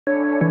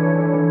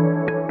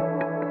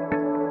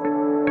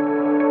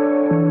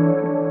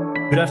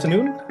Good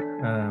afternoon,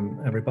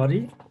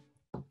 everybody.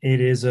 It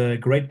is a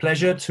great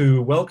pleasure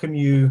to welcome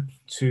you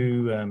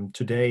to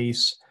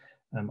today's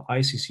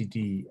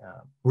ICCT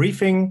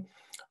briefing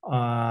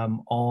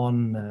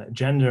on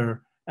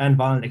gender and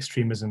violent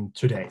extremism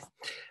today.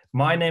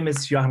 My name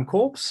is Joana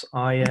Cook.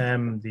 I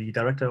am the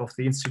director of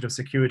the Institute of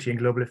Security and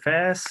Global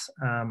Affairs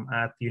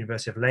at the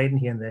University of Leiden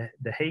here in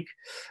The Hague,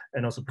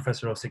 and also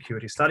professor of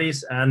security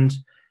studies. And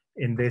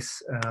in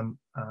this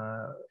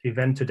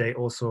event today,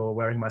 also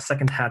wearing my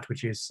second hat,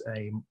 which is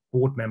a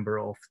board member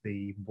of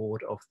the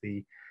board of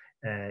the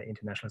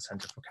International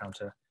Center for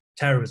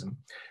Counter-Terrorism.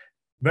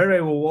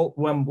 Very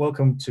warm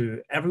welcome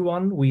to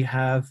everyone. We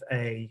have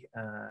a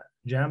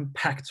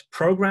jam-packed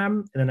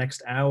program. In the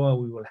next hour,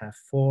 we will have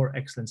 4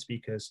 excellent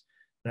speakers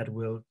that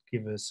will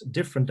give us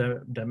different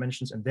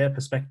dimensions and their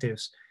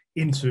perspectives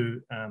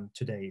into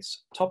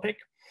today's topic.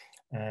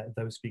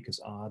 Those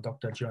speakers are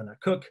Dr. Joana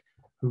Cook,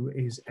 who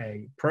is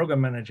a program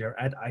manager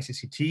at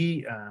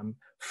ICCT,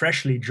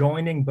 freshly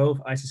joining both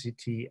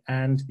ICCT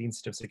and the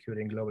Institute of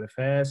Security and Global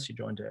Affairs. She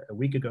joined a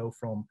week ago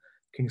from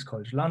King's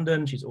College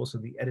London. She's also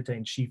the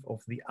editor-in-chief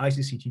of the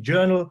ICCT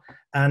Journal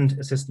and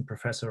assistant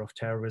professor of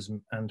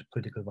terrorism and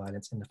political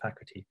violence in the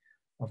Faculty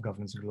of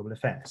Governance and Global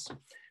Affairs.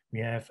 We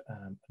have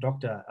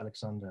Dr.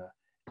 Alexander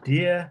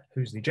Deer,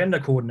 who's the gender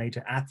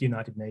coordinator at the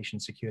United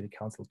Nations Security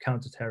Council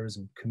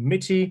Counter-Terrorism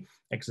Committee,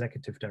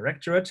 Executive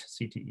Directorate,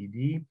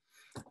 CTED.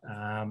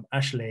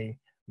 Ashley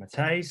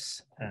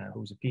Matthijs,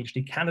 who's a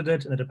PhD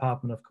candidate in the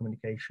Department of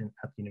Communication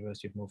at the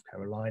University of North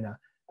Carolina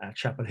at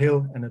Chapel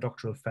Hill, and a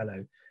doctoral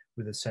fellow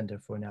with the Center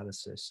for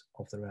Analysis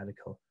of the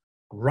Radical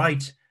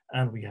Right.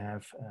 And we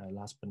have,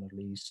 last but not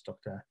least,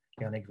 Dr.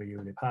 Yannick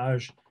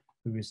Veilleux-Lepage,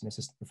 who is an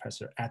assistant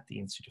professor at the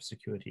Institute of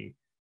Security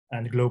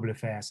and Global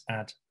Affairs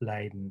at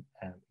Leiden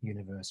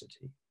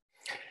University.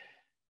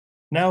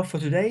 Now, for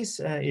today's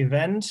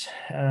event,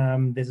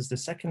 this is the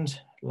second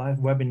live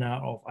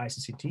webinar of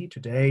ICCT,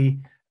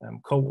 today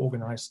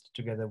co-organized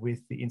together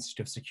with the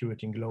Institute of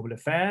Security and Global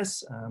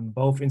Affairs.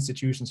 Both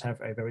institutions have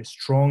a very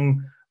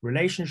strong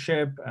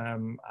relationship.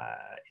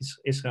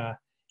 ISRA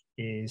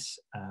is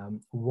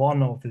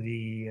one of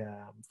the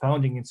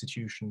founding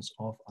institutions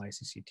of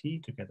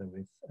ICCT, together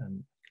with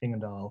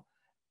Klingendahl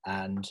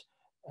and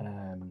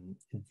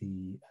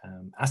the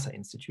ASSA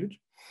Institute.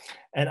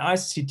 And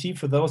ICCT,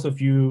 for those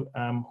of you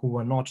who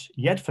are not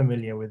yet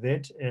familiar with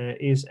it,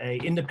 is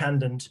an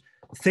independent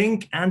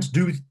think and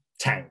do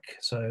tank.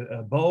 So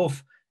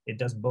it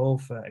does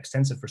both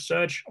extensive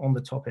research on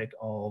the topic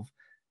of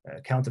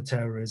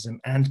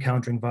counterterrorism and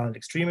countering violent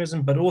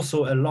extremism, but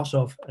also a lot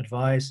of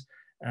advice,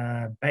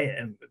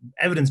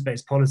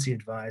 evidence-based policy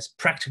advice,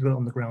 practical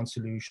on-the-ground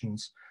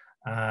solutions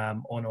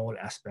on all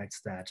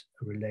aspects that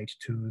relate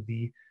to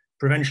the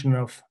prevention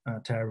of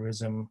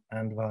terrorism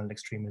and violent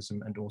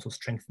extremism, and also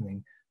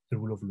strengthening the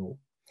rule of law.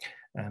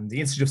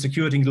 The Institute of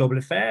Security and Global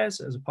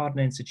Affairs, as a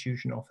partner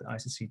institution of the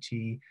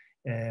ICCT,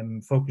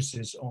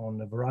 focuses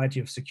on a variety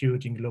of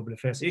security and global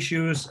affairs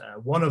issues.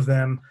 One of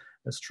them,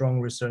 a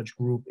strong research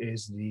group,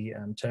 is the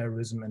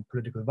Terrorism and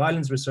Political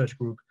Violence Research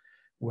Group,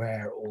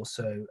 where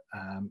also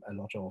a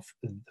lot of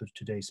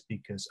today's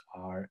speakers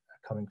are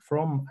coming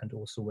from, and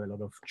also where a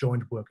lot of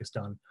joint work is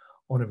done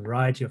on a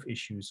variety of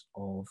issues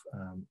of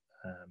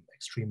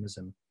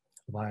extremism,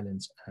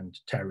 violence, and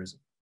terrorism.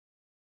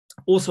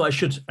 Also, I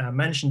should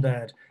mention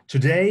that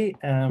today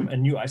a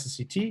new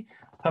ICCT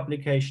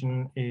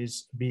publication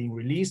is being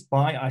released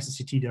by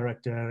ICCT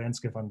Director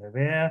Renske van der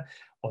Weer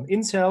on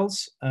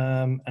incels,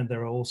 and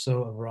there are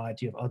also a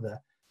variety of other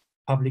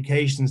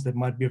publications that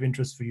might be of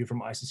interest for you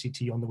from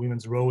ICCT on the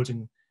women's roles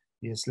in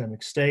the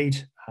Islamic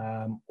State,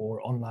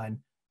 or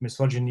online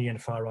misogyny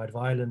and far-right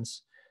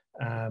violence,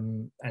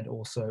 and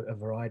also a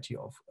variety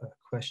of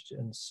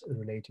questions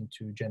relating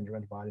to gender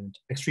and violent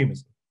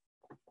extremism.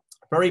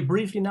 Very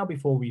briefly now,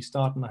 before we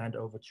start and I hand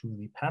over to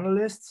the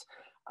panelists,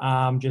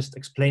 just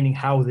explaining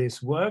how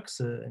this works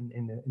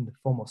in the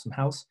form of some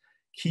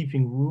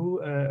housekeeping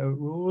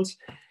rules.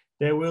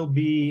 There will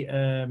be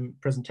a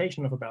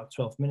presentation of about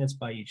 12 minutes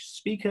by each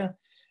speaker.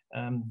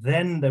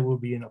 Then there will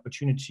be an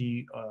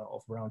opportunity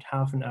of around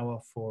half an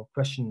hour for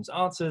questions and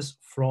answers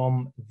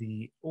from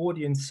the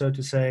audience, so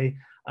to say,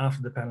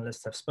 after the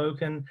panelists have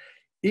spoken.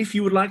 If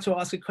you would like to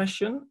ask a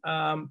question,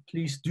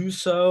 please do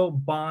so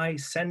by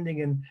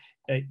sending an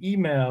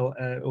email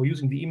or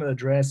using the email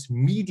address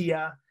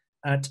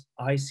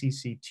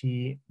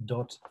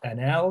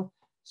media@icct.nl.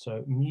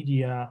 So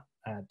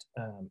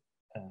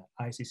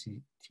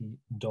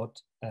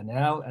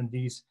media@icct.nl, and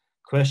these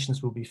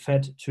questions will be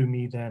fed to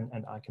me then,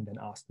 and I can then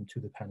ask them to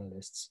the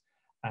panelists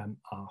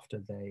after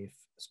they've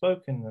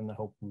spoken. And I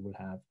hope we will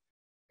have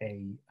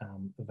a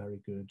very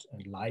good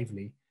and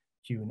lively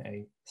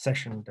Q&A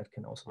session that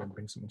can also then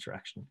bring some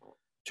interaction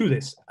to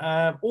this.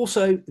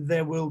 Also,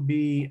 there will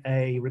be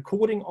a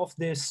recording of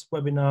this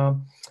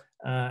webinar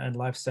and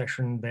live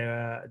session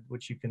there,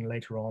 which you can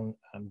later on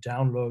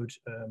download,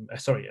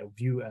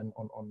 view and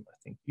on I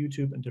think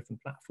YouTube and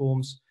different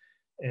platforms.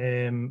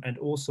 And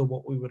also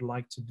what we would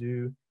like to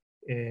do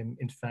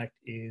in fact,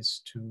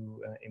 is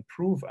to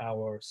improve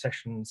our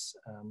sessions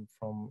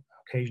from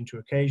occasion to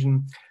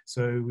occasion.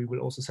 So we will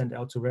also send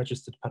out to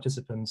registered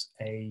participants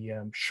a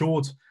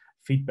short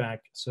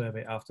feedback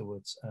survey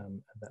afterwards,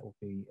 and that will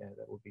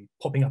be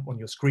popping up on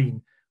your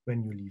screen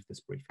when you leave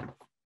this briefing.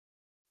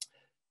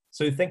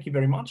 So thank you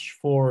very much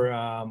for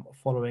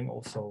following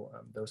also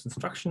those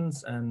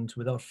instructions. And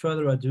without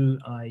further ado,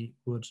 I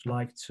would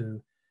like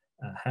to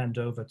hand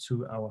over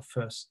to our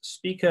first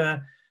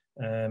speaker,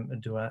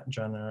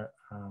 Joana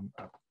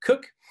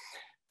Cook.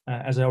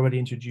 As I already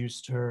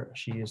introduced her,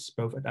 she is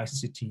both at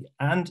ICCT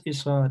and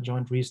ISRA,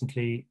 joined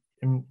recently.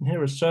 In her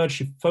research,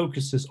 she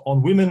focuses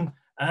on women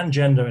and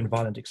gender in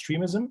violent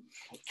extremism,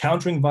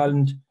 countering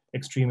violent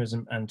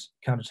extremism and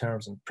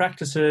counterterrorism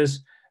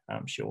practices.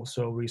 She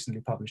also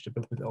recently published a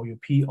book with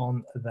OUP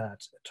on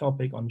that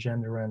topic, on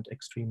gender and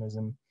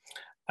extremism.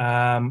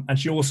 And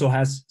she also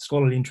has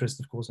scholarly interest,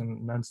 of course,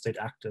 in non-state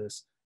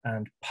actors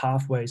and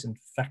pathways and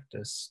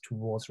factors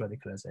towards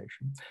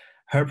radicalization.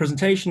 Her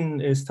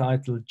presentation is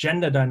titled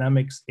Gender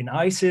Dynamics in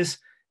ISIS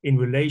in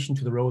Relation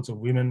to the Roles of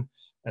Women,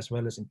 as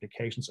well as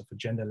implications of a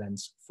gender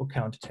lens for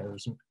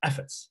counterterrorism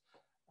efforts.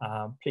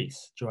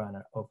 Please,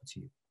 Joana, over to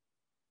you.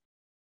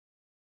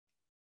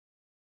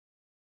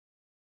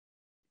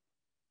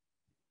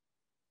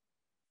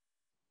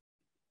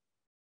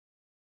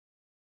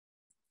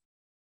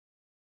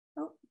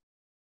 Oh.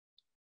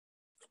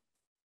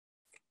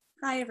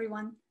 Hi,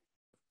 everyone.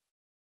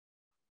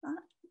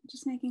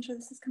 Just making sure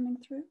this is coming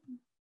through.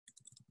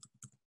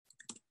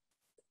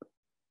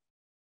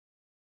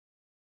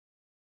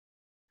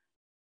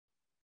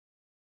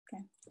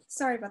 Okay,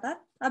 sorry about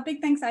that. A big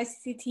thanks to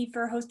ICCT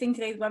for hosting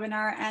today's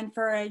webinar and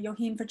for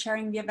Joachim for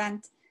chairing the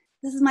event.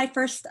 This is my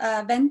first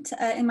event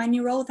in my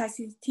new role with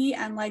ICCT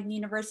and Leiden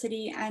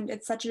University, and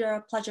it's such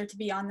a pleasure to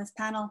be on this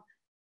panel.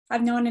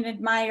 I've known and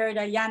admired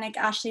Yannick,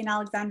 Ashley, and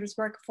Alexander's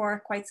work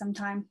for quite some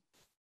time.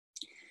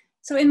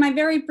 So in my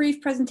very brief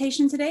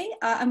presentation today,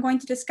 I'm going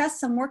to discuss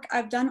some work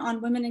I've done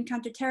on women in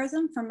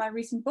counterterrorism from my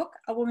recent book,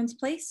 A Woman's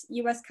Place,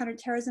 US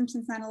Counterterrorism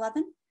Since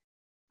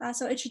 9/11.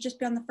 So it should just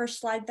be on the first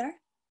slide there.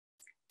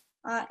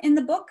 In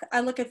the book, I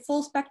look at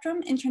full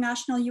spectrum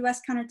international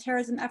US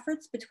counterterrorism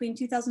efforts between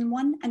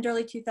 2001 and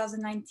early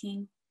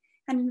 2019,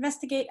 and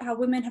investigate how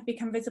women have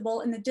become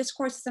visible in the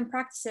discourses and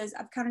practices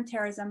of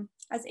counterterrorism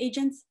as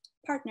agents,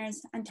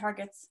 partners, and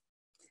targets.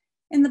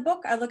 In the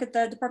book, I look at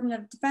the Department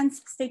of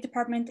Defense, State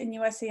Department, and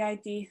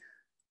USAID.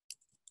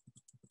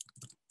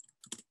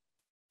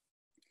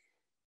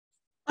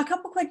 A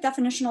couple quick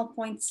definitional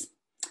points.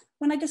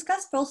 When I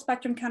discuss full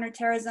spectrum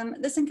counterterrorism,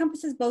 this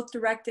encompasses both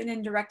direct and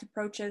indirect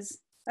approaches.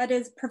 That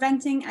is,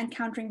 preventing and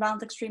countering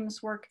violent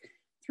extremist work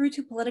through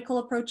to political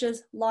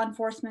approaches, law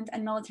enforcement,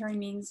 and military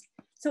means.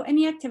 So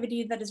any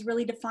activity that is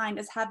really defined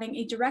as having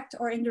a direct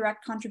or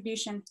indirect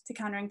contribution to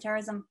countering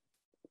terrorism.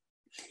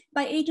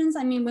 By agents,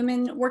 I mean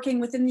women working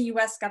within the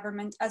US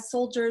government as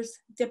soldiers,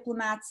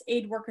 diplomats,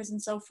 aid workers, and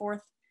so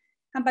forth.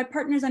 And by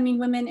partners, I mean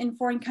women in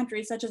foreign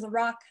countries such as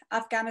Iraq,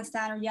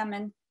 Afghanistan, or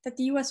Yemen that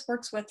the US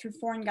works with through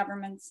foreign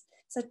governments,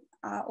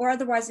 or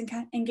otherwise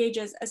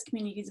engages as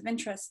communities of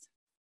interest.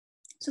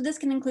 So this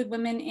can include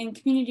women in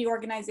community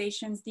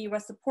organizations the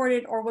US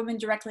supported, or women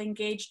directly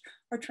engaged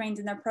or trained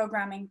in their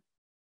programming.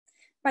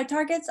 By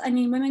targets, I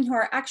mean women who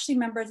are actually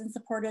members and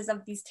supporters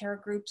of these terror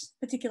groups,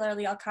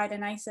 particularly Al-Qaeda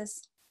and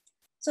ISIS.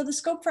 So the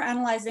scope for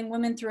analyzing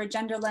women through a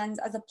gender lens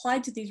as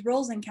applied to these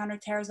roles in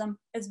counterterrorism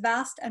is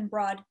vast and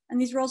broad, and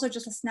these roles are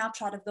just a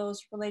snapshot of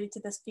those related to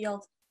this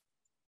field.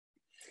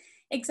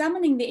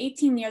 Examining the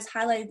 18 years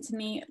highlighted to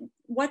me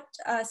what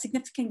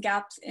significant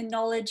gaps in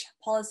knowledge,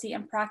 policy,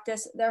 and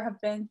practice there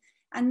have been,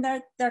 and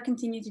that there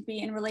continue to be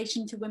in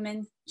relation to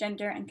women,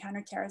 gender, and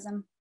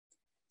counterterrorism.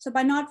 So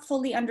by not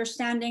fully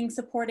understanding,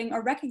 supporting,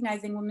 or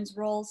recognizing women's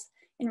roles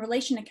in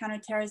relation to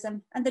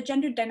counterterrorism and the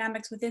gender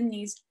dynamics within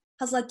these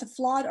has led to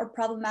flawed or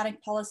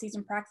problematic policies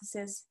and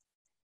practices.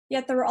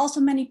 Yet there were also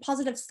many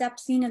positive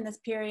steps seen in this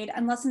period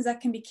and lessons that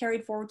can be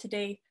carried forward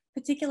today,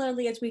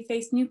 particularly as we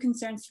face new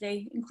concerns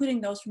today, including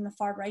those from the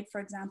far right,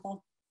 for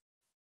example.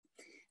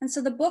 And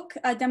so the book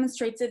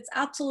demonstrates it's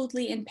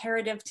absolutely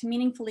imperative to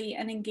meaningfully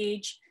and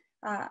engage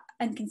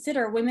and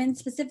consider women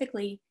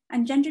specifically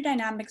and gender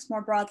dynamics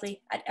more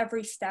broadly at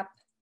every step.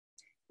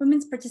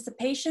 Women's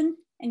participation,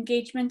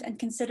 engagement, and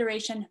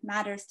consideration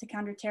matters to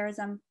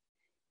counterterrorism.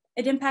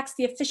 It impacts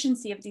the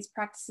efficiency of these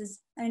practices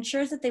and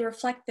ensures that they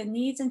reflect the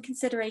needs and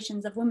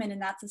considerations of women in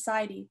that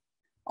society,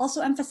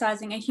 also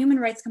emphasizing a human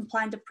rights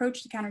compliant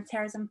approach to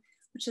counterterrorism,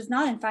 which does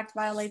not in fact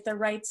violate their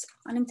rights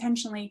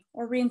unintentionally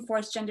or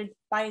reinforce gendered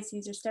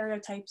biases or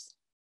stereotypes.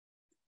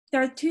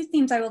 There are two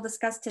themes I will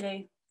discuss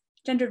today: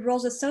 gendered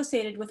roles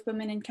associated with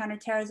women in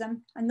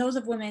counterterrorism and those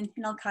of women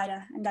in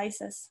Al-Qaeda and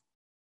ISIS.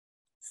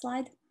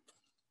 Slide.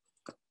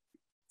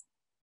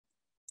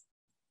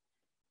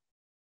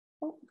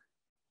 Oh,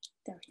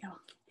 there we go.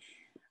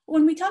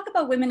 When we talk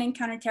about women in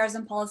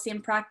counterterrorism policy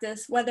and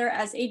practice, whether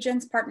as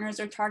agents, partners,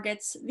 or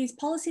targets, these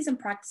policies and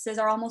practices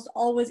are almost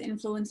always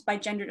influenced by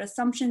gendered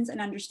assumptions and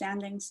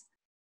understandings.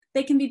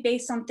 They can be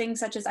based on things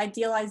such as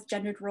idealized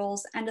gendered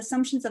roles and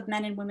assumptions of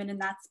men and women in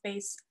that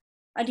space,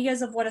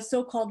 ideas of what a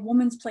so-called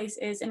woman's place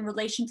is in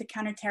relation to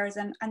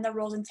counterterrorism and their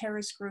roles in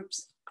terrorist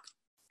groups.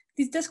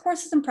 These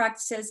discourses and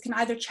practices can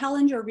either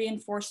challenge or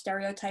reinforce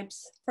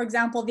stereotypes. For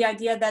example, the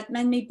idea that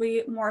men may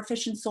be more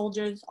efficient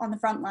soldiers on the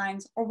front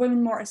lines, or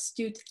women more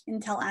astute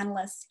intel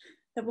analysts,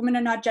 that women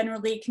are not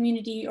generally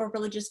community or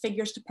religious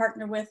figures to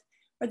partner with,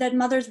 or that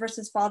mothers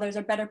versus fathers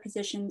are better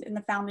positioned in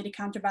the family to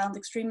counter violent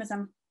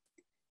extremism.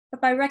 But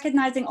by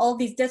recognizing all of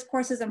these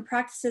discourses and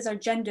practices are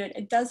gendered,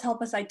 it does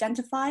help us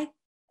identify,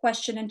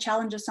 question, and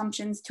challenge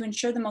assumptions to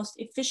ensure the most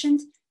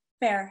efficient,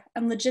 fair,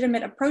 and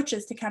legitimate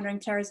approaches to countering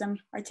terrorism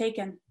are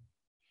taken.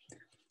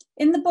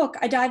 In the book,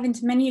 I dive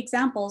into many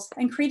examples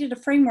and created a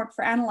framework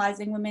for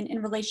analyzing women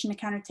in relation to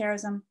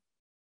counterterrorism.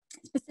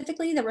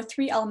 Specifically, there were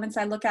 3 elements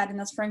I look at in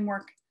this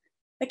framework: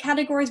 the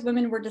categories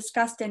women were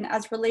discussed in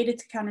as related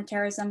to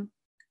counterterrorism,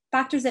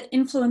 factors that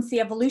influence the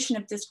evolution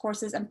of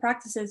discourses and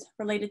practices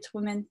related to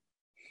women,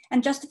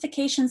 and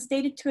justifications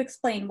stated to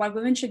explain why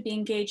women should be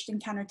engaged in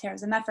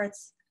counterterrorism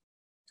efforts.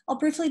 I'll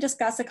briefly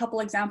discuss a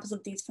couple examples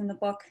of these from the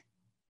book.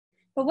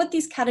 But what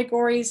these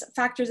categories,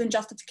 factors, and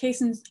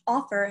justifications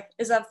offer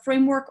is a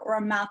framework or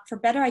a map for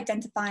better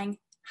identifying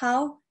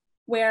how,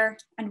 where,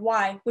 and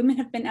why women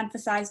have been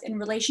emphasized in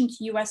relation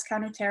to US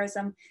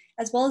counterterrorism,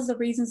 as well as the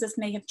reasons this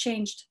may have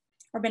changed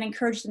or been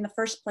encouraged in the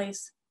first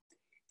place.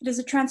 It is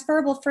a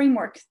transferable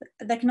framework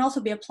that can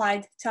also be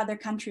applied to other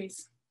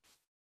countries.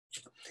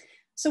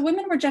 So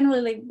women were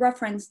generally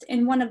referenced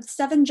in one of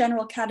 7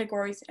 general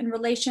categories in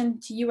relation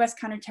to US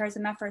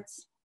counterterrorism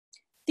efforts.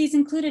 These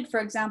included, for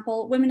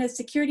example, women as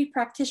security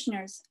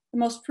practitioners, the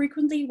most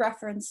frequently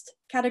referenced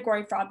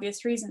category for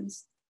obvious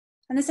reasons.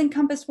 And this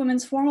encompassed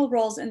women's formal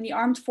roles in the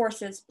armed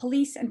forces,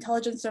 police,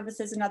 intelligence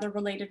services, and other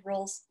related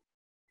roles.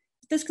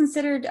 This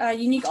considered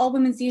unique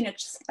all-women's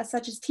units,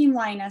 such as Team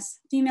Lioness,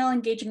 female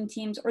engagement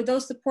teams, or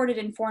those supported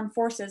in foreign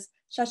forces,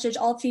 such as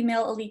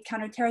all-female elite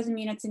counterterrorism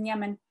units in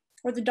Yemen,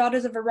 or the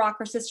Daughters of Iraq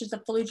or Sisters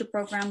of Fallujah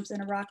programs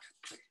in Iraq,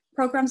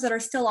 programs that are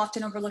still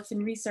often overlooked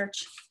in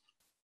research.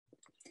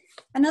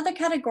 Another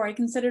category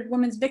considered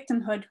women's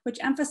victimhood, which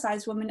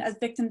emphasized women as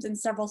victims in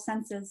several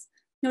senses,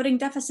 noting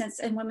deficits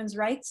in women's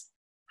rights,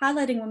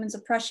 highlighting women's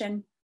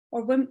oppression,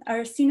 or women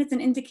are seen as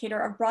an indicator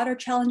of broader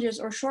challenges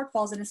or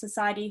shortfalls in a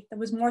society that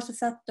was more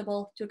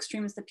susceptible to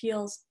extremist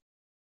appeals.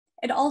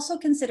 It also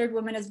considered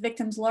women as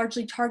victims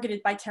largely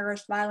targeted by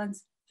terrorist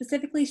violence,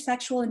 specifically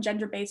sexual and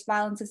gender-based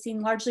violence as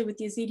seen largely with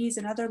Yazidis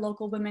and other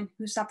local women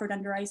who suffered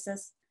under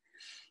ISIS.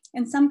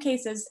 In some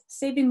cases,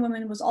 saving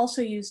women was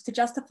also used to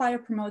justify or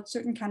promote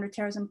certain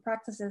counterterrorism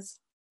practices.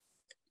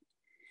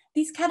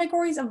 These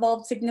categories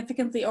evolved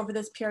significantly over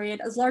this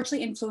period as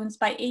largely influenced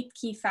by 8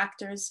 key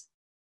factors.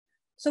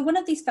 So one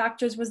of these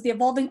factors was the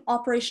evolving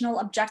operational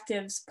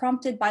objectives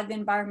prompted by the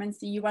environments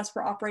the US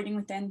were operating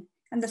within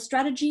and the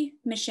strategy,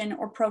 mission,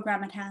 or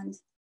program at hand.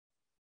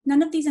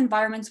 None of these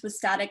environments was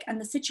static, and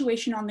the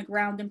situation on the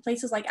ground in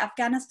places like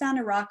Afghanistan,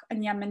 Iraq,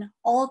 and Yemen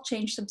all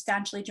changed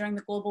substantially during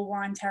the global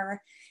war on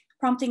terror,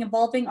 prompting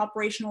evolving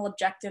operational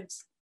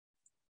objectives.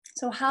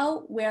 So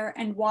how, where,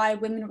 and why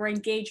women were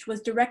engaged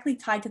was directly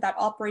tied to that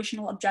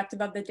operational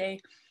objective of the day,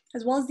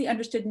 as well as the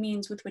understood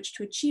means with which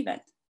to achieve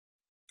it.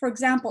 For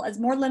example, as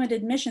more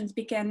limited missions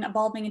began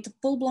evolving into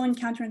full-blown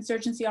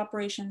counterinsurgency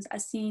operations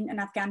as seen in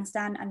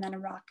Afghanistan and then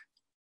Iraq.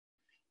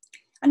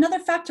 Another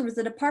factor was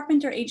the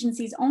department or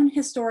agency's own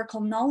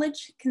historical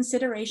knowledge,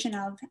 consideration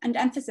of, and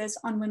emphasis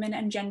on women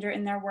and gender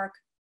in their work.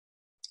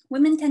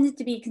 Women tended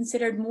to be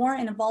considered more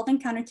in evolving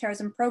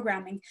counterterrorism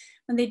programming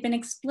when they'd been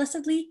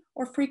explicitly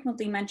or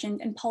frequently mentioned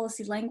in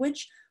policy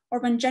language, or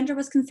when gender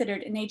was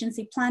considered in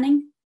agency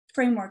planning,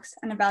 frameworks,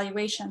 and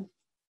evaluation.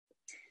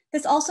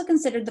 This also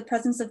considered the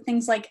presence of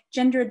things like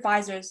gender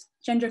advisors,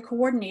 gender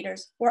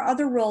coordinators, or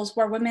other roles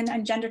where women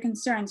and gender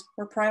concerns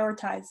were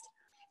prioritized,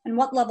 and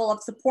what level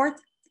of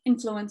support,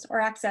 influence, or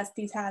access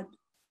these had.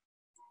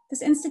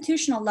 This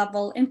institutional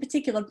level in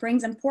particular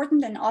brings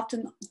important and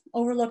often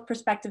overlooked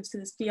perspectives to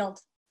this field.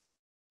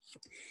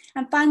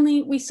 And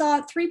finally, we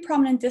saw 3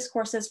 prominent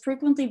discourses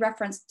frequently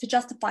referenced to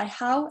justify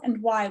how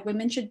and why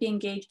women should be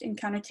engaged in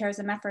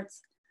counterterrorism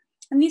efforts.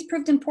 And these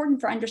proved important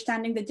for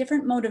understanding the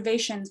different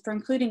motivations for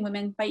including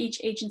women by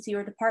each agency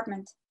or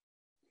department.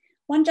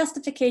 One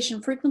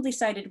justification frequently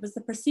cited was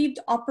the perceived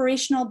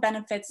operational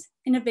benefits,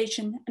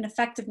 innovation, and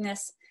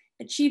effectiveness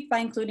achieved by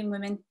including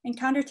women in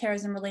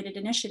counterterrorism-related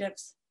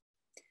initiatives.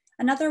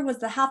 Another was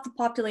the half the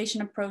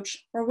population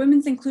approach, where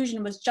women's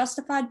inclusion was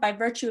justified by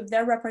virtue of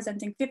their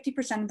representing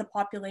 50% of the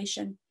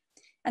population.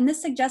 And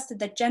this suggested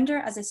that gender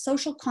as a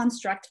social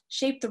construct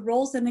shaped the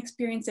roles and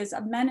experiences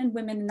of men and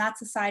women in that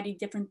society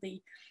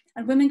differently,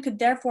 and women could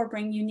therefore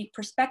bring unique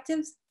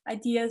perspectives,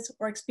 ideas,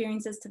 or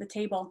experiences to the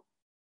table.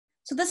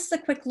 So this is a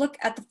quick look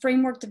at the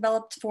framework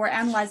developed for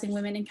analyzing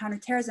women in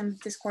counterterrorism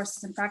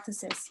discourses and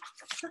practices.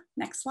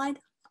 Next slide.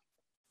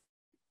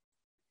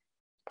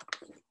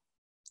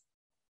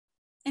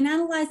 In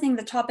analyzing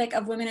the topic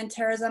of women and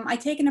terrorism, I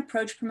take an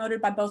approach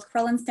promoted by both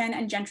Krellenstein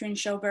and Gentry and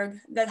Schoberg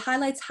that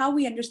highlights how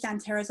we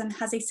understand terrorism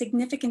has a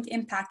significant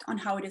impact on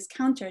how it is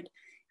countered,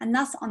 and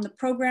thus on the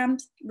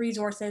programs,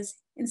 resources,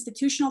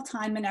 institutional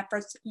time, and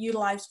efforts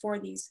utilized for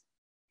these.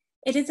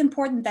 It is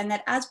important then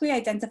that as we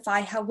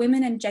identify how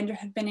women and gender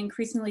have been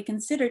increasingly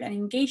considered and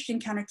engaged in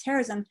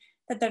counterterrorism,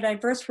 that their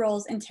diverse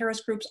roles in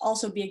terrorist groups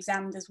also be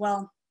examined as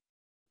well.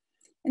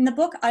 In the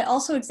book, I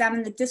also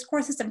examine the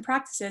discourses and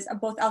practices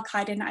of both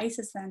Al-Qaeda and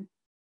ISIS then.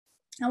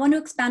 I want to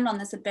expand on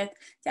this a bit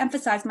to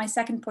emphasize my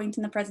second point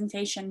in the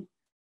presentation,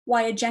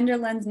 why a gender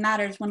lens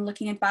matters when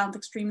looking at violent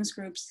extremist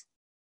groups.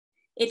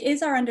 It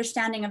is our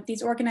understanding of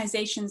these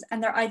organizations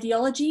and their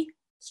ideology,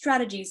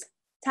 strategies,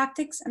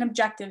 tactics, and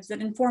objectives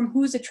that inform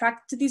who is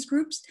attracted to these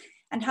groups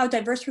and how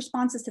diverse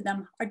responses to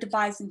them are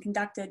devised and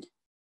conducted.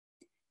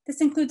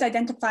 This includes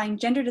identifying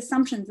gendered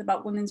assumptions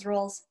about women's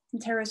roles in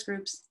terrorist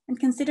groups and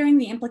considering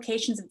the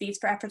implications of these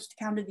for efforts to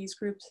counter these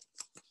groups.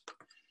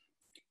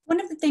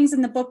 One of the things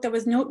in the book that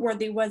was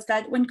noteworthy was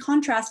that when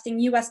contrasting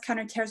US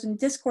counterterrorism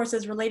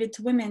discourses related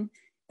to women,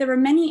 there were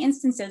many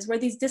instances where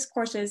these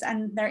discourses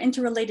and their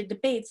interrelated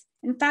debates,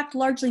 in fact,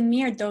 largely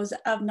mirrored those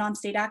of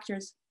non-state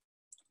actors,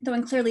 though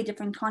in clearly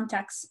different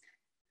contexts.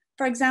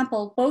 For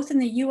example, both in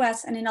the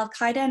US and in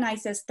Al-Qaeda and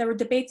ISIS, there were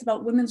debates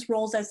about women's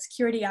roles as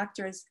security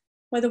actors,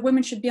 whether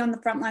women should be on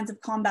the front lines of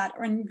combat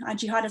or in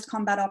jihadist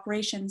combat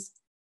operations.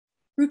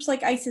 Groups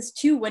like ISIS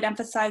too would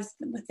emphasize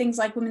things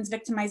like women's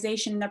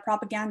victimization in their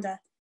propaganda,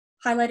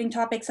 highlighting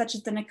topics such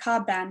as the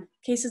niqab ban,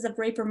 cases of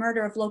rape or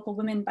murder of local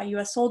women by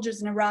US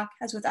soldiers in Iraq,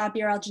 as with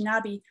Abir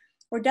al-Janabi,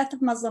 or death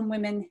of Muslim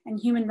women and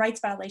human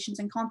rights violations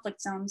in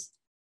conflict zones.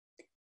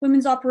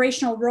 Women's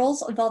operational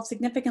roles evolved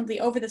significantly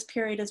over this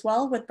period as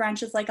well, with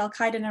branches like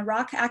Al-Qaeda in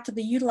Iraq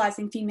actively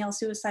utilizing female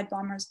suicide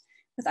bombers,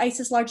 with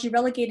ISIS largely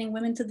relegating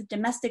women to the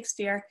domestic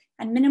sphere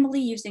and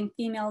minimally using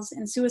females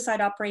in suicide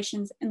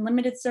operations in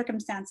limited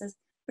circumstances,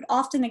 but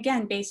often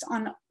again based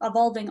on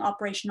evolving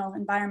operational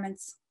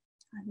environments.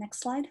 Next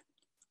slide.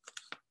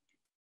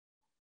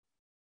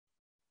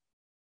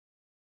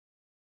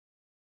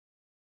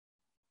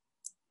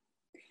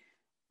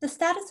 The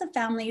status of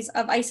families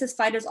of ISIS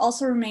fighters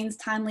also remains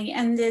timely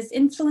and is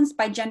influenced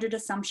by gendered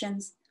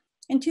assumptions.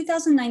 In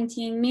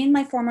 2019, me and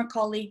my former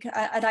colleague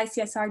at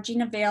ICSR,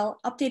 Gina Vale,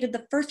 updated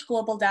the first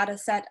global data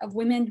set of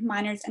women,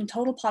 minors, and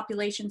total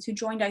populations who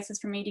joined ISIS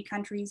from 80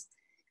 countries,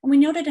 and we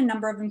noted a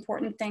number of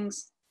important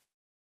things.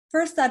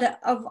 First, that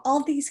of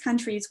all these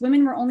countries,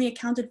 women were only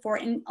accounted for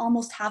in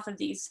almost half of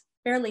these,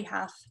 barely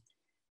half.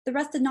 The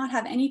rest did not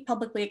have any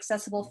publicly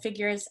accessible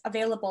figures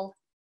available,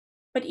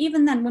 but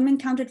even then, women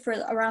counted for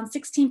around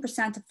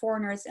 16% of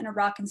foreigners in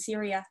Iraq and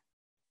Syria.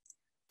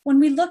 When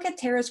we look at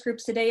terrorist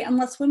groups today,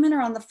 unless women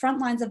are on the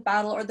front lines of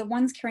battle or the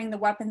ones carrying the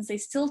weapons, they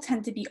still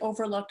tend to be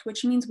overlooked,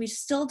 which means we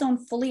still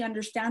don't fully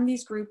understand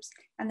these groups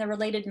and their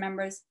related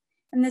members.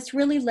 And this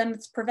really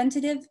limits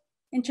preventative,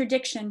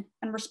 interdiction,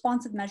 and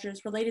responsive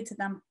measures related to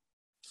them.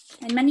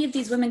 And many of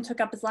these women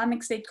took up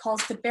Islamic State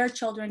calls to bear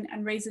children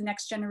and raise the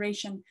next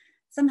generation,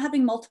 some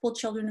having multiple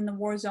children in the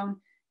war zone,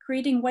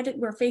 creating what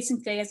we're facing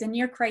today as a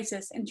near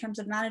crisis in terms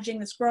of managing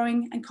this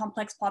growing and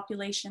complex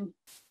population.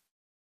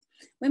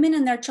 Women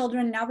and their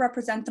children now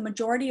represent the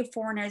majority of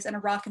foreigners in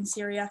Iraq and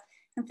Syria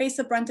and face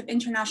the brunt of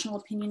international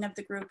opinion of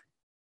the group.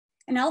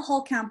 In Al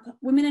Hol camp,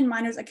 women and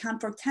minors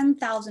account for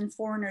 10,000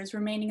 foreigners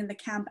remaining in the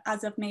camp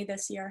as of May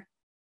this year.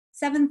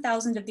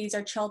 7,000 of these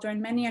are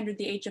children, many under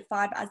the age of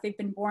 5, as they've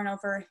been born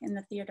over in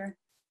the theater.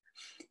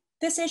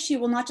 This issue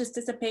will not just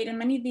dissipate, and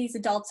many of these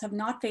adults have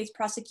not faced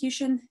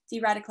prosecution,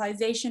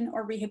 de-radicalization,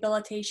 or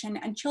rehabilitation,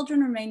 and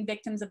children remain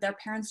victims of their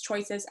parents'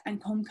 choices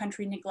and home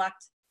country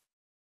neglect.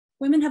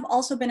 Women have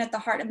also been at the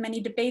heart of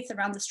many debates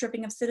around the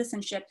stripping of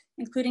citizenship,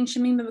 including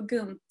Shamima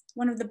Begum,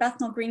 one of the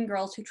Bethnal Green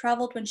girls who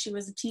traveled when she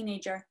was a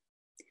teenager.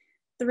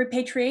 The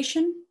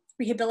repatriation,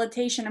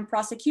 rehabilitation, and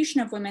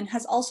prosecution of women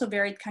has also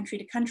varied country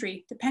to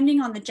country,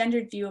 depending on the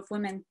gendered view of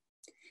women.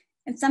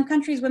 In some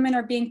countries, women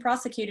are being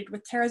prosecuted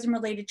with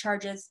terrorism-related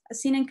charges,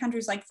 as seen in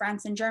countries like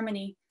France and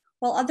Germany,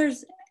 while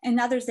in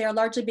others they are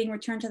largely being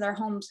returned to their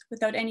homes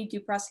without any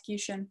due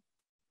prosecution.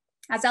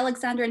 As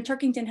Alexander and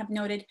Turkington have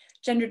noted,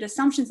 gendered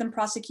assumptions and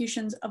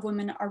prosecutions of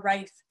women are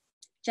rife.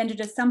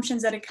 Gendered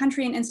assumptions at a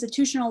country and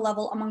institutional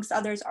level, amongst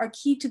others, are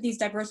key to these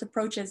diverse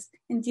approaches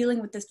in dealing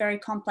with this very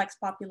complex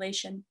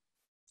population.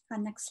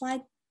 Next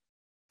slide.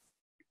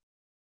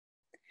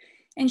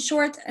 In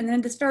short, and in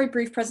this very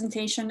brief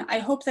presentation, I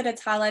hope that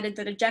it's highlighted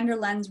that a gender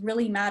lens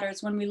really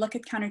matters when we look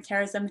at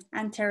counterterrorism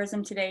and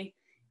terrorism today,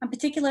 and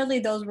particularly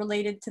those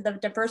related to the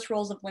diverse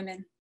roles of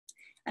women.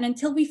 And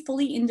until we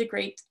fully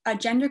integrate a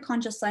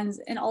gender-conscious lens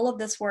in all of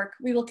this work,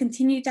 we will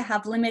continue to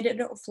have limited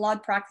or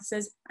flawed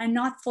practices and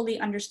not fully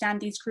understand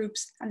these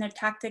groups and their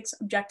tactics,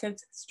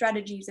 objectives,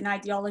 strategies, and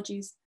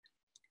ideologies.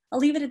 I'll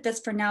leave it at this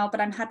for now, but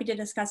I'm happy to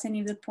discuss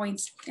any of the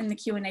points in the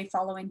Q&A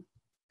following.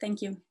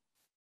 Thank you.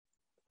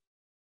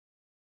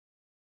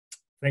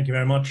 Thank you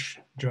very much,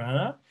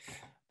 Joanna.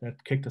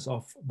 That kicked us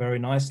off very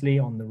nicely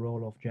on the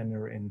role of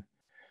gender in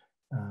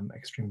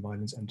Extreme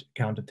Violence and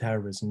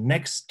Counterterrorism.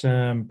 Next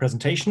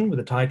presentation with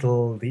the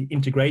title, The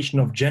Integration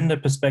of Gender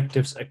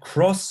Perspectives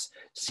Across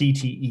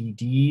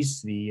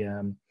CTEDs,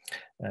 the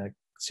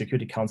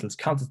Security Council's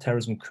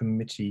Counterterrorism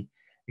Committee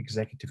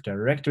Executive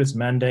Directorate's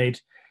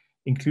mandate,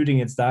 including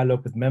its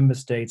dialogue with member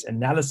states,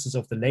 analysis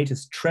of the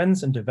latest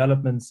trends and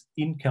developments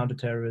in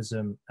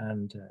counterterrorism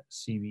and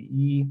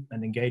CVE,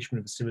 and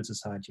engagement with civil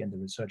society and the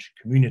research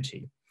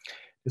community.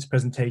 This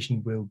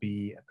presentation will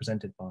be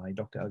presented by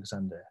Dr.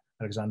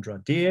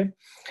 Alexandra Deer,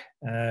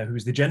 who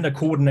is the gender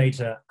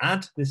coordinator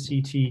at the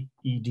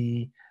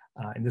CTED.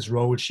 In this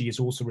role, she is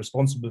also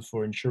responsible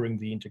for ensuring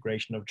the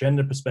integration of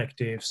gender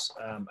perspectives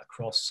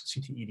across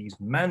CTED's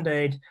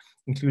mandate,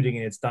 including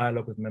in its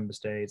dialogue with member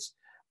states.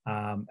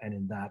 And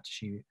in that,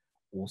 she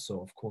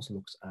also, of course,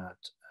 looks at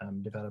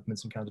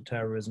developments in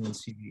counterterrorism and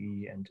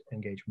CVE and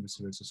engagement with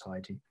civil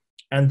society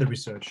and the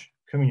research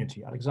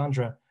community.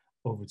 Alexandra,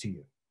 over to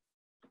you.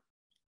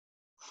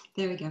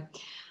 There we go.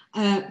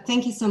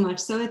 Thank you so much.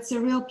 So it's a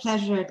real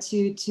pleasure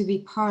to be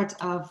part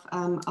of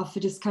the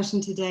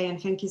discussion today,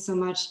 and thank you so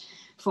much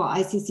for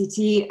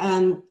ICCT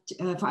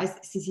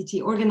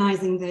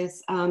organizing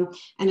this. And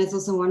it's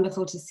also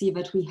wonderful to see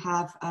that we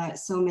have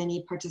so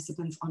many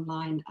participants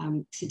online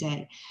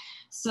today.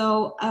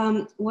 So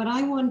what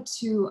I want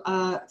to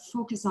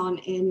focus on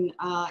in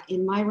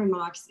my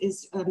remarks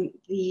is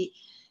the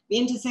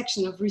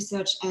intersection of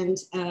research and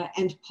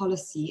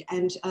policy,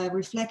 and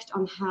reflect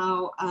on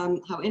how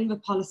in the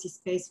policy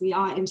space we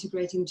are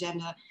integrating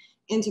gender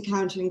into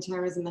countering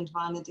terrorism and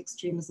violent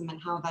extremism, and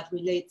how that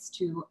relates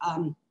to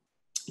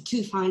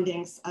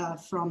findings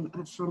from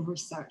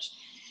research.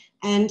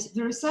 And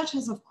the research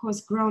has, of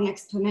course, grown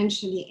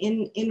exponentially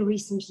in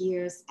recent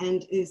years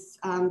and is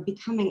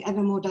becoming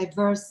ever more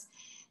diverse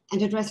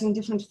and addressing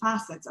different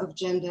facets of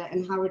gender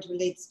and how it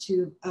relates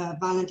to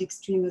violent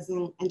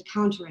extremism and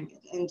countering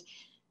it. And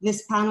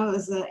this panel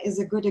is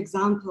a good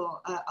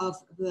example of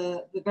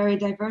the very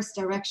diverse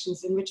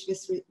directions in which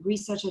this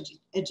research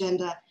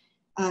agenda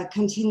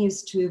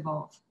continues to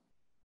evolve.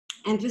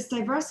 And this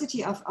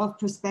diversity of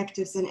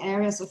perspectives and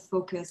areas of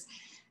focus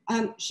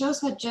shows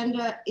that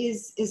gender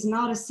is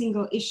not a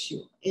single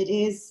issue. It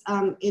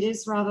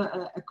is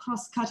rather a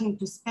cross-cutting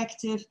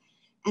perspective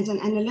and an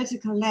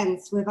analytical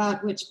lens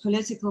without which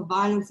political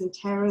violence and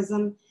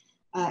terrorism,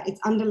 its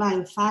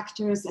underlying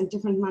factors and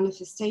different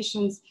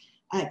manifestations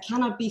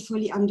cannot be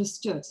fully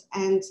understood,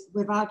 and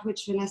without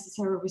which the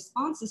necessary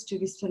responses to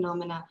these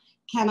phenomena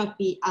cannot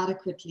be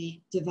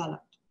adequately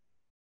developed.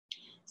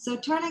 So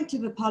turning to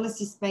the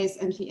policy space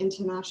and the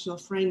international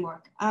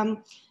framework,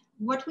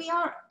 what we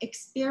are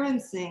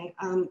experiencing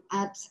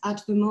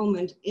at the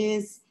moment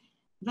is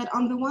that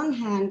on the one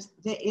hand,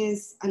 there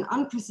is an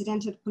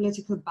unprecedented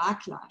political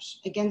backlash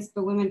against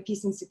the women,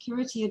 peace and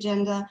security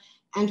agenda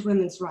and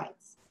women's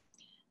rights.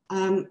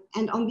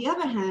 And on the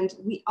other hand,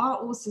 we are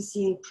also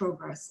seeing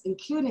progress,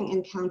 including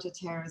in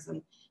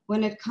counterterrorism,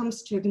 when it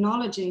comes to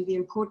acknowledging the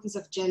importance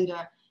of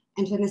gender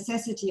and the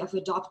necessity of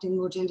adopting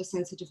more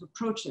gender-sensitive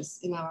approaches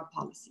in our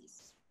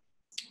policies.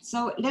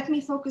 So let me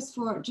focus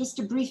for just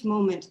a brief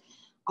moment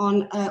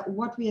on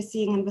what we are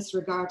seeing in this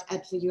regard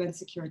at the UN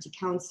Security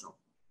Council.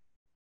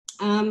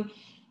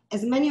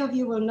 As many of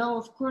you will know,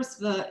 of course,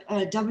 the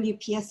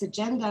WPS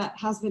agenda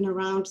has been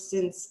around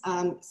since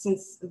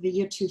the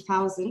year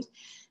 2000.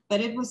 But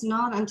it was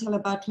not until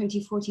about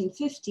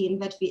 2014-15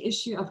 that the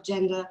issue of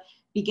gender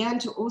began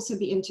to also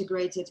be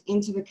integrated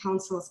into the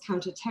Council's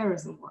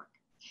counterterrorism work.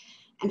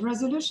 And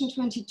Resolution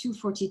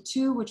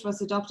 2242, which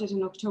was adopted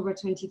in October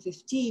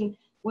 2015,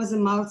 was a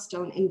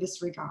milestone in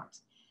this regard.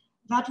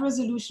 That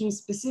resolution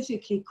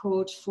specifically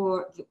called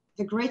for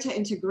the greater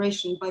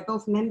integration by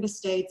both member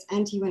states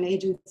and UN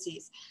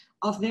agencies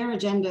of their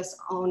agendas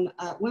on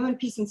women,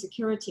 peace and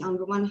security on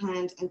the one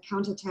hand, and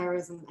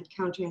counterterrorism and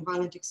countering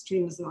violent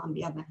extremism on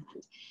the other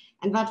hand.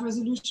 And that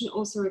resolution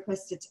also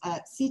requested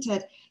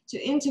CTED to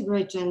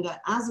integrate gender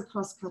as a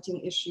cross-cutting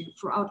issue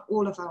throughout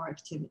all of our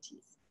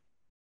activities.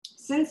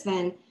 Since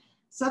then,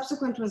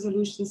 subsequent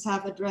resolutions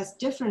have addressed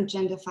different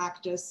gender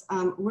factors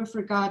with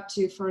regard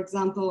to, for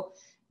example,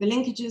 the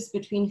linkages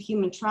between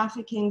human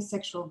trafficking,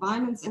 sexual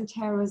violence and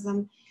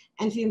terrorism,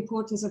 and the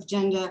importance of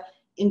gender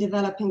in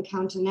developing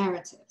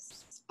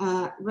counter-narratives.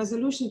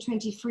 Resolution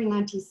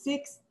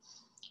 2396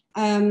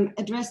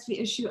 addressed the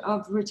issue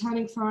of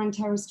returning foreign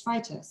terrorist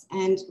fighters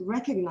and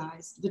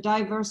recognized the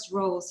diverse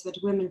roles that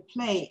women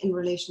play in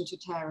relation to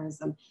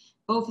terrorism,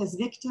 both as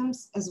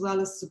victims as well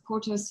as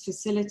supporters,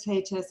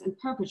 facilitators, and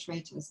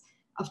perpetrators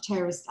of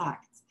terrorist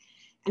acts.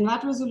 And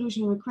that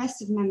resolution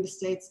requested member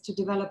states to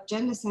develop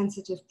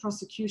gender-sensitive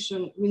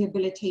prosecution,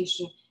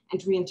 rehabilitation,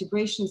 and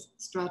reintegration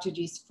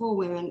strategies for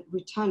women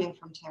returning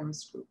from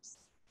terrorist groups.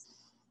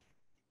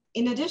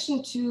 In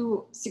addition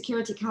to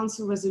Security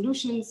Council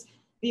resolutions,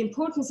 the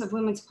importance of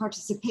women's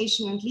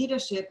participation and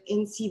leadership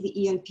in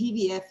CVE and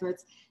PV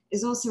efforts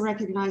is also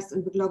recognized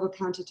in the Global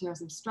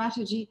Counterterrorism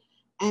Strategy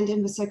and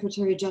in the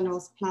Secretary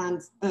General's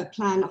plan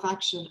of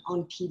action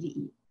on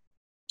PVE.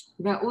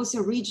 There are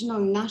also regional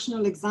and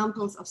national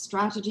examples of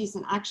strategies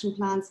and action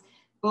plans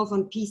both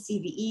on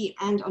PCVE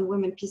and on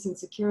women, peace and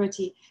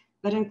security,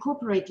 that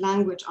incorporate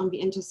language on the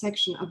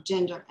intersection of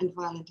gender and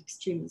violent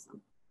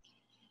extremism.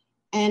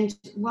 And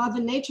while the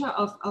nature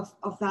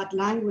of that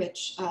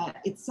language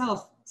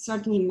itself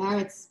certainly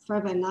merits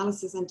further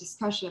analysis and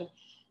discussion,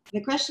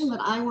 the question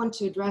that I want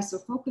to address or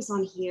focus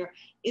on here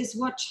is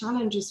what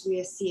challenges we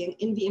are seeing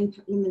in the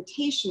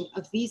implementation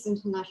of these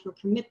international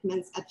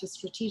commitments at the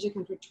strategic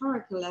and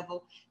rhetorical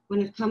level when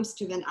it comes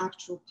to an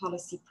actual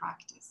policy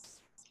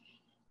practice.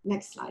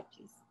 Next slide,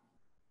 please.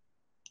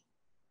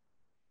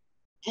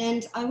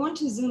 And I want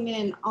to zoom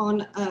in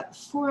on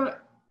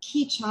 4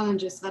 key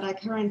challenges that I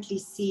currently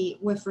see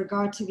with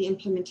regard to the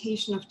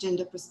implementation of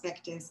gender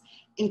perspectives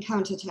in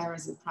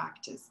counterterrorism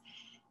practice.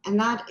 And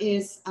that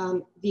is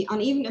the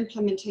uneven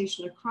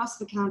implementation across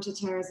the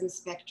counterterrorism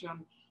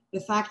spectrum, the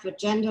fact that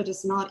gender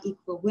does not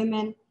equal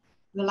women,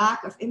 the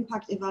lack of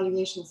impact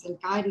evaluations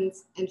and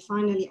guidance, and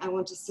finally, I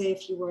want to say a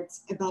few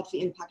words about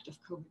the impact of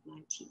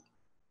COVID-19.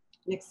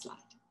 Next slide.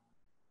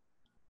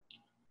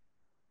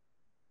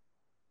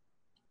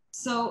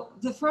 So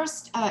the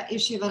first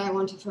issue that I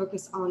want to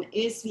focus on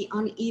is the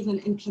uneven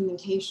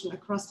implementation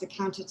across the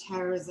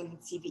counterterrorism and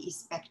CVE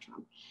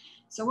spectrum.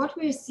 So what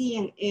we're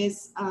seeing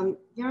is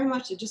very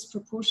much a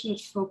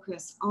disproportionate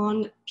focus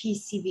on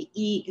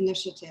PCVE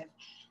initiative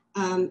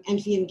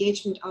and the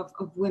engagement of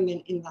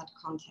women in that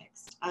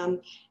context. And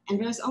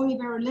there's only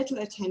very little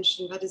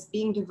attention that is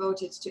being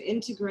devoted to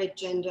integrate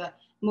gender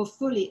more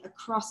fully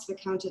across the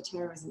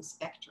counterterrorism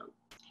spectrum.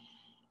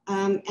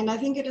 And I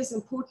think it is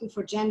important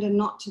for gender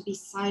not to be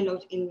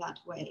siloed in that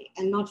way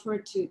and not for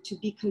it to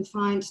be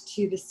confined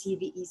to the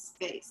CVE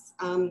space.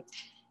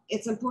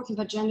 It's important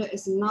that gender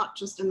is not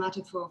just a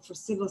matter for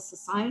civil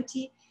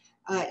society,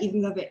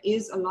 even though there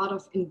is a lot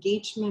of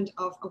engagement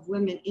of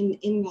women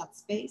in that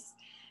space.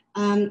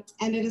 And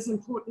it is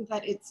important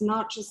that it's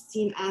not just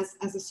seen as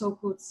a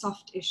so-called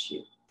soft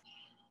issue.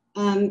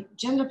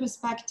 Gender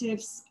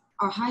perspectives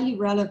are highly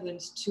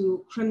relevant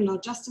to criminal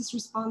justice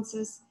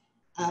responses,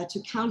 to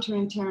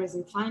countering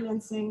terrorism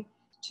financing,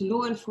 to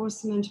law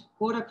enforcement,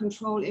 border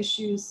control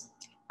issues,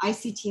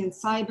 ICT and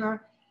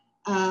cyber,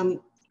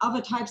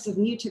 other types of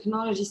new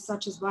technologies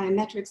such as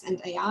biometrics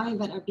and AI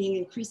that are being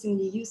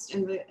increasingly used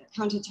in the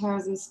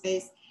counterterrorism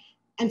space,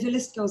 and the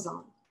list goes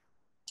on.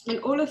 And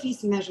all of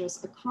these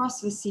measures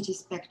across the CT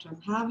spectrum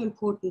have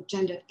important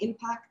gendered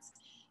impacts,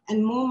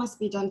 and more must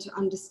be done to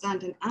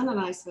understand and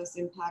analyze those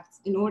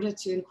impacts in order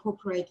to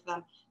incorporate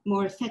them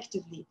more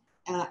effectively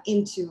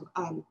into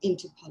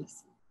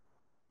policy.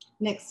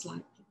 Next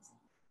slide, please.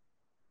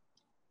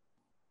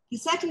 The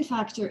second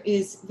factor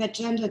is that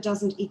gender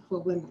doesn't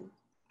equal women.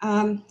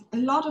 A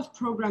lot of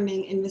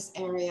programming in this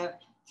area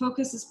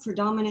focuses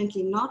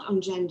predominantly not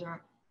on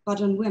gender,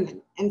 but on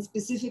women, and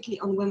specifically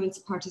on women's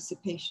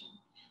participation.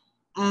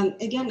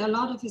 Again, a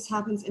lot of this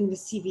happens in the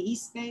CVE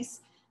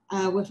space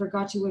with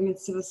regard to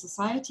women's civil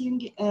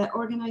society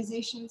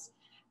organizations.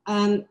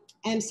 And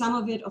some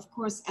of it, of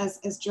course,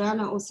 as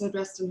Joana also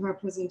addressed in her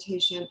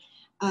presentation,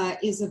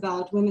 is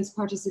about women's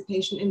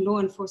participation in law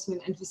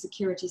enforcement and the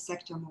security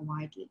sector more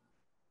widely.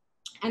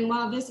 And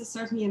while this is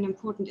certainly an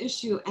important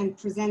issue and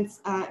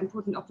presents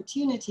important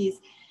opportunities,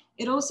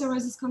 it also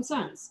raises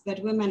concerns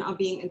that women are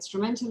being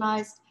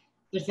instrumentalized,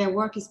 that their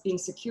work is being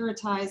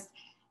securitized,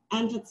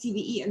 and that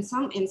CVE in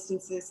some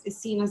instances is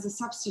seen as a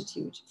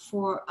substitute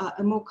for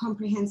a more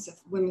comprehensive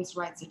women's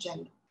rights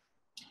agenda.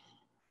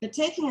 But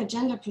taking a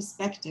gender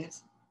perspective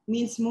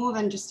means more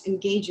than just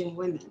engaging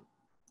women.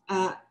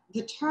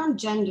 The term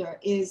gender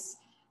is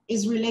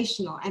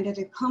relational, and it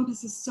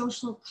encompasses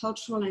social,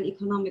 cultural, and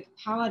economic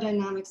power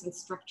dynamics and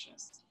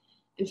structures.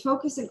 And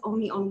focusing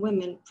only on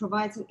women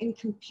provides an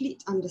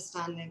incomplete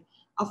understanding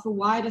of the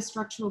wider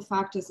structural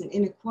factors and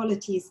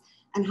inequalities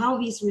and how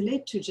these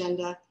relate to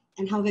gender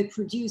and how they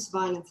produce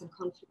violence and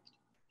conflict.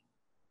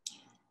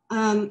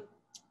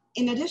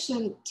 In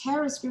addition,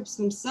 terrorist groups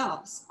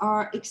themselves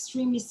are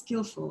extremely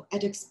skillful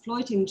at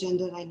exploiting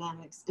gender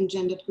dynamics and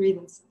gendered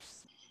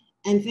grievances.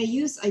 And they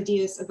use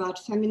ideas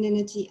about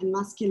femininity and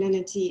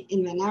masculinity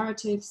in their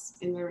narratives,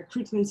 in their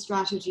recruitment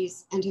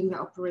strategies, and in their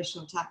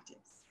operational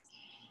tactics.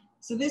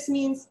 So this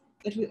means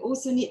that we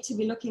also need to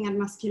be looking at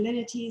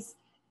masculinities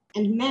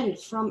and men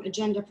from a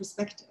gender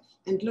perspective,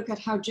 and look at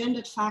how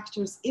gendered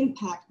factors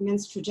impact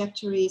men's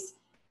trajectories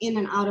in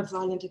and out of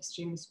violent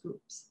extremist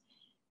groups.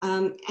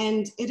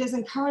 And it is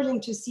encouraging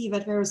to see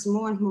that there is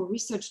more and more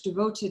research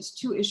devoted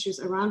to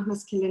issues around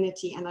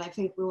masculinity, and I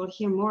think we will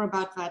hear more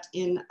about that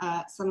in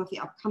some of the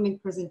upcoming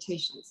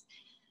presentations.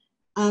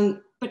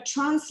 But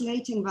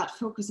translating that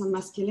focus on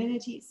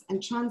masculinities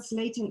and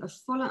translating a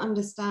fuller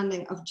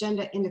understanding of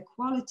gender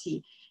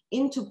inequality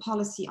into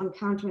policy on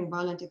countering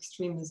violent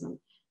extremism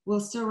will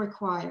still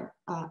require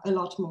a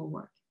lot more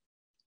work.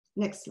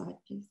 Next slide,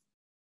 please.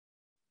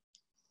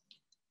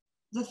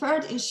 The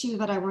third issue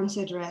that I want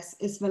to address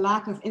is the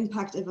lack of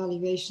impact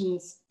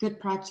evaluations, good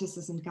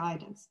practices, and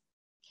guidance.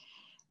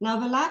 Now,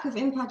 the lack of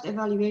impact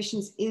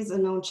evaluations is a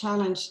known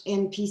challenge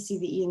in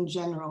PCVE in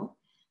general.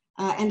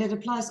 And it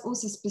applies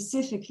also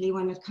specifically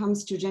when it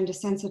comes to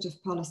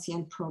gender-sensitive policy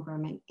and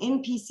programming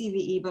in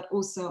PCVE, but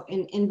also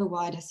in the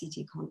wider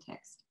CT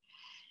context.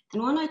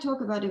 And when I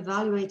talk about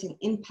evaluating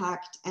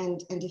impact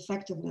and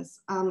effectiveness,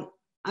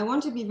 I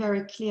want to be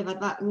very clear that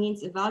that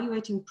means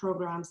evaluating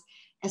programs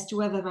as to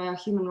whether they are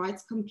human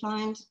rights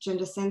compliant,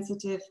 gender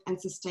sensitive,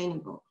 and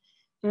sustainable.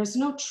 There is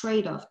no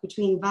trade-off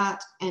between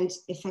that and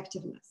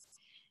effectiveness.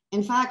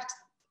 In fact,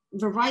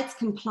 the rights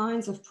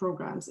compliance of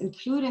programs,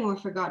 including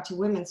with regard to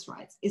women's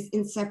rights, is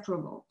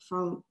inseparable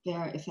from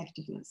their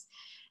effectiveness.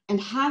 And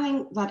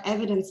having that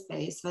evidence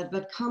base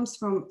that comes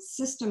from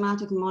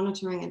systematic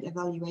monitoring and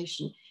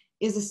evaluation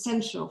is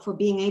essential for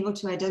being able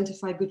to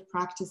identify good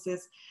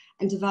practices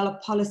and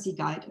develop policy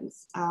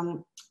guidance,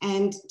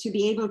 and to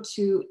be able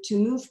to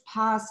move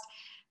past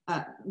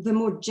the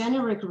more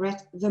generic rhetoric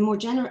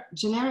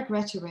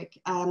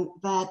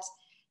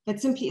that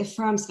simply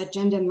affirms that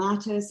gender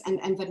matters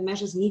and that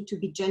measures need to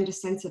be gender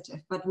sensitive,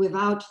 but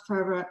without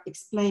further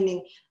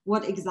explaining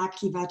what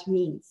exactly that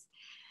means.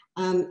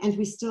 And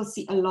we still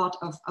see a lot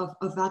of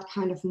that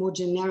kind of more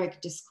generic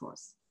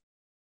discourse.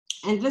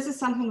 And this is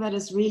something that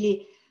is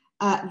really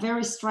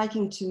very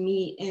striking to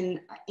me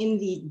in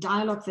the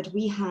dialogue that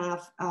we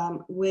have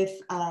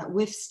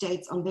with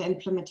states on the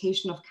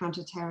implementation of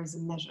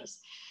counterterrorism measures.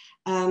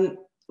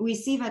 We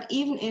see that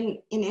even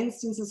in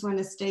instances when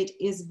a state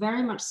is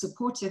very much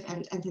supportive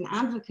and an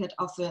advocate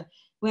of the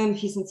women,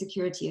 peace and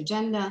security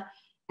agenda,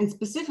 and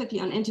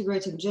specifically on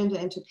integrating gender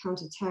into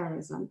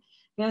counterterrorism,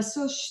 there are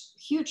so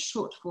huge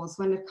shortfalls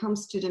when it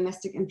comes to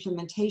domestic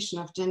implementation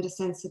of gender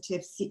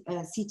sensitive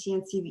CT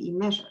and CVE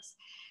measures.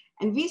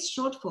 And these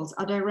shortfalls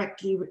are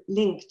directly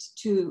linked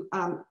to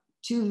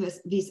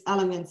these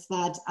elements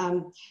that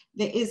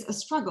there is a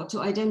struggle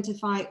to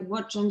identify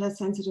what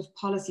gender-sensitive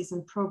policies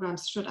and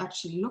programs should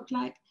actually look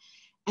like,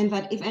 and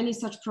that if any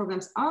such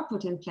programs are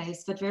put in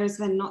place, that there is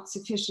then not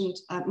sufficient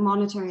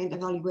monitoring and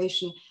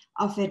evaluation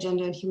of their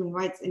gender and human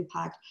rights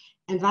impact,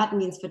 and that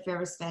means that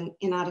there is then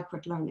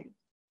inadequate learning.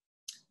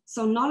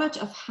 So knowledge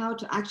of how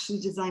to actually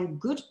design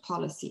good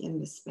policy in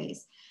this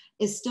space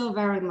is still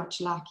very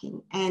much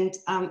lacking. And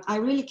I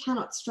really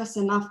cannot stress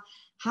enough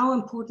how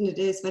important it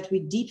is that we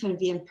deepen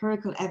the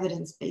empirical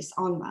evidence base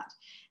on that.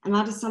 And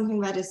that is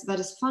something that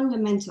is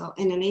fundamental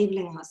in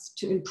enabling us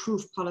to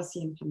improve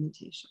policy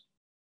implementation.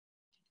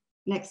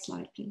 Next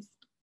slide, please.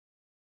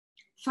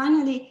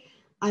 Finally,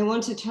 I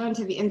want to turn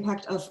to the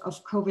impact of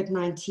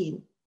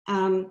COVID-19.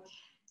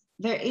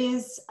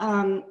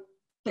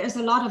 There's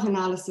a lot of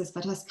analysis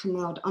that has come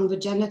out on the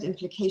gendered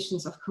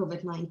implications of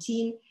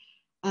COVID-19.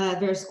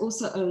 There's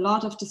also a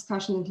lot of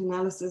discussion and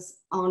analysis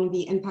on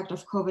the impact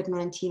of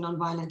COVID-19 on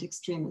violent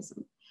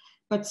extremism.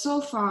 But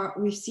so far,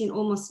 we've seen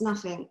almost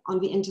nothing on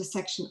the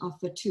intersection of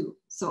the two.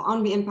 So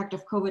on the impact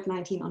of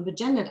COVID-19 on the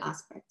gendered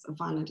aspects of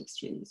violent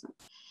extremism.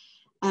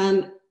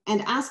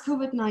 And as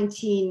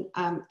COVID-19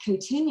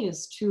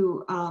 continues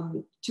to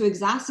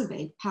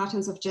exacerbate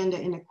patterns of gender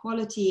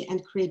inequality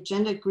and create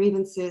gender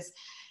grievances,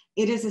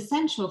 it is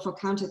essential for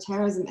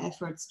counterterrorism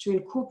efforts to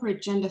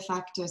incorporate gender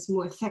factors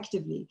more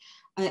effectively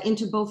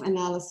into both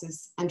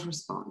analysis and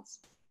response.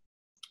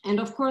 And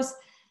of course,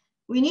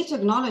 we need to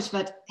acknowledge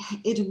that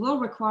it will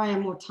require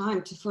more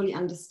time to fully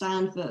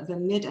understand the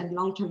mid and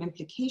long-term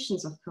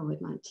implications of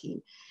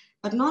COVID-19.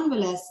 But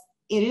nonetheless,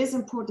 it is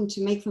important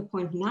to make the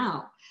point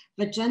now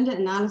that gender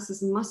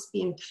analysis must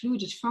be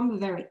included from the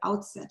very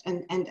outset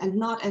and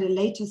not at a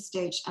later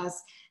stage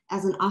as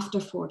an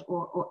afterthought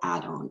or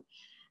add-on.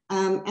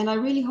 And I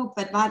really hope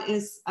that that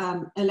is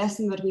a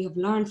lesson that we have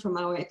learned from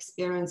our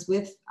experience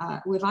with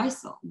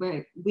ISIL,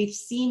 where we've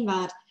seen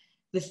that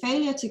the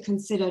failure to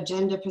consider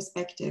gender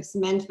perspectives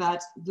meant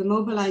that the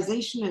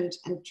mobilization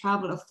and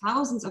travel of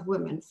thousands of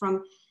women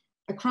from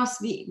across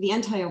the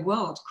entire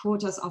world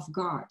caught us off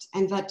guard,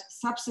 and that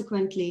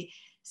subsequently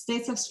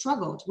states have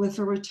struggled with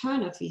the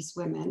return of these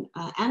women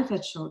and their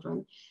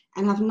children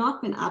and have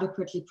not been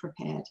adequately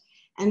prepared.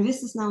 And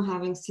this is now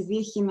having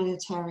severe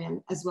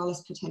humanitarian as well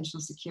as potential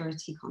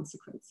security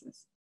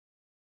consequences.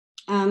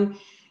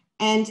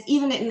 And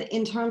even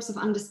in terms of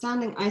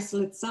understanding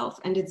ISIL itself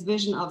and its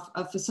vision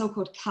of the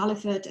so-called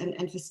caliphate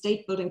and the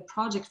state building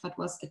project that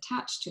was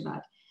attached to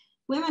that,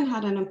 women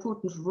had an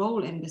important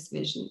role in this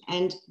vision,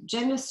 and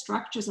gender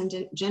structures and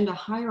gender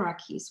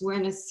hierarchies were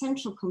an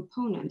essential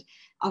component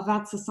of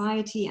that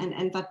society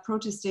and that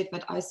protostate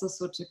that ISIL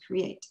sought to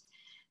create.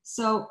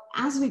 So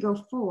as we go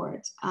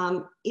forward,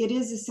 it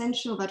is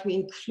essential that we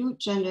include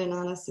gender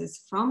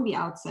analysis from the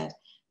outset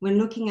when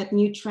looking at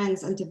new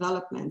trends and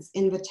developments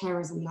in the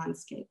terrorism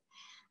landscape.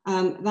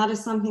 That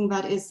is something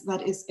that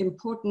is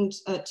important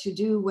to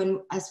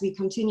do as we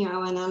continue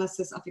our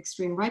analysis of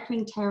extreme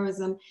right-wing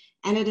terrorism,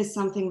 and it is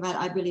something that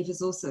I believe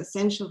is also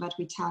essential that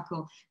we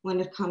tackle when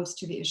it comes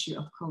to the issue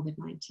of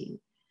COVID-19.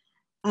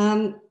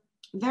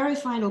 Very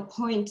final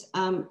point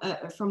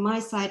from my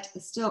side,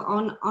 still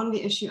on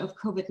the issue of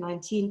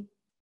COVID-19,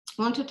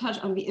 I want to touch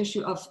on the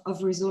issue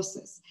of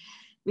resources,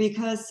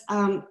 because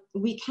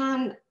we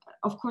can,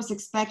 of course,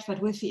 expect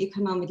that with the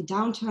economic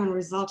downturn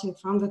resulting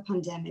from the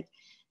pandemic,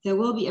 there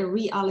will be a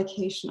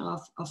reallocation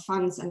of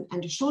funds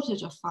and a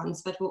shortage of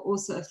funds, but will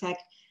also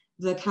affect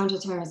the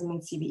counterterrorism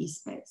and CVE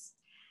space.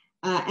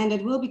 And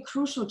it will be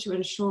crucial to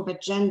ensure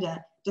that gender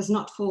does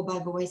not fall by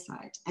the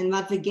wayside, and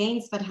that the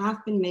gains that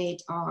have been made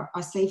are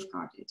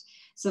safeguarded,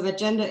 so that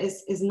gender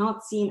is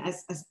not seen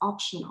as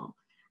optional.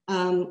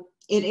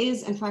 It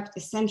is, in fact,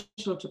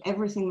 essential to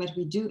everything that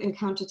we do in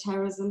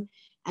counterterrorism,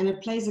 and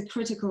it plays a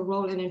critical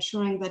role in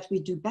ensuring that we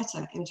do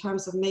better in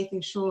terms of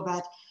making sure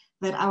that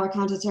our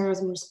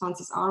counterterrorism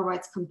responses are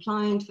rights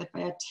compliant, that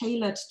they are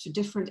tailored to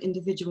different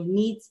individual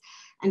needs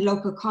and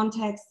local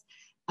contexts,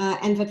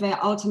 and that they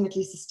are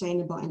ultimately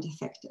sustainable and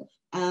effective.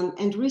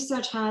 And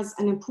research has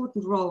an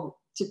important role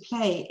to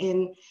play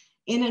in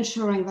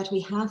ensuring that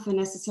we have the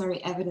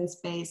necessary evidence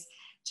base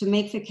to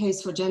make the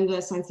case for gender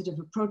sensitive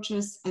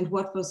approaches and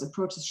what those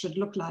approaches should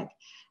look like,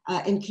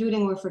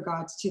 including with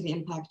regards to the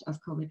impact of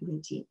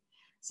COVID-19.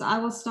 So I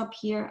will stop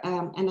here,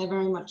 and I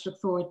very much look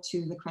forward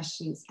to the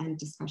questions and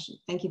discussion.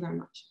 Thank you very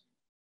much.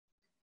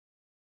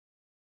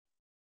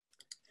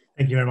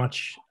 Thank you very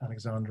much,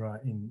 Alexandra,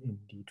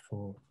 indeed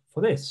for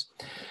this.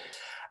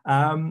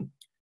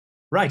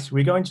 Right,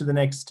 we're going to the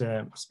next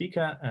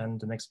speaker,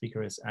 and the next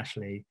speaker is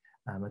Ashley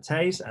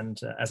Matthijs. And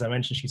as I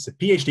mentioned, she's a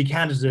PhD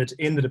candidate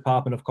in the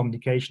Department of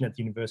Communication at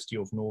the University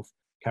of North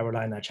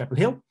Carolina at Chapel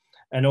Hill,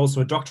 and also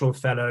a doctoral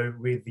fellow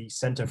with the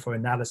Center for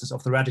Analysis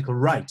of the Radical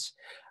Right.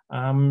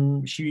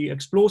 She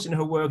explores in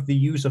her work the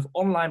use of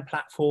online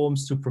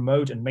platforms to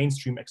promote and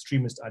mainstream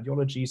extremist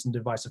ideologies and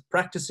divisive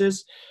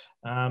practices.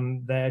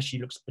 There she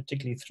looks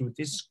particularly through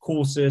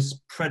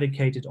discourses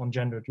predicated on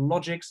gendered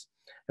logics.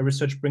 Her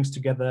research brings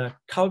together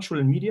cultural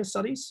and media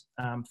studies,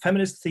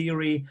 feminist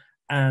theory,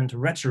 and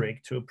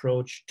rhetoric to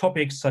approach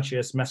topics such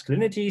as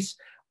masculinities,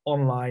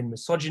 online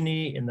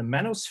misogyny in the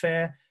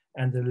manosphere,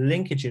 and the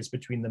linkages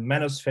between the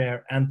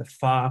manosphere and the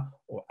far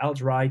or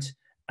alt-right,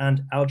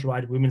 and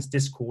alt-right women's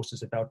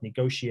discourses about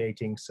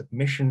negotiating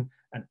submission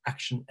and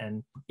action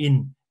and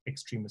in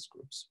extremist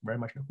groups. Very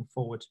much looking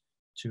forward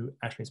to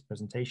Ashley's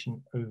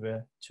presentation.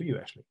 Over to you,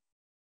 Ashley.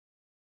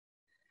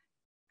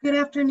 Good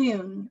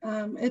afternoon.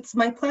 It's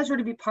my pleasure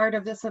to be part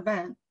of this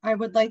event. I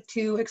would like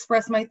to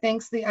express my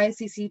thanks to the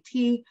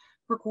ICCT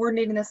for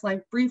coordinating this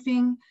live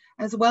briefing,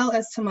 as well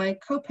as to my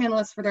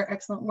co-panelists for their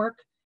excellent work,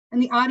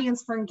 and the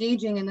audience for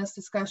engaging in this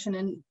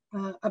discussion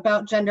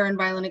about gender and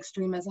violent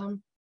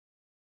extremism.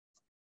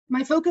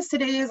 My focus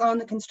today is on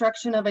the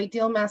construction of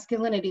ideal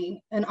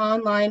masculinity and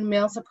online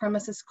male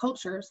supremacist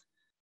cultures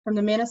from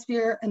the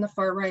manosphere and the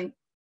far right.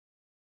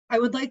 I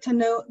would like to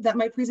note that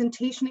my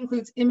presentation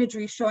includes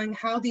imagery showing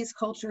how these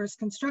cultures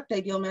construct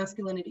ideal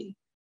masculinity.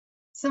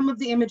 Some of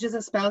the images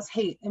espouse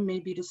hate and may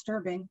be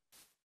disturbing.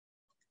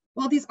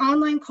 While these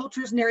online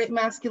cultures narrate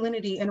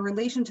masculinity in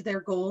relation to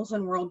their goals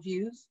and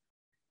worldviews,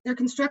 their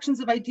constructions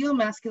of ideal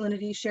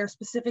masculinity share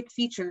specific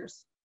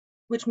features,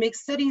 which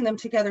makes studying them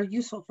together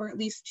useful for at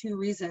least two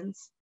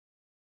reasons.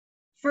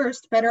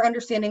 First, better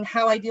understanding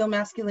how ideal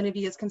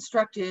masculinity is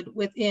constructed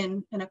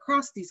within and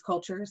across these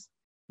cultures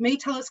may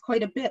tell us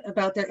quite a bit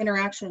about their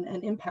interaction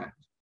and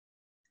impact.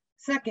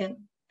 Second,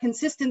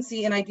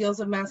 consistency in ideals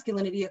of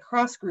masculinity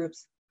across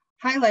groups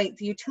highlight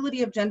the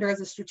utility of gender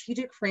as a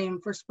strategic frame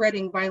for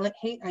spreading violent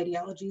hate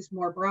ideologies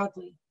more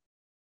broadly.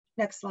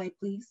 Next slide,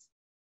 please.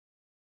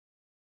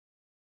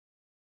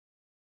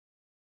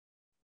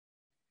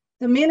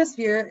 The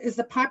manosphere is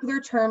the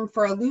popular term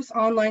for a loose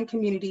online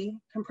community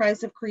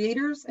comprised of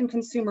creators and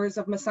consumers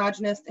of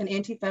misogynist and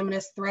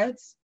anti-feminist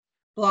threads,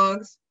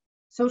 blogs,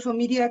 social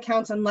media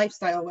accounts, and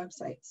lifestyle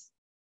websites.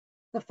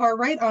 The far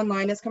right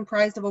online is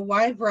comprised of a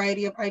wide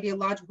variety of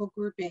ideological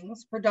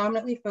groupings,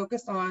 predominantly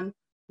focused on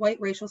white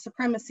racial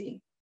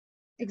supremacy.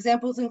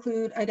 Examples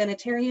include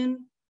identitarian,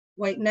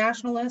 white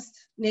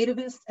nationalist,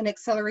 nativist, and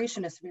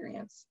accelerationist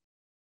variants.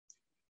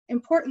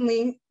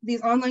 Importantly,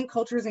 these online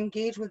cultures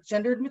engage with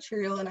gendered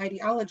material and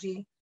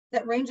ideology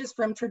that ranges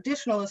from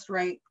traditionalist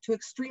right to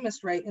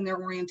extremist right in their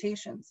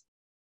orientations.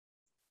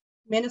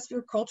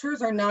 Manosphere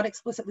cultures are not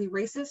explicitly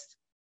racist,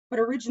 but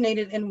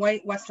originated in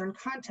white Western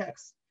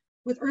contexts,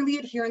 with early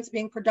adherents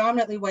being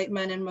predominantly white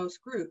men in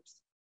most groups.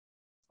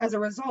 As a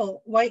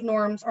result, white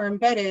norms are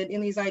embedded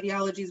in these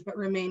ideologies but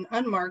remain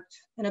unmarked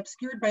and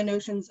obscured by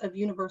notions of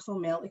universal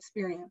male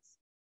experience.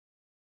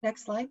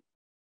 Next slide.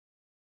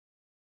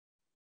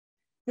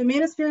 The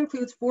manosphere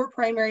includes four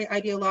primary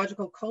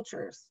ideological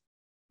cultures: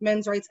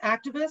 men's rights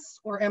activists,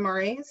 or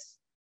MRAs,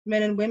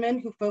 men and women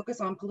who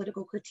focus on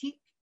political critique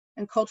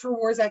and culture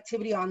wars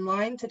activity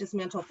online to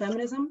dismantle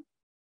feminism,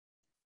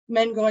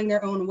 men going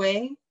their own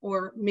way,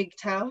 or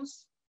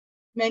MGTOWs,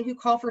 men who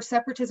call for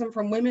separatism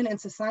from women and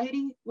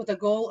society with a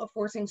goal of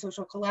forcing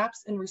social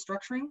collapse and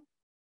restructuring.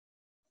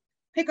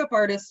 Pickup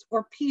artists,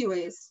 or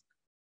PUAs,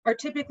 are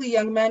typically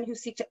young men who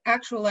seek to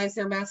actualize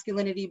their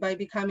masculinity by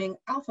becoming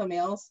alpha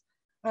males,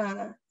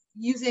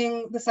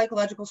 using the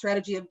psychological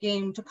strategy of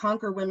game to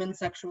conquer women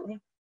sexually.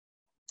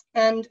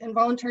 And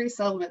involuntary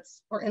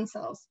celibates, or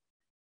incels.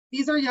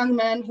 These are young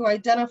men who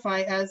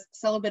identify as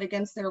celibate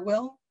against their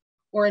will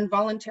or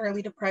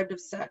involuntarily deprived of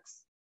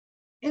sex.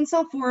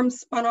 Incel forms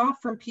spun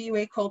off from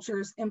PUA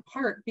cultures in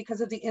part because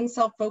of the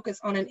incel focus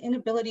on an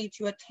inability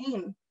to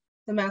attain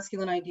the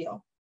masculine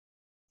ideal.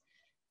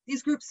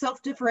 These groups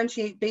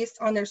self-differentiate based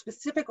on their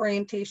specific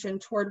orientation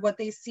toward what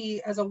they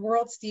see as a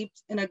world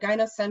steeped in a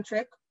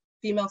gynocentric,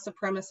 female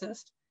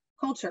supremacist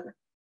culture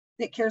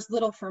that cares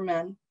little for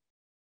men.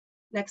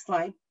 Next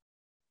slide.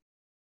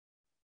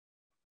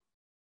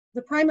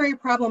 The primary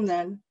problem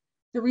then,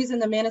 the reason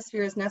the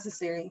manosphere is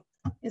necessary,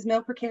 is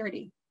male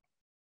precarity.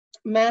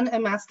 Men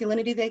and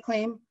masculinity, they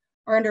claim,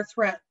 are under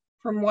threat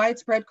from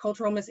widespread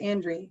cultural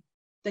misandry,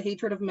 the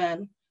hatred of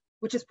men,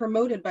 which is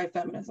promoted by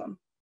feminism.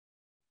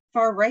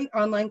 Far-right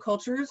online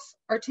cultures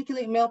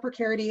articulate male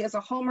precarity as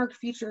a hallmark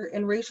feature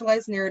in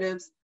racialized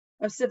narratives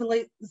of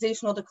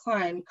civilizational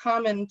decline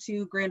common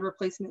to grand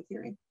replacement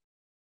theory.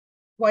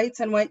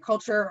 Whites and white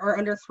culture are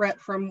under threat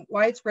from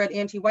widespread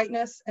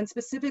anti-whiteness and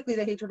specifically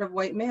the hatred of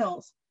white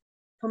males,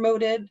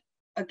 promoted,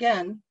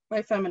 again,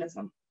 by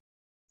feminism.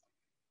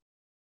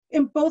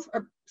 In both,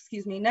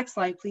 next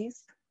slide,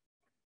 please.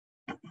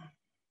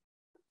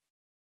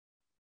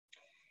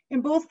 In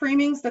both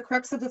framings, the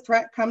crux of the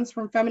threat comes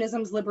from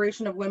feminism's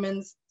liberation of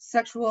women's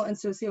sexual and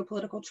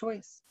socio-political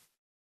choice.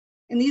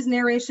 In these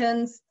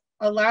narrations,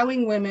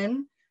 allowing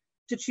women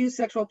to choose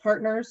sexual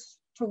partners,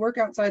 to work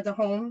outside the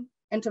home,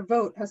 and to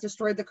vote has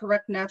destroyed the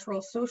correct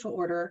natural social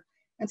order,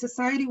 and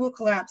society will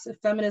collapse if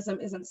feminism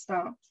isn't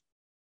stopped.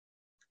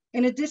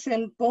 In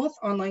addition, both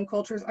online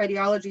cultures'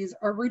 ideologies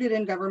are rooted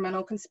in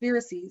governmental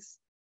conspiracies.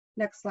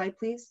 Next slide,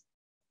 please.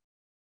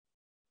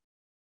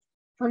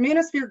 For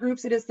manosphere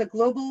groups, it is the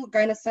global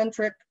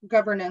gynocentric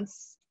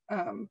governance,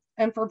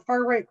 and for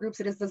far-right groups,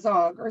 it is the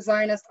ZOG, or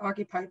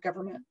Zionist-occupied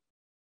government,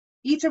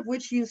 each of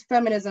which use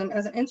feminism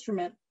as an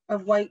instrument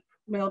of white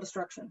male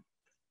destruction.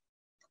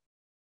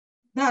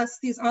 Thus,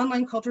 these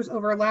online cultures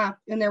overlap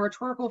in their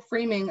rhetorical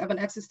framing of an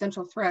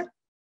existential threat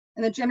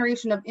and the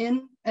generation of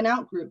in and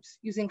out groups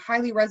using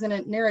highly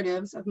resonant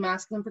narratives of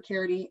masculine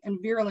precarity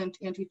and virulent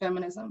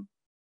anti-feminism.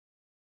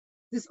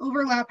 This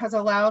overlap has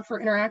allowed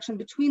for interaction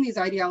between these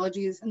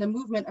ideologies and the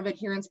movement of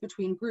adherence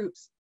between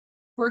groups.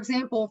 For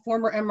example,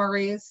 former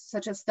MRAs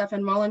such as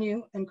Stefan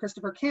Molyneux and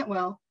Christopher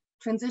Cantwell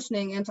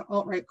transitioning into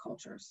alt-right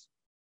cultures.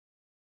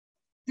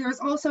 There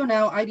is also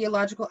now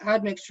ideological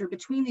admixture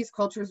between these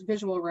cultures'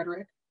 visual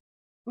rhetoric,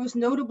 most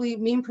notably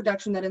meme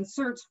production that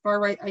inserts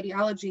far-right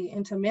ideology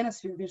into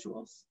manosphere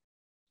visuals.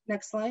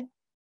 Next slide.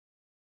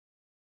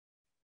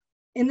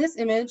 In this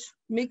image,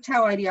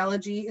 MGTOW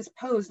ideology is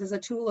posed as a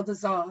tool of the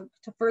ZOG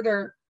to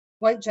further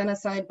white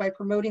genocide by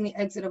promoting the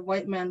exit of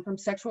white men from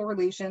sexual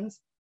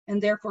relations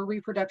and therefore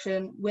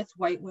reproduction with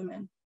white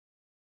women.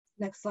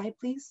 Next slide,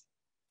 please.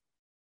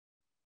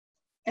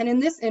 And in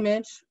this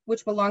image,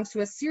 which belongs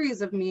to a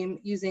series of memes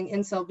using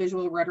incel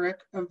visual rhetoric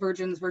of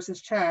virgins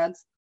versus chads,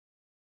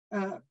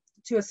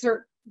 to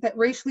assert that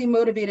racially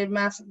motivated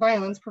mass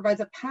violence provides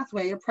a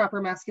pathway of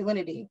proper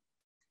masculinity.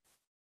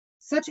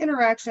 Such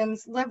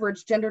interactions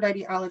leverage gendered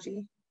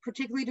ideology,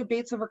 particularly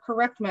debates over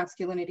correct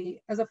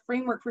masculinity, as a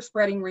framework for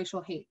spreading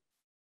racial hate.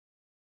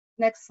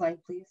 Next slide,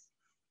 please.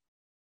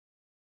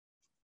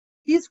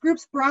 These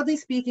groups, broadly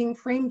speaking,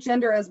 frame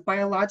gender as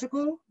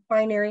biological,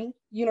 binary,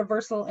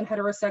 universal, and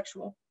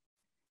heterosexual.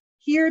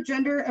 Here,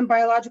 gender and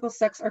biological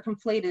sex are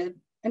conflated,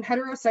 and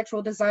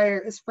heterosexual desire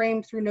is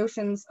framed through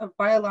notions of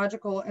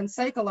biological and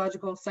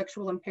psychological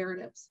sexual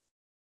imperatives.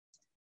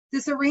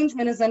 This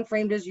arrangement is then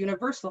framed as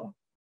universal,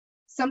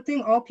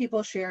 something all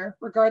people share,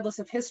 regardless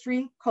of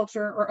history,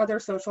 culture, or other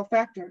social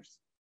factors.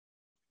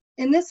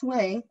 In this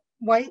way,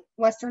 white,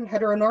 Western,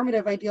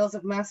 heteronormative ideals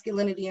of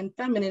masculinity and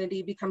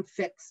femininity become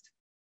fixed.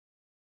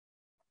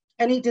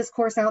 Any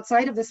discourse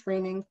outside of this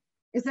framing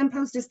is then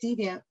posed as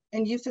deviant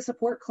and used to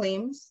support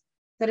claims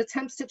that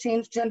attempts to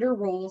change gender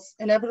roles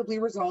inevitably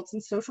results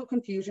in social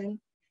confusion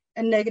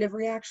and negative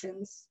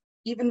reactions,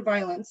 even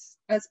violence,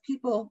 as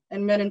people,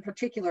 and men in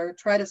particular,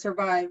 try to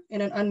survive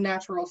in an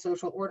unnatural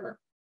social order.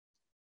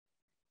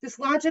 This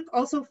logic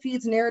also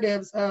feeds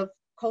narratives of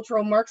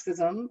cultural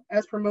Marxism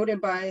as promoted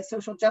by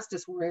social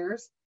justice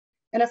warriors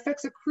and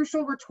affects a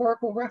crucial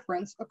rhetorical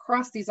reference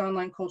across these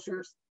online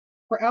cultures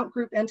for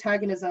outgroup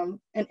antagonism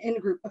and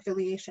in-group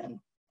affiliation.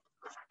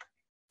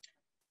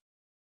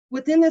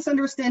 Within this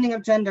understanding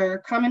of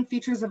gender, common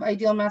features of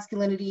ideal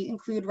masculinity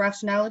include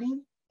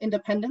rationality,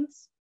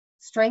 independence,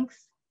 strength,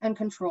 and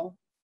control.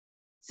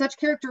 Such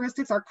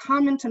characteristics are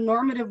common to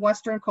normative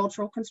Western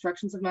cultural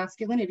constructions of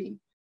masculinity,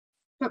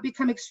 but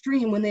become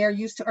extreme when they are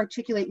used to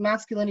articulate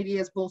masculinity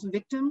as both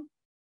victim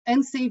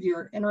and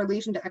savior in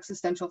relation to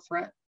existential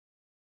threat.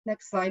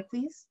 Next slide,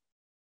 please.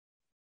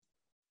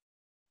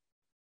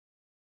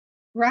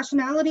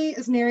 Rationality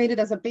is narrated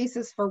as a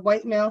basis for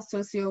white male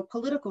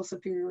socio-political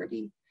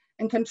superiority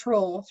and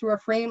control through a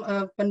frame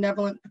of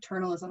benevolent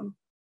paternalism,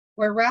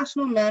 where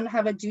rational men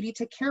have a duty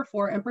to care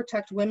for and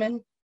protect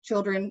women,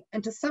 children,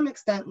 and to some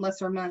extent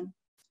lesser men.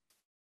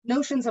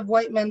 Notions of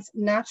white men's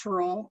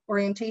natural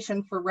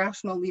orientation for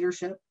rational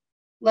leadership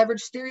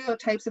leverage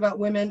stereotypes about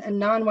women and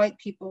non-white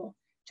people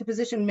to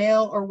position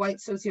male or white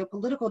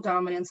socio-political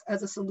dominance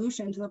as a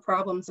solution to the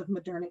problems of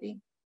modernity.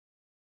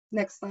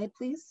 Next slide,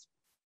 please.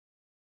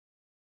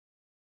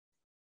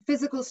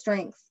 Physical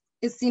strength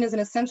is seen as an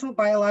essential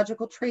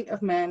biological trait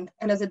of men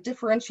and as a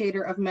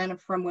differentiator of men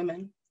from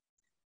women.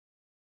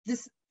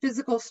 This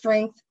physical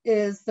strength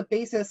is the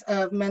basis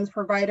of men's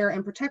provider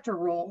and protector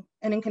role,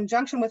 and in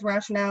conjunction with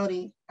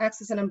rationality,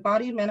 acts as an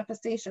embodied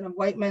manifestation of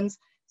white men's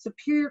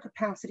superior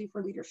capacity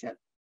for leadership.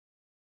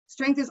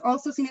 Strength is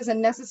also seen as a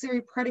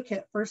necessary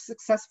predicate for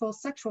successful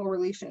sexual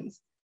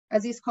relations,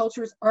 as these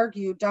cultures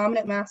argue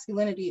dominant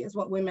masculinity is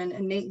what women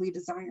innately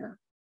desire.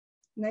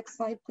 Next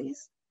slide,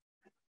 please.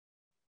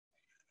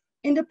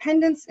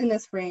 Independence in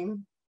this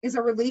frame is a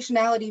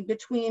relationality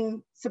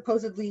between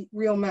supposedly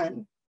real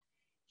men.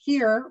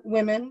 Here,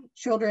 women,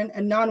 children,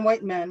 and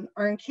non-white men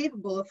are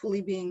incapable of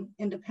fully being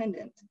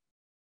independent.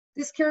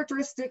 This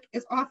characteristic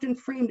is often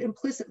framed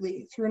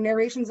implicitly through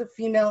narrations of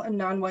female and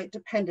non-white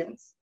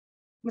dependence.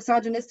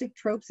 Misogynistic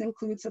tropes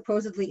include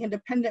supposedly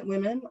independent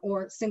women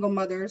or single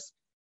mothers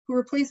who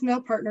replace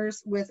male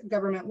partners with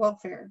government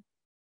welfare.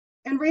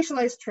 And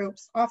racialized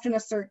tropes often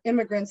assert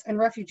immigrants and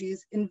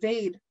refugees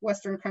invade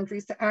Western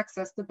countries to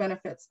access the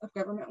benefits of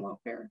government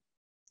welfare.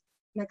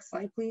 Next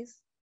slide, please.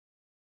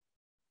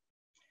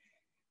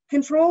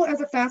 Control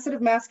as a facet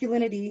of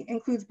masculinity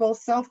includes both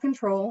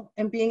self-control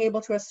and being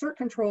able to assert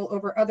control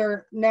over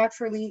other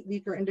naturally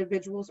weaker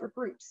individuals or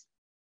groups.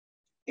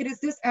 It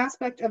is this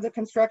aspect of the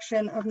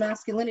construction of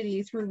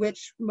masculinity through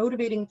which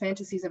motivating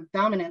fantasies of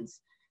dominance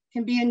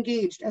can be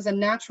engaged as a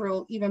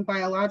natural, even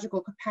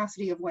biological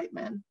capacity of white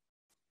men.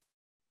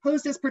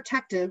 Posed as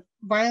protective,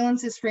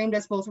 violence is framed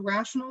as both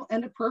rational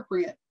and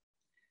appropriate.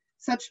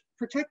 Such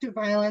protective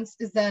violence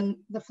is then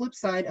the flip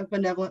side of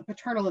benevolent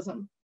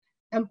paternalism,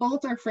 and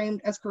both are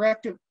framed as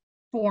corrective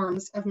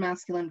forms of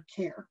masculine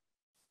care.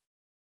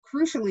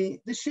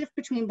 Crucially, the shift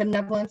between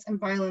benevolence and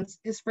violence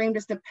is framed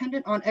as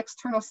dependent on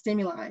external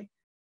stimuli,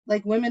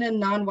 like women and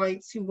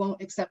non-whites who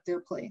won't accept their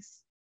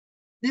place.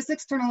 This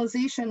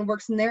externalization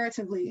works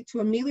narratively to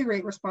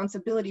ameliorate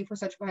responsibility for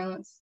such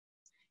violence.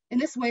 In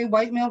this way,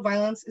 white male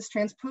violence is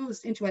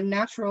transposed into a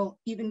natural,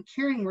 even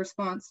caring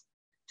response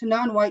to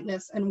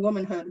non-whiteness and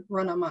womanhood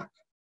run amok.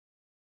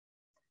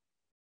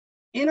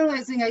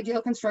 Analyzing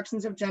ideal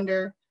constructions of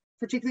gender,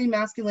 particularly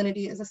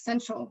masculinity, is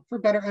essential for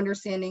better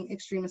understanding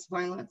extremist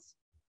violence.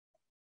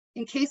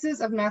 In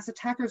cases of mass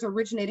attackers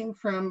originating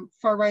from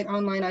far-right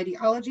online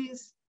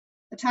ideologies,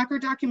 attacker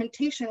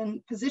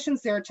documentation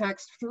positions their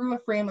attacks through a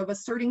frame of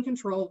asserting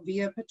control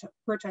via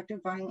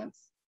protective violence.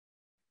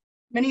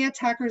 Many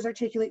attackers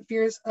articulate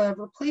fears of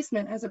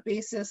replacement as a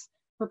basis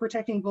for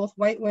protecting both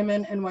white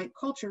women and white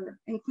culture,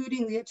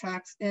 including the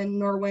attacks in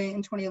Norway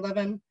in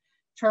 2011,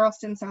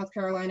 Charleston, South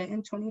Carolina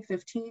in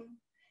 2015,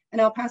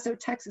 and El Paso,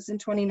 Texas in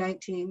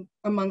 2019,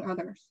 among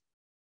others.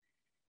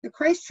 The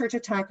Christchurch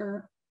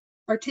attacker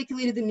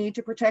articulated the need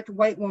to protect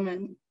white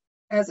women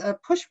as a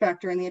push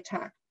factor in the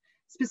attack,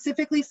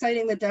 specifically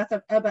citing the death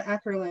of Ebba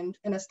Ackerlund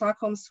in a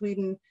Stockholm,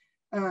 Sweden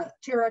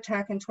terror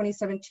attack in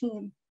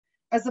 2017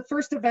 as the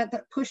first event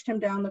that pushed him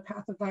down the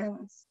path of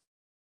violence.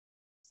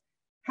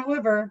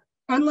 However,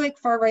 unlike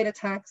far-right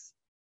attacks,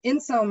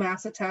 incel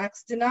mass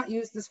attacks did not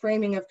use this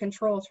framing of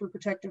control through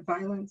protective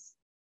violence,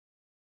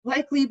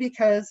 likely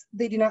because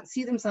they do not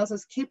see themselves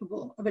as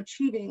capable of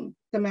achieving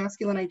the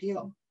masculine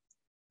ideal.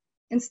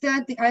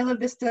 Instead, the Isla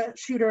Vista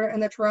shooter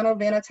and the Toronto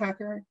van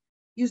attacker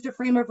used a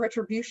frame of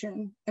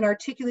retribution and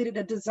articulated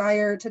a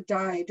desire to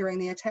die during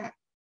the attack.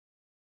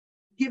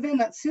 Given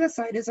that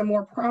suicide is a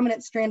more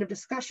prominent strand of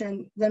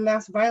discussion than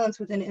mass violence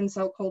within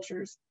incel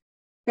cultures,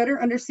 better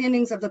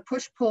understandings of the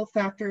push-pull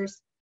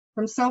factors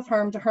from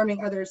self-harm to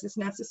harming others is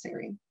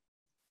necessary.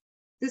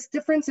 This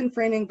difference in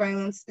framing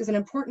violence is an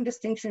important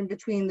distinction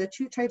between the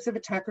two types of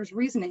attackers'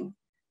 reasoning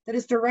that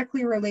is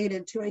directly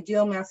related to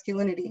ideal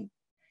masculinity,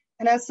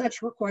 and as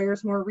such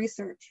requires more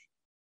research,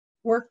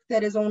 work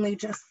that is only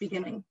just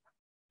beginning.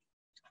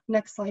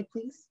 Next slide,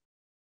 please.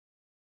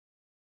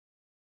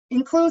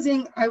 In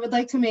closing, I would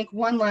like to make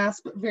one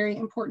last but very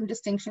important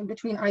distinction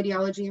between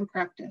ideology and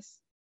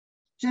practice.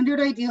 Gendered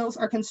ideals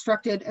are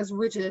constructed as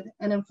rigid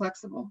and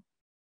inflexible.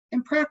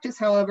 In practice,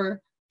 however,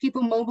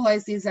 people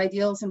mobilize these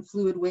ideals in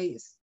fluid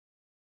ways.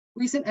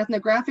 Recent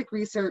ethnographic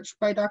research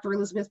by Dr.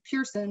 Elizabeth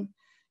Pearson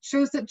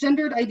shows that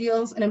gendered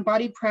ideals and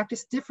embodied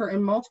practice differ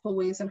in multiple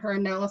ways in her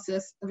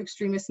analysis of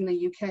extremists in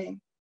the UK.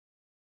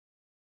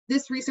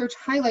 This research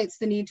highlights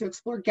the need to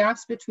explore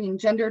gaps between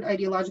gendered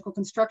ideological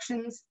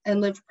constructions and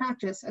lived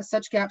practice, as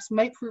such gaps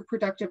might prove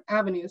productive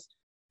avenues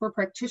for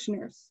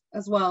practitioners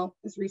as well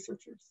as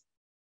researchers.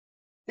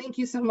 Thank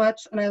you so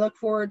much, and I look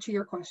forward to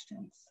your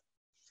questions.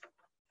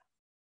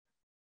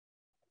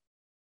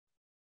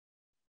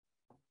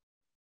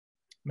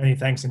 Many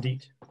thanks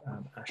indeed,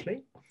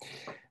 Ashley.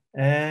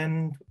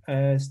 And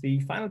as the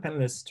final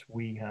panelist,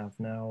 we have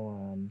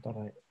now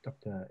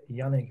Dr.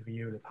 Yannick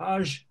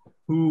Vieux-Lepage,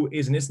 who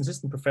is an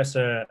assistant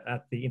professor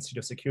at the Institute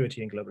of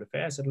Security and Global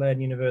Affairs at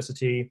Leiden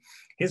University.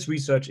 His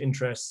research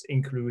interests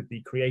include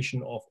the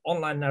creation of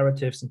online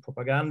narratives and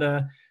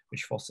propaganda,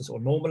 which fosters or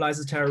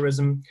normalizes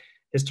terrorism,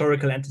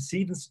 historical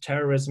antecedents to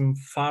terrorism,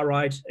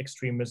 far-right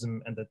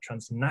extremism, and the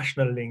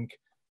transnational link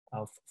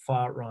of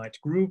far-right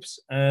groups,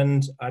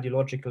 and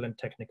ideological and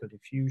technical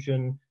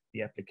diffusion,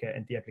 the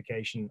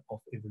application of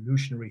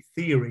evolutionary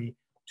theory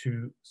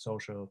to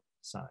social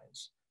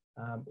science.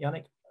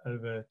 Yannick,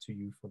 over to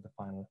you for the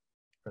final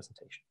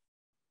presentation.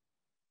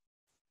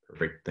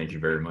 Perfect. Thank you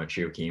very much,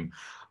 Joachim.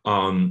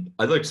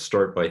 I'd like to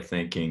start by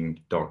thanking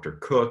Dr.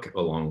 Cook,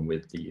 along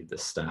with the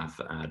staff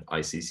at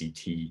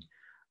ICCT,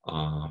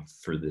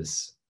 for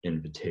this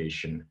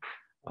invitation.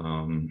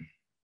 I'm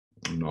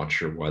not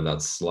sure why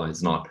that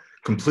slide's not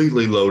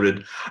completely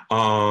loaded,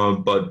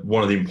 but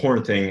one of the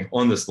important things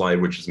on this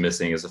slide, which is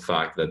missing, is the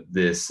fact that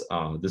this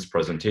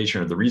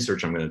presentation, or the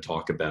research I'm going to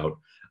talk about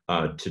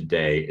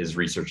today, is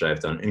research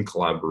I've done in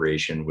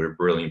collaboration with a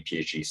brilliant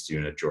PhD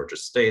student at Georgia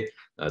State.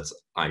 That's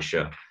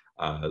Aisha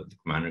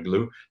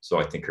Managlu. So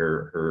I think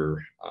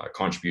her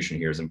contribution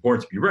here is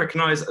important to be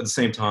recognized. At the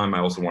same time, I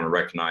also want to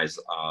recognize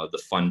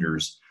the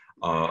funders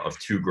of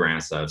 2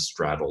 grants that have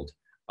straddled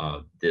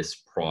this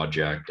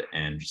project,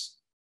 and just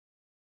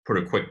put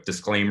a quick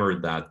disclaimer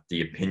that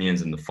the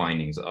opinions and the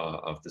findings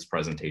of this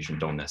presentation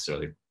don't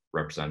necessarily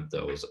represent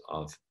those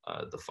of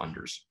the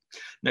funders.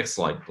 Next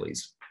slide,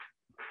 please.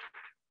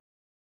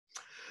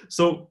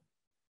 So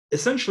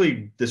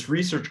essentially, this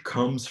research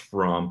comes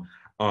from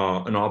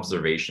an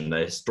observation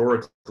that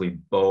historically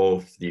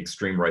both the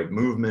extreme right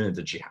movement and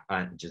the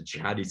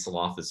jihadi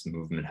Salafist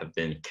movement have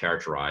been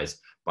characterized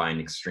by an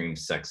extreme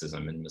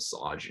sexism and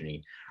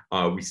misogyny.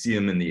 We see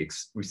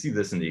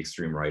this in the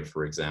extreme right,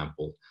 for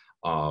example,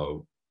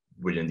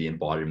 within the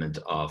embodiment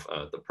of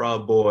the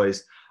Proud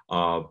Boys,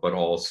 but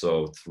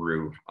also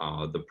through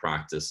the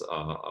practice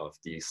of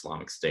the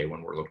Islamic State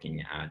when we're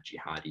looking at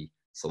jihadi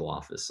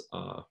Salafist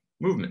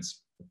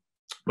movements.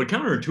 But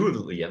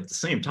counterintuitively, at the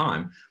same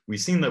time,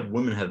 we've seen that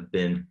women have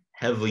been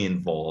heavily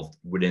involved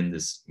within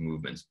this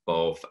movement,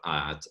 both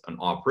at an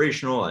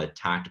operational, at a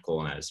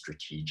tactical, and at a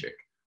strategic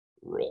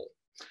role.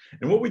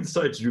 And what we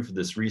decided to do for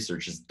this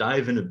research is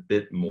dive in a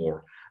bit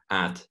more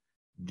at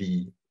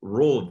the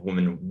role of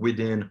women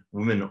within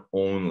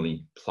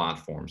women-only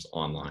platforms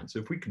online. So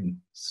if we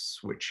can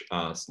switch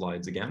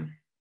slides again.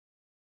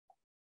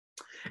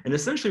 And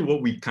essentially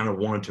what we kind of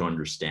wanted to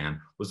understand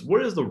was,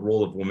 what is the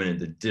role of women in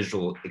the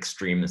digital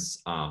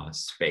extremist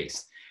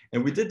space?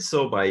 And we did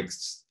so by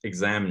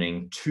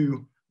examining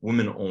 2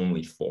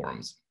 women-only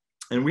forums.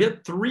 And we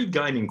had 3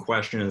 guiding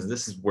questions.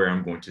 This is where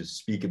I'm going to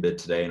speak a bit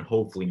today and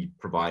hopefully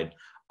provide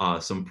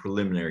some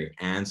preliminary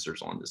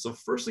answers on this. So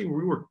firstly,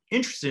 we were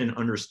interested in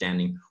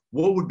understanding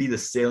what would be the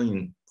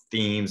salient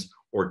themes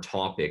or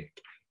topic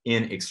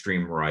in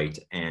extreme right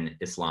and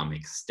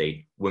Islamic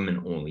State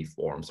women-only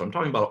forums. So I'm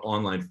talking about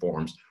online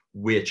forums,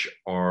 which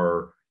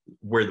are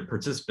where the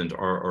participants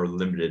are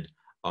limited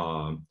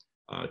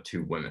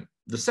to women.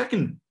 The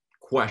second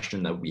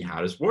question that we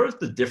had is, what is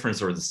the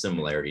difference or the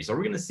similarities? Are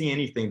we going to see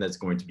anything that's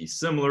going to be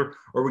similar,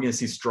 or are we going to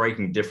see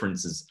striking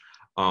differences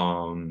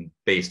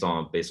based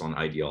on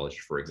ideology,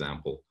 for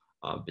example,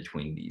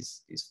 between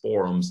these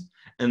forums?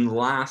 And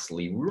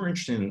lastly, we were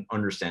interested in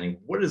understanding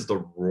what is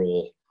the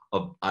role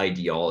of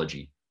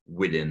ideology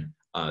within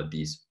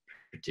these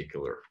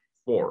particular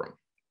forums.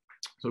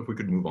 So if we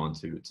could move on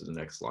to the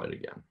next slide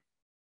again.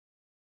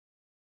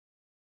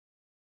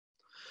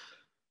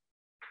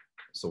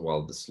 So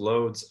while this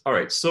loads, all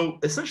right, so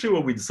essentially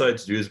what we decided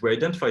to do is we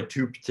identified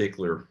 2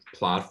 particular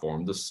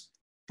platforms. This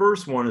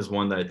first one is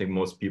one that I think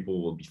most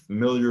people will be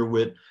familiar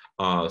with,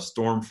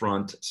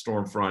 Stormfront.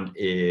 Stormfront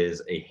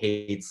is a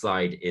hate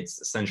site.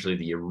 It's essentially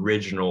the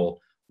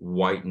original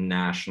white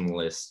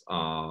nationalist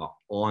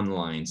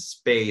online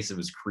space. It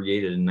was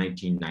created in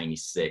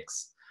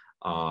 1996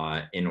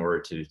 in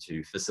order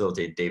to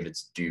facilitate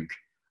David's Duke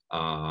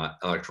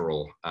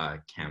electoral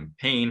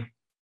campaign.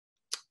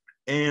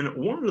 And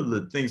one of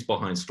the things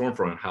behind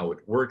Stormfront and how it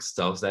works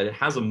stuff is that it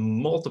has a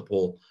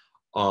multiple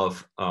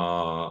of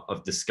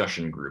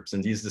discussion groups.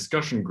 And these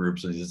discussion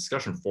groups, or these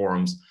discussion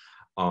forums,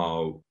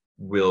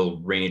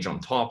 will range on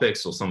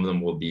topics. So some of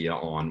them will be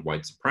on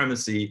white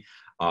supremacy,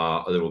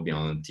 other will be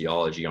on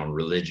theology, on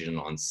religion,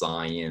 on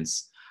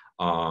science.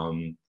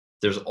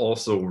 There's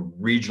also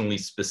regionally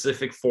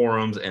specific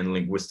forums and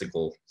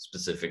linguistical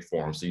specific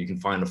forums. So you can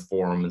find a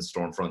forum in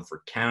Stormfront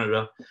for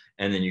Canada,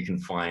 and then you can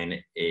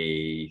find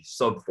a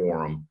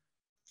sub-forum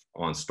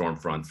on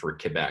Stormfront for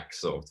Quebec,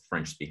 so the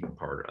French-speaking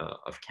part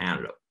of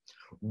Canada.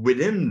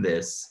 Within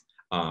this,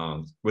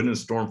 within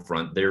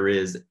Stormfront, there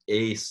is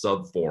a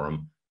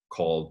sub-forum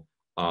called,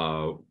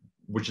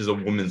 which is a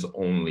women's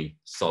only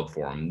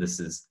sub-forum. This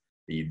is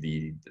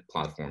the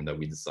platform that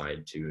we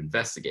decided to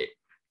investigate.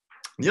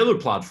 The other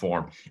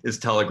platform is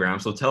Telegram.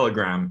 So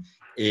Telegram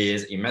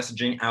is a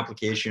messaging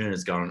application.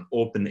 It's got an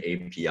open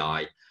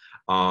API.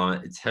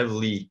 It's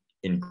heavily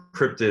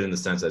encrypted in the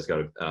sense that it's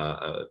got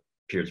a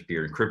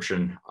peer-to-peer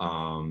encryption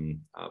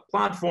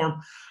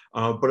platform.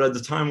 But at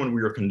the time when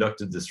we were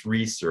conducting this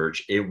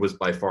research, it was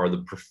by far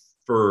the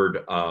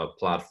preferred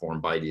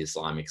platform by the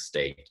Islamic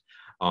State.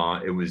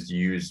 It was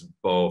used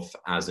both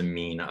as a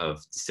means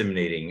of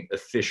disseminating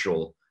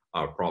official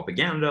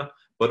propaganda,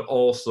 but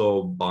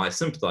also by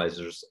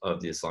sympathizers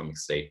of the Islamic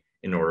State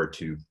in order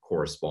to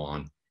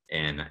correspond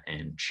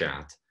and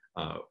chat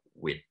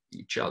with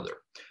each other.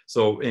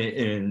 So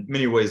in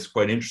many ways,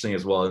 quite interesting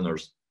as well in our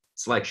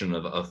selection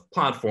of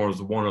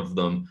platforms. One of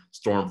them,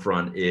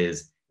 Stormfront,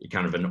 is a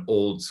kind of an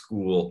old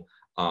school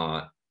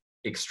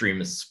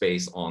extremist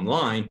space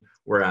online,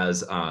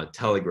 whereas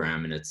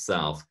Telegram in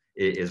itself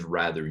is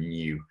rather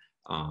new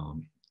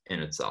in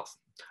itself.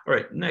 All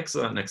right, next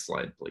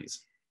slide,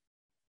 please.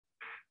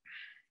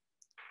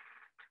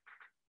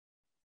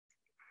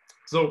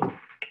 So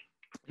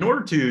in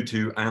order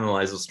to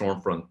analyze the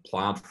Stormfront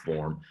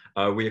platform,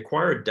 we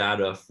acquired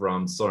data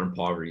from Southern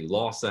Poverty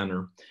Law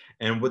Center.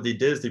 And what they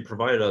did is they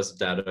provided us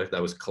data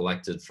that was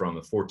collected from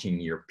a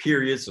 14-year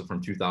period, so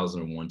from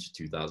 2001 to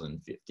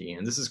 2015.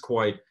 And this is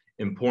quite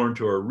important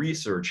to our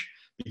research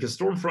because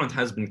Stormfront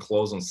has been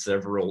closed on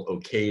several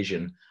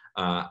occasions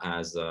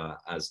as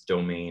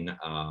domain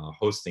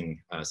hosting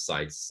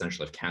sites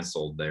essentially have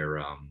canceled their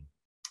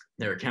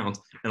accounts,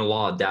 and a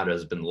lot of data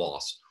has been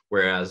lost.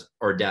 Whereas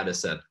our data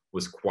set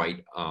was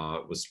quite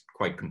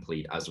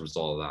complete as a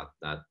result of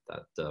that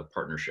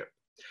partnership.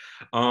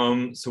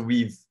 So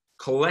we've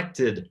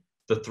collected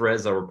the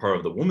threads that were part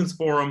of the Women's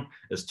Forum.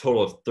 There's a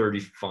total of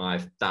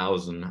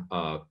 35,000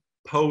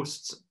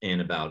 posts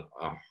and about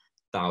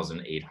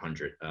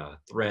 1,800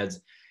 threads.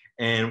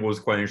 And what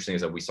was quite interesting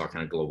is that we saw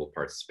kind of global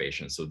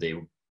participation. So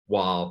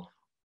while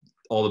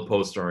all the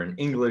posts are in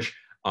English,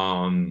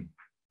 by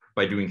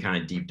doing kind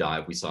of deep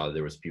dive, we saw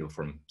there was people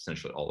from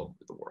essentially all over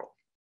the world.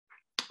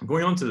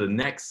 Going on to the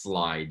next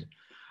slide,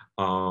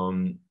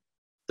 the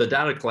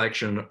data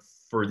collection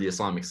for the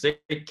Islamic State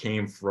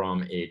came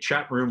from a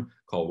chat room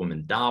called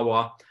Women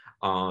Dawa.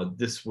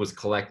 This was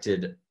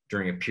collected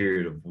during a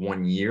period of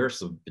 1 year,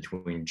 so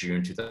between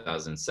June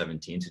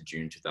 2017 to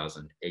June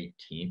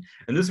 2018.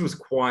 And this was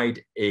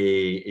quite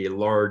a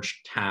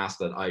large task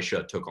that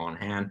Aisha took on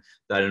hand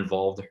that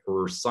involved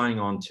her signing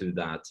on to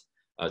that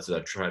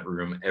chat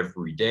room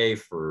every day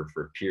for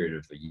a period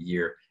of a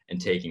year and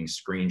taking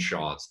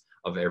screenshots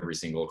of every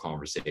single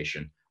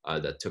conversation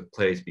that took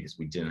place, because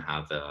we didn't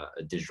have a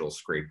digital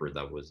scraper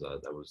that was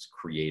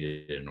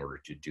created in order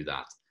to do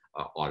that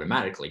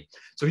automatically.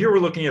 So here we're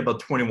looking at about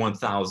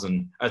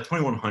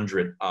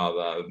 2,100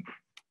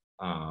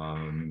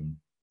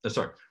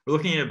 we're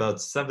looking at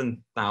about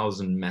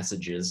 7,000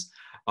 messages.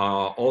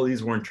 All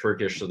these were in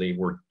Turkish, so they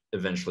were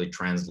eventually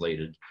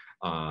translated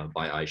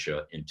by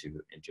Aisha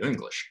into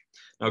English.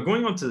 Now,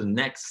 going on to the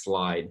next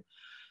slide,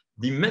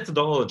 the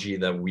methodology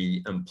that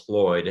we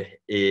employed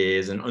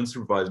is an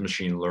unsupervised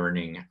machine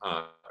learning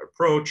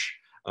approach,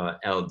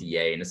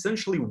 LDA. And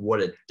essentially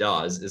what it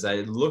does is that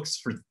it looks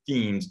for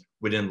themes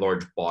within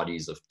large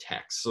bodies of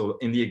text. So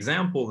in the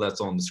example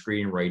that's on the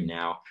screen right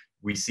now,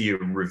 we see a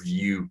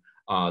review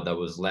that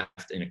was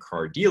left in a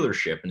car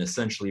dealership. And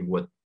essentially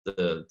what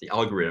the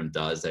algorithm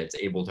does, that it's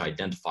able to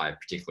identify a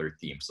particular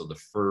theme. So the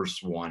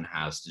first one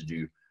has to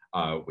do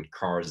with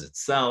cars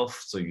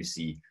itself. So you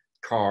see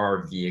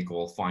car,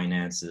 vehicle,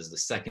 finances. The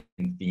second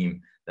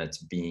theme that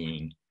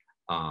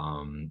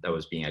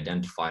was being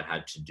identified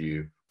had to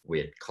do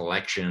with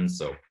collection.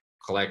 So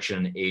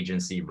collection,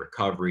 agency,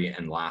 recovery,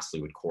 and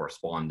lastly with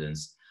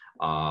correspondence,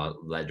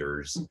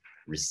 letters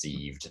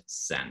received,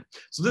 sent.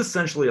 So this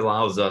essentially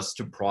allows us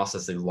to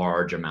process a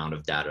large amount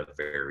of data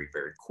very,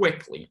 very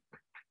quickly.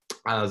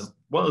 As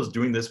well as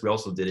doing this, we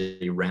also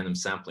did a random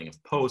sampling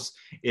of posts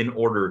in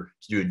order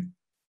to do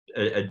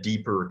a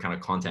deeper kind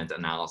of content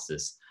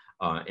analysis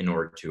in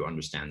order to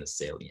understand the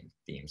salient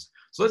themes.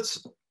 So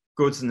let's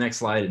go to the next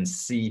slide and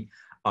see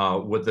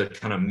what the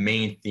kind of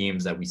main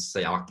themes that we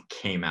saw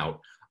came out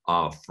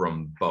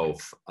from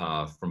both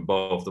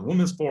the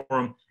Women's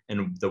Forum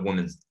and the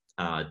Women's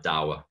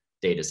Dawa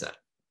dataset.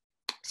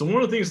 So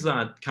one of the things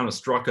that kind of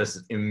struck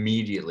us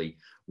immediately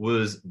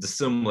was the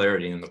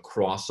similarity and the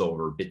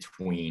crossover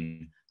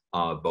between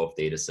both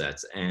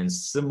datasets, and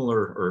similar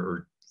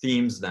or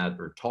themes that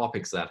or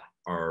topics that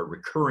are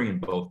recurring in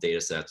both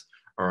datasets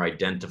are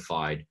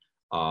identified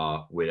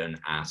with an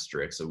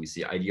asterisk. So we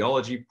see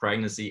ideology,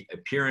 pregnancy,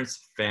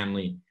 appearance,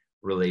 family,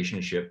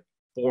 relationship,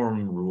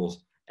 forum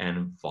rules,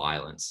 and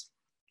violence.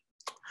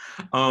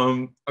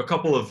 A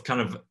couple of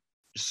kind of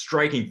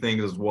striking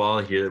things as well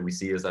here that we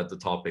see is that the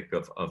topic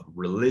of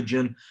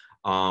religion,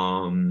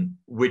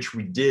 which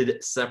we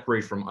did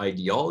separate from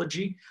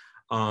ideology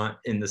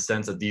in the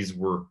sense that these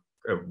were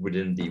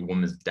within the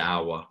Women's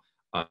Dawa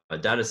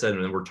data set,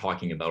 and then we're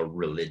talking about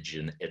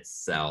religion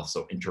itself,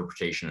 so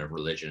interpretation of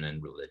religion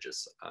and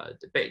religious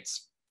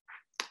debates.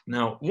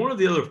 Now, one of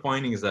the other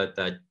findings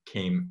that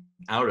came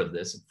out of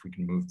this, if we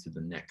can move to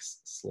the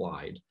next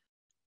slide,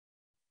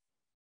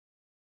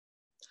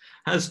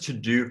 has to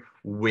do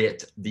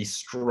with the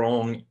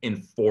strong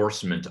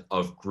enforcement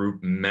of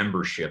group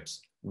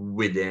memberships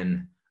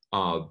within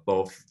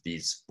both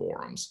these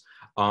forums.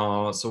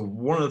 So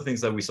one of the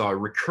things that we saw, a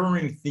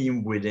recurring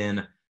theme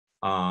within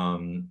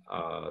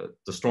the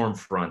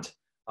Stormfront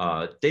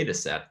data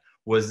set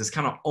was this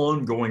kind of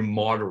ongoing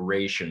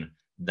moderation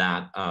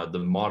that the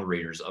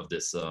moderators of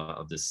this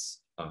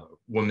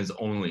women's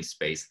only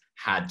space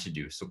had to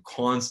do. So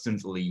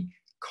constantly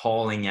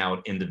calling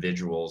out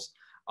individuals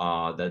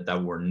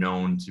that were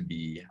known to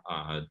be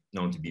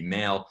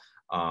male,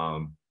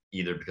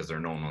 either because they're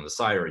known on the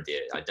site or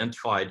they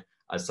identified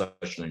as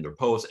such in their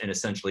posts, and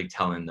essentially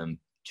telling them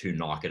to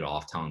knock it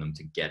off, telling them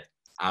to get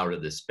out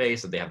of this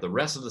space, that they have the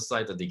rest of the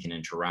site that they can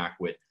interact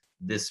with.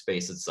 This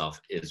space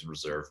itself is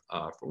reserved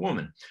for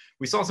women.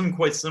 We saw something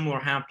quite similar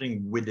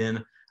happening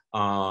within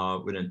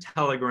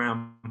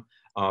Telegram.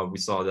 We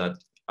saw that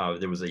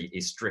there was a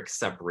strict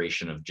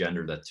separation of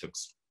gender that took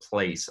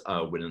place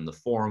within the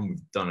forum.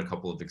 We've done a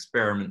couple of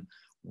experiments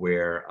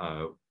where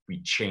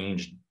we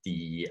changed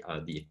the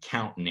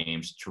account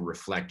names to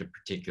reflect a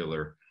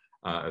particular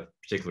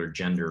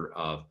gender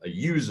of a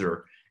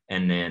user,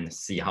 and then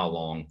see how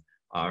long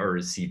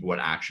or see what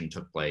action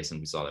took place.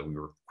 And we saw that we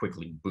were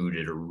quickly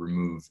booted or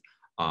removed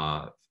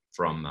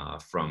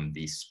from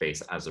the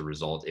space as a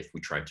result if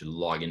we tried to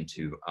log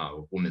into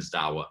Women's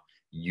Dawa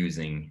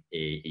using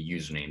a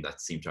username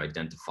that seemed to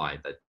identify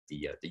that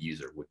the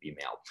user would be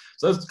male.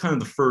 So that's kind of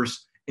the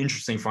first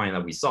interesting finding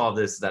that we saw,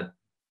 that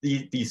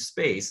the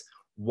space,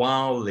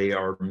 while they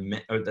are,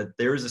 that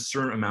there is a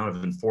certain amount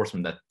of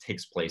enforcement that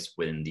takes place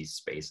within the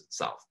space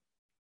itself.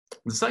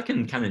 The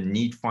second kind of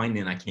neat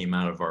finding that came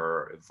out of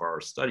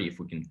our study, if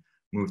we can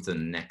move to the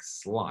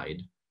next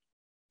slide,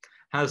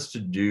 has to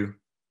do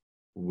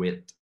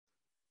with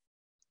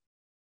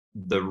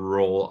the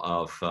role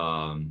of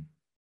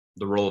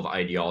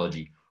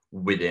ideology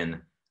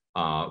within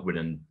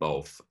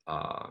both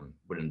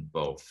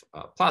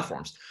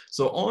platforms.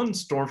 So on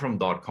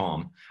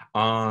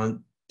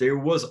stormfront.com, there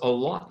was a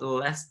lot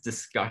less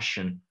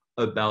discussion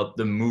about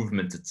the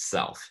movement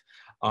itself.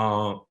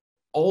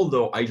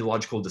 Although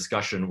ideological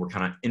discussion were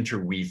kind of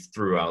interweaved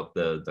throughout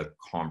the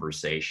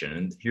conversation.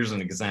 And here's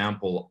an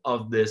example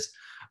of this,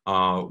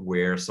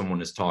 where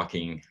someone is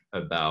talking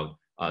about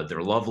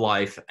their love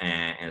life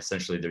and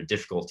essentially their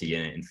difficulty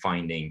in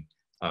finding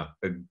a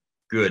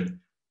good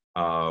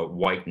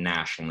white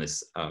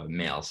nationalist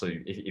male. So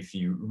if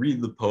you read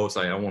the post,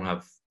 I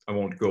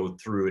won't go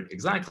through it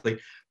exactly,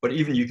 but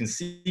even you can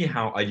see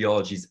how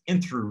ideology is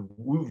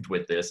interwooved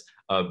with this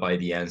by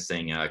the end,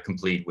 saying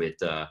complete with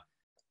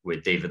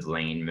David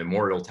Lane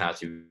memorial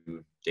tattoo,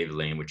 David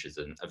Lane, which is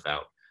an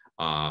avowed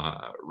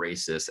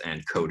racist,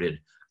 and coded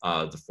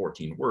the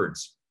 14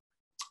 words.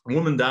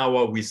 Woman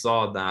Dawa, we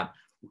saw that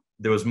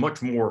there was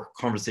much more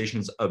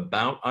conversations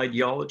about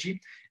ideology.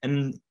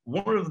 And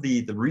one of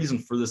the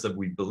reasons for this that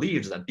we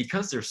believe is that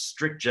because there's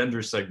strict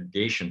gender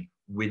segregation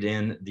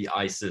within the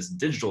ISIS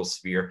digital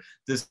sphere,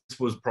 this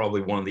was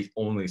probably one of the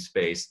only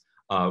space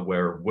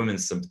where women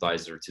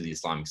sympathizers to the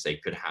Islamic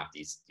State could have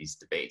these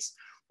debates,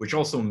 which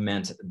also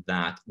meant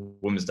that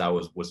Women's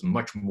Dawa was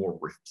much more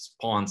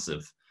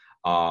responsive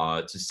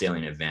to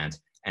salient event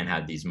and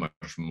had these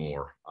much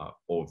more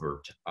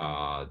overt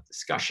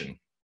discussion.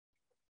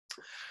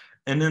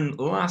 And then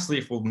lastly,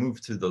 if we'll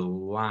move to the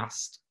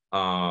last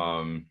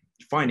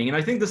finding, and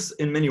I think this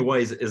in many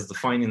ways is the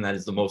finding that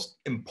is the most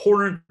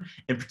important,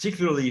 and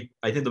particularly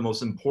I think the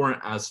most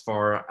important as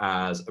far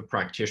as a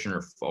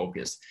practitioner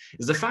focus,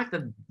 is the fact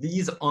that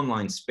these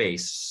online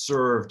space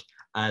served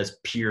as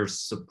peer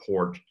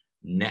support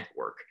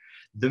network.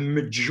 The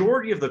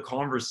majority of the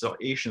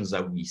conversations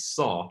that we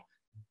saw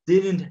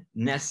didn't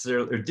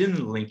necessarily, or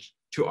didn't link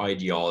to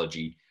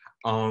ideology,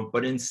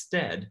 but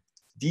instead,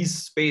 these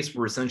spaces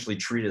were essentially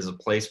treated as a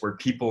place where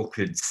people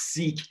could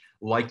seek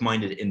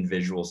like-minded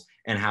individuals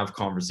and have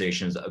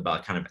conversations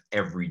about kind of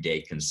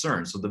everyday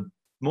concerns. So the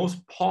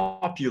most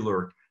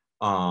popular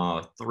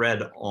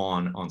thread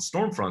on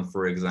Stormfront,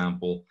 for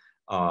example,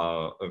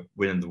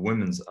 within the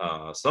women's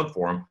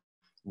subforum,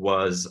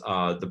 was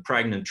the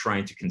pregnant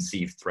trying to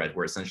conceive thread,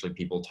 where essentially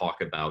people talk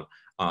about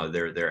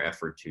their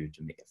effort to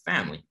make a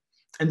family.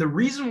 And the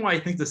reason why I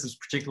think this is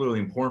particularly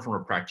important from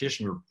a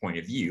practitioner point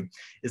of view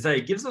is that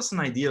it gives us an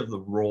idea of the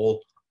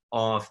role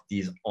of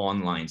these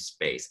online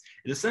space.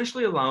 It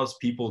essentially allows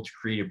people to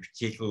create a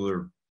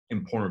particular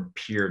important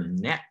peer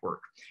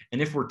network.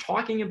 And if we're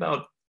talking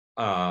about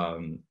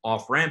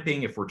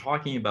off-ramping, if we're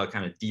talking about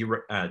kind of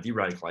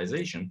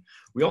de-radicalization,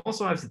 we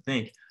also have to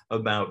think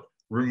about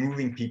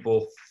removing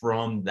people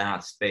from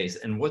that space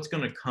and what's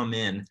going to come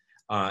in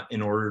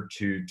order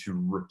to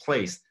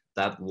replace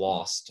that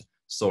lost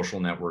social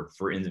network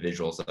for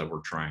individuals that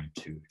we're trying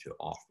to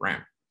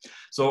off-ramp.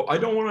 So I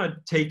don't want to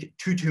take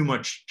too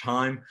much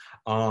time,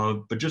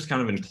 but just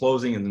kind of in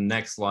closing in the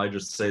next slide,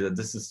 just to say that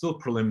this is still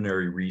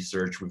preliminary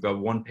research. We've got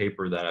one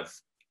paper that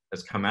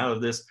has come out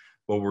of this,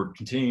 but we're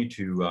continuing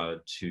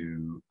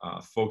to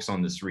focus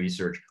on this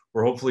research.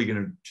 We're hopefully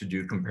going to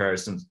do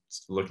comparisons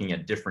looking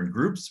at different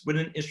groups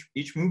within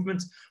each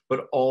movement,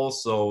 but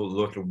also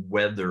look at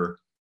whether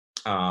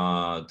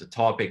the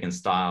topic and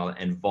style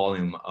and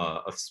volume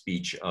of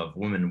speech of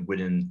women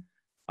within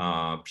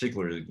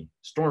particularly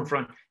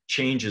Stormfront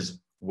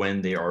changes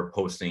when they are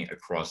posting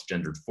across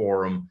gendered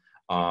forum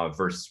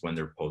versus when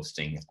they're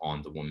posting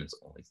on the women's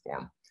only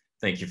forum.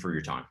 Thank you for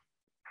your time.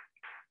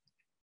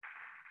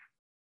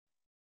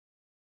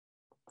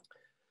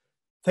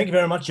 Thank you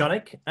very much,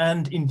 Yannick.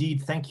 And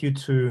indeed, thank you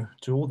to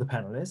all the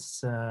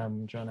panelists,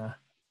 Joanna,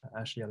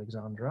 Ashley,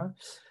 Alexandra.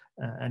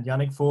 and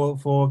Yannick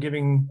for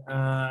giving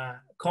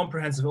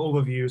comprehensive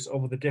overviews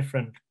over the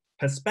different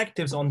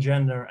perspectives on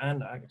gender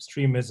and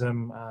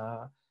extremism,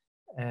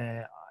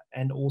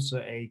 and also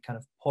a kind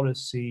of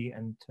policy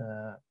and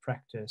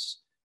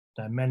practice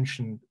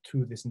dimension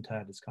to this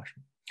entire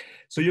discussion.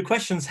 So your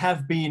questions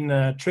have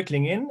been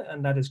trickling in,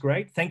 and that is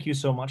great. Thank you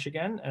so much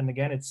again. And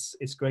again,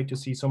 it's great to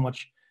see so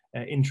much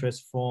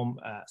interest from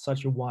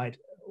such a wide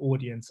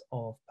audience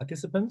of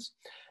participants.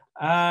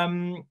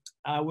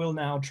 I will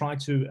now try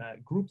to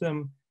group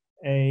them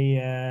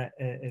a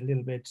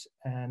little bit,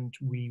 and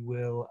we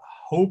will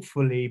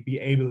hopefully be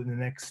able in the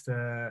next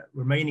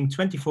remaining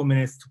 24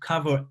 minutes to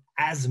cover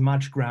as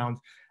much ground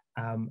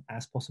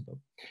as possible.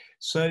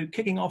 So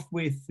kicking off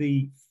with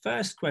the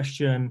first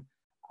question,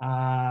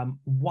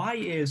 why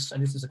is,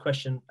 and this is a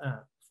question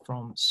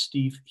from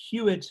Steve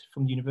Hewitt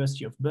from the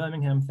University of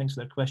Birmingham, thanks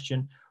for that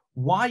question,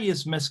 why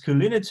is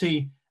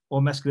masculinity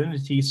or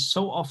masculinity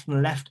so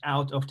often left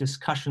out of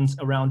discussions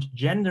around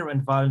gender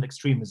and violent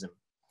extremism?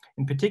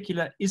 In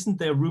particular, isn't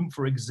there room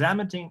for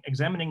examining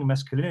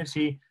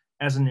masculinity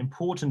as an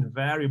important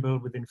variable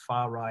within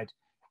far-right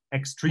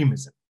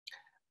extremism?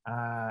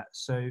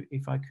 So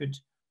if I could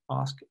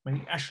ask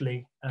maybe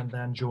Ashley and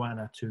then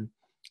Joanna to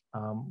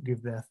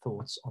give their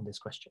thoughts on this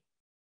question.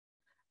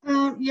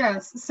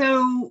 Yes,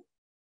 so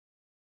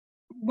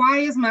why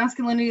is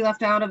masculinity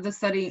left out of the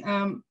study?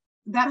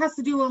 That has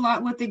to do a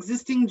lot with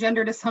existing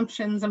gendered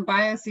assumptions and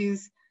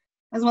biases,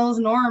 as well as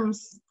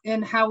norms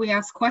in how we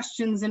ask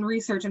questions in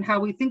research and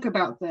how we think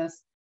about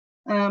this.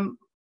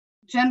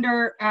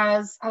 Gender,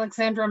 as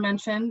Alexandra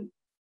mentioned,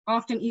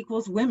 often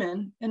equals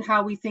women in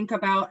how we think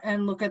about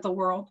and look at the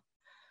world.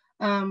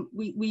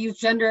 We use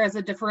gender as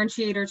a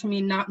differentiator to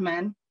mean not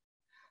men.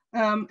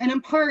 And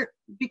in part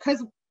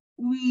because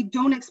we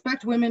don't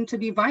expect women to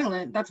be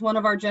violent. That's one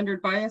of our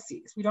gendered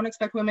biases. We don't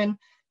expect women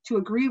to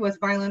agree with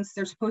violence.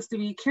 They're supposed to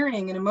be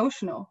caring and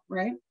emotional,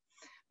 right?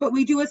 But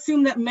we do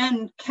assume that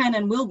men can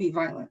and will be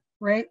violent,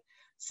 right?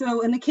 So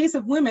in the case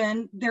of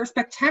women, they're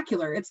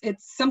spectacular.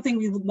 It's something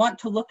we want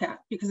to look at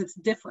because it's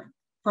different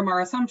from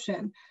our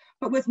assumption.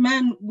 But with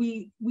men,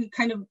 we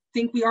kind of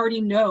think we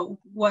already know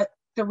what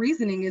the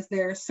reasoning is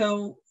there.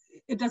 So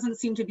it doesn't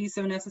seem to be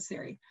so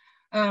necessary.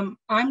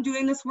 I'm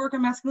doing this work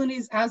on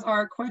masculinities, as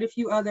are quite a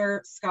few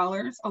other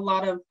scholars, a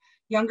lot of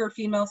younger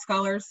female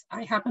scholars.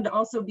 I happen to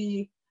also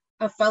be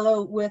a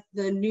fellow with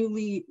the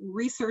newly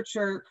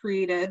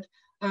researcher-created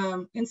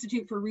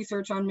Institute for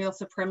Research on Male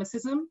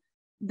Supremacism,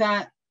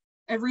 that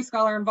every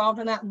scholar involved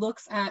in that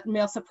looks at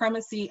male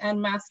supremacy and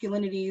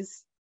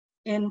masculinities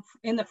in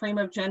the frame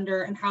of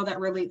gender and how that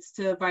relates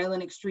to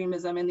violent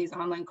extremism in these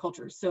online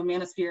cultures. So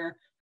manosphere,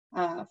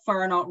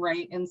 far and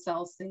alt-right,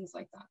 incels, things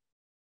like that.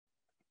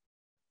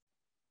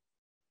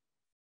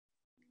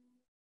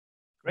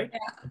 Great, yeah.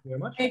 Thank you very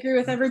much. I agree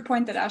with every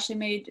point that Ashley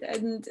made.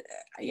 And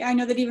I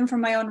know that even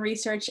from my own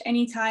research,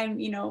 anytime,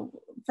 you know,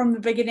 from the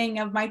beginning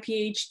of my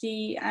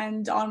PhD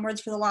and onwards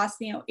for the last,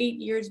 8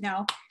 years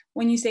now,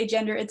 when you say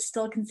gender, it's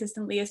still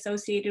consistently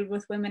associated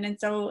with women. And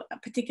so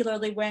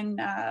particularly when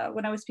I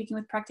was speaking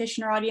with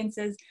practitioner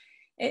audiences,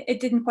 it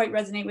didn't quite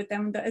resonate with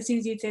them. As soon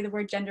as you'd say the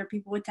word gender,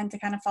 people would tend to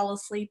kind of fall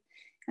asleep.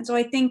 And so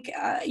I think,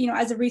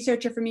 as a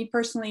researcher, for me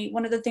personally,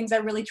 one of the things I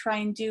really try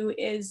and do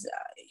is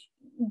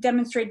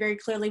demonstrate very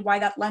clearly why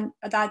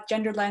that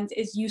gender lens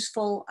is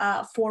useful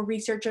for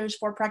researchers,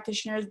 for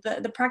practitioners,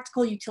 the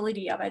practical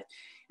utility of it.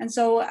 And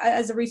so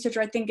as a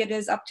researcher, I think it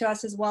is up to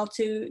us as well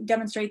to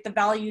demonstrate the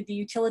value, the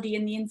utility,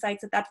 and the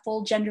insights that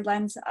full gender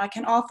lens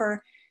can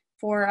offer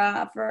for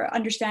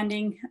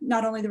understanding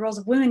not only the roles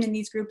of women in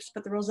these groups,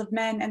 but the roles of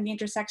men and the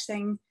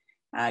intersecting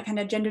kind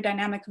of gender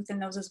dynamics within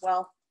those as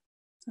well.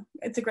 So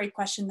it's a great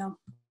question though.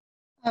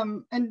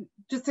 And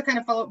just to kind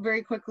of follow up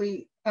very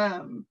quickly,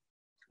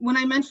 when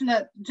I mentioned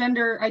that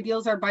gender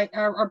ideals are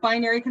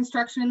binary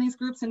construction in these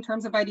groups in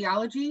terms of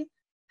ideology,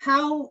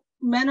 how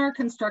men are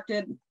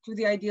constructed through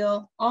the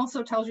ideal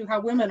also tells you how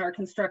women are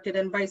constructed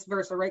and vice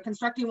versa, right?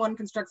 Constructing one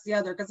constructs the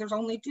other because there's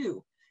only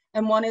two,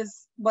 and one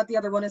is what the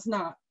other one is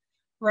not,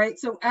 right?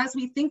 So as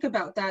we think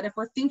about that, if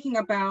we're thinking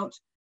about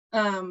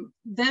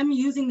them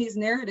using these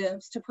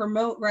narratives to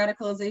promote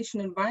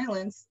radicalization and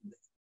violence,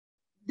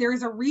 there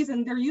is a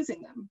reason they're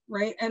using them,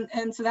 right?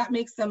 And so that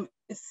makes them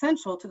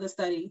essential to the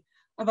study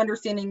of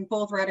understanding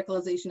both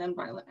radicalization and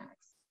violent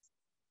acts.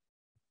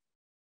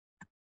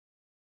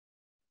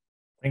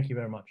 Thank you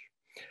very much.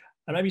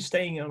 And maybe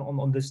staying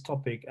on this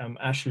topic,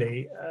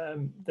 Ashley,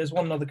 there's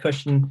one other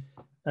question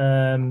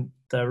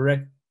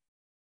directly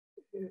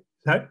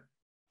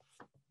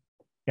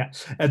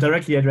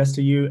addressed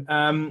to you.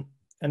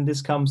 And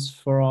this comes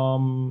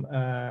from,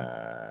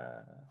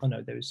 oh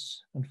no,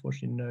 there's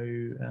unfortunately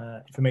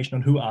no information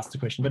on who asked the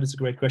question, but it's a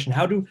great question.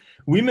 How do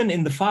women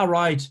in the far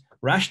right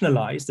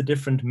rationalize the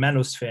different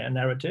manosphere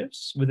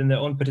narratives within their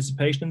own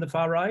participation in the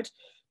far right?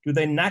 Do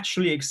they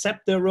naturally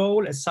accept their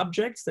role as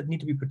subjects that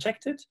need to be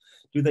protected?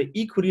 Do they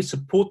equally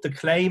support the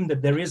claim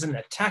that there is an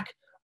attack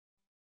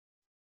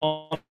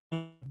on?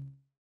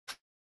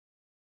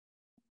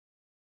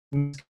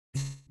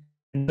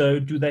 So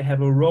do they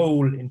have a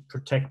role in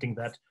protecting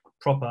that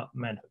proper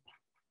manhood?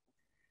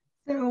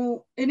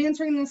 So in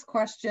answering this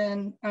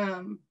question,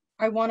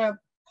 I want to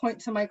point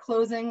to my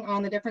closing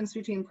on the difference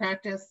between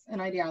practice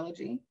and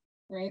ideology,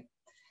 right?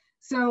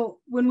 So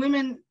when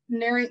women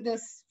narrate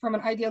this from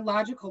an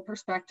ideological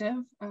perspective,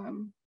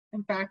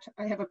 in fact,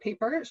 I have a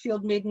paper,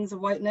 Shield Maidens of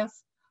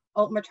Whiteness,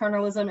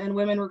 Alt-Maternalism and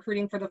Women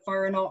Recruiting for the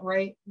Far and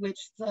Alt-Right,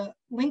 which the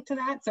link to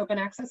that, it's open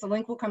access, the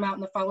link will come out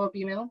in the follow-up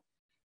email,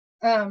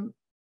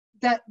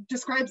 that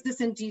describes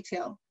this in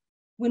detail.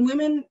 When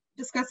women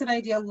discuss it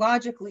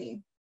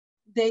ideologically,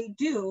 they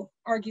do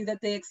argue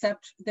that they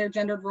accept their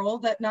gendered role,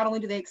 that not only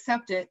do they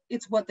accept it,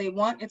 it's what they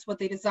want, it's what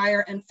they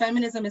desire, and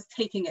feminism is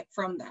taking it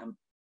from them,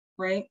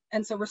 right?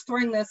 And so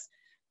restoring this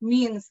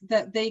means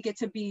that they get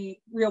to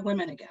be real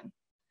women again.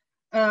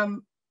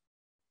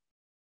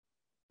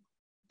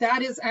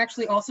 That is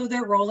actually also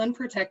their role in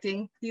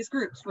protecting these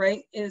groups,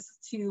 right? Is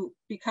to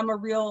become a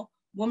real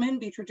woman,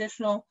 be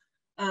traditional,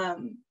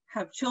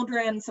 have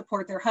children,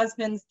 support their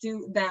husbands,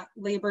 do that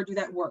labor, do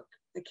that work,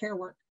 the care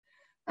work.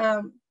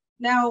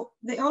 Now,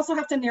 they also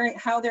have to narrate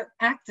how they're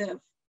active,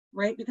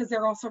 right? Because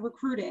they're also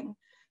recruiting.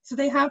 So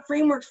they have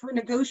frameworks for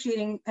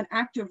negotiating an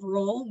active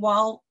role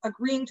while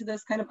agreeing to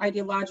this kind of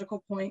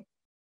ideological point,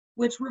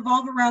 which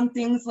revolve around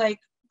things like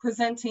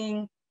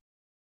presenting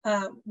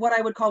what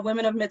I would call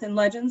women of myth and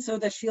legend. So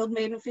the shield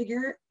maiden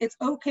figure, it's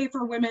okay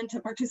for women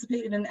to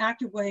participate in an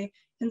active way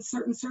in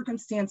certain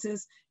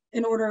circumstances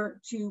in order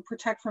to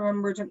protect from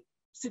emergent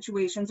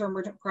situations or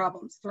emergent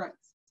problems,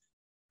 threats.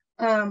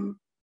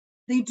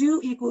 They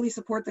do equally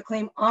support the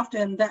claim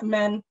often that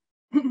men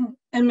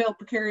and male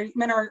precarity,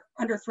 men are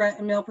under threat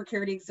and male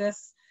precarity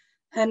exists,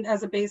 and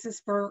as a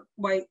basis for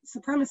white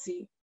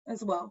supremacy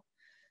as well.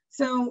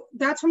 So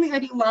that's from the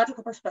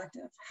ideological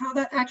perspective. How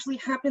that actually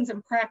happens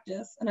in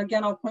practice, and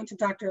again, I'll point to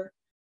Dr.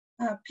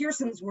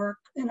 Pearson's work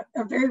in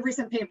a very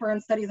recent paper in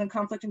Studies in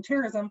Conflict and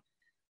Terrorism,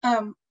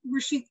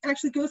 where she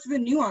actually goes through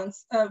the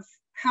nuance of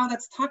how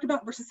that's talked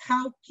about versus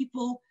how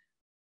people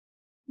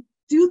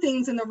do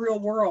things in the real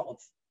world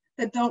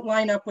that don't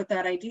line up with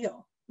that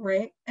ideal,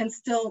 right? And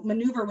still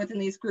maneuver within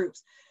these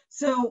groups.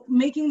 So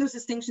making those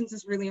distinctions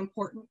is really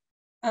important.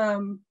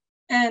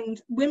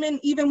 And women,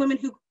 even women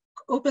who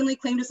openly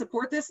claim to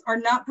support this, are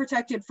not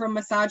protected from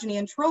misogyny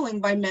and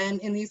trolling by men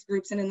in these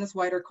groups and in this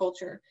wider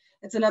culture.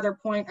 It's another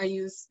point I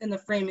use in the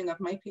framing of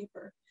my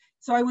paper.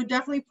 So I would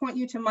definitely point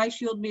you to my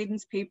Shield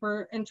Maidens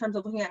paper in terms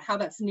of looking at how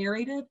that's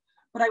narrated,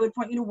 but I would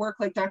point you to work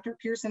like Dr.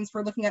 Pearson's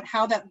for looking at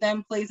how that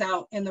then plays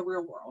out in the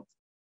real world.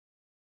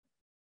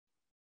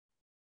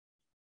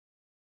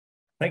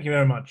 Thank you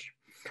very much.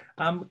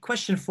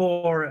 Question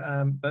for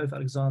both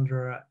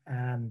Alexandra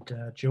and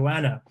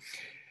Joanna.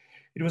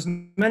 It was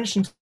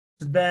mentioned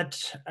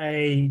that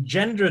a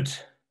gendered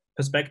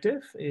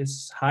perspective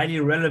is highly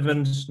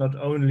relevant not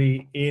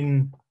only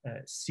in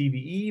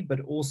CVE, but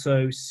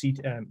also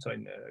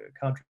countering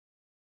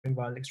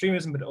violent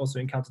extremism, but also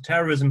in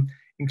counterterrorism,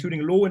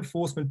 including law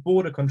enforcement,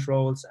 border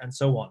controls, and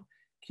so on.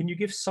 Can you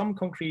give some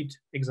concrete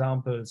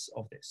examples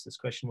of this? This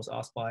question was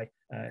asked by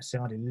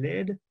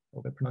Leiden, I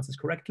hope I pronounce this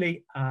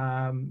correctly.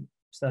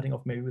 Starting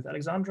off maybe with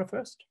Alexandra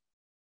first.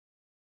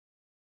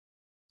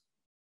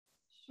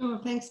 Sure,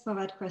 thanks for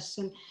that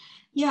question.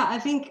 Yeah, I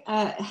think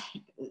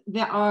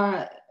there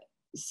are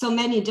so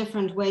many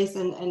different ways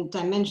and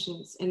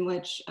dimensions in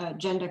which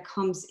gender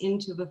comes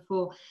into the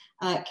full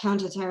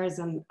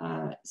counterterrorism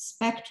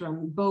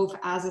spectrum, both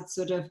as it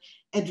sort of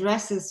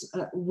addresses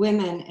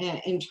women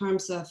in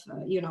terms of,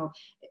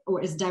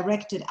 or is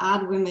directed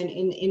at women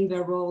in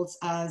their roles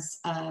as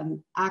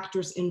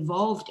actors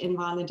involved in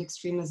violent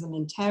extremism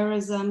and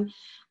terrorism,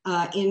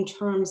 in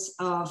terms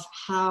of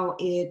how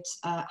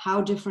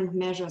different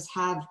measures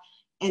have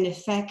an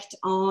effect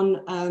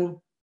on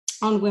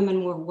women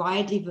more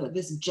widely,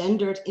 this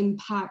gendered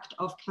impact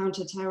of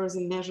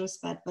counterterrorism measures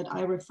that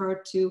I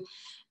referred to,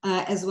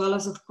 as well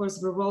as, of course,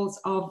 the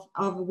roles of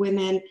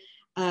women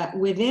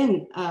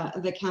within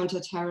the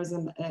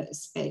counterterrorism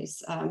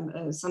space,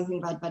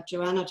 something that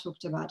Joanna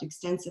talked about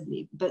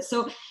extensively. But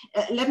so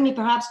let me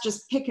perhaps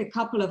just pick a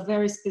couple of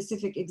very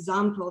specific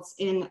examples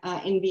in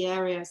the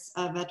areas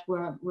that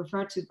were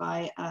referred to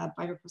by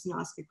the person who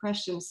asked the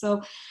question.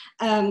 So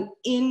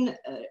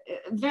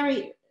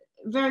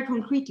very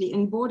concretely,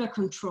 in border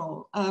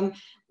control,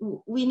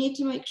 we need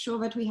to make sure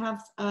that we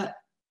have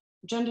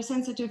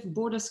gender-sensitive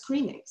border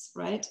screenings,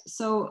 right?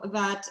 So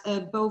that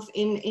both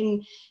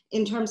in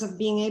terms of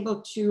being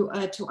able to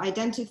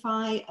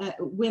identify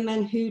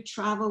women who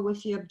travel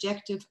with the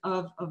objective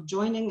of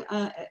joining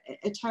a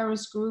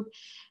terrorist group,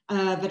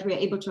 that we're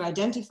able to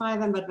identify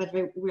them, but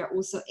that we're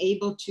also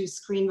able to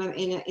screen them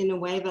in a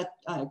way that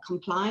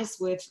complies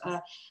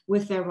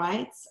with their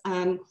rights.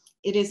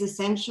 It is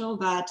essential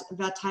that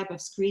that type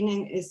of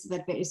screening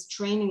that there is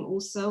training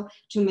also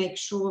to make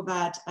sure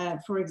that,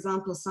 for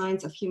example,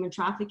 signs of human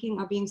trafficking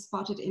are being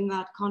spotted in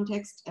that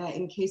context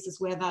in cases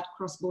where that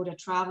cross-border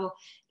travel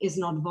is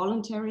not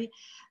voluntary.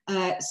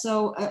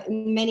 So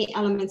many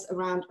elements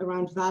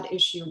around that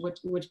issue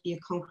would be a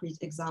concrete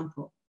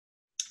example.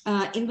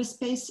 In the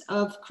space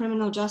of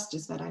criminal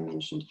justice that I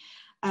mentioned,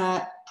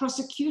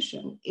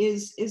 Prosecution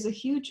is a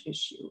huge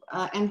issue,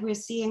 and we're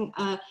seeing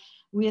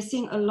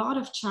a lot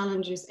of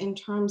challenges in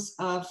terms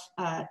of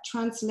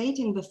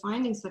translating the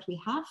findings that we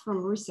have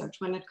from research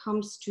when it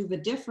comes to the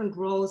different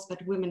roles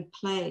that women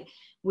play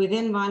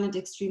within violent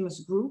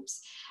extremist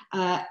groups,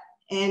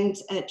 and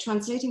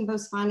translating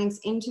those findings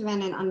into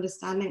then an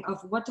understanding of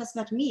what does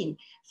that mean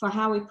for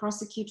how we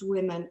prosecute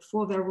women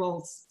for their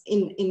roles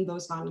in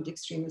those violent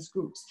extremist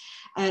groups.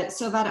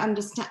 So that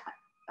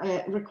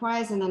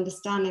requires an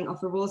understanding of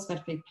the roles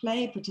that they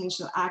play,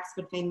 potential acts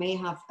that they may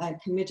have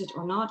committed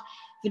or not,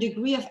 the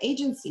degree of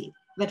agency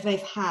that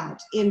they've had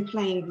in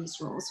playing these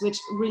roles, which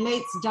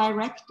relates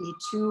directly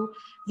to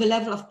the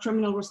level of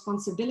criminal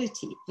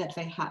responsibility that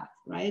they have,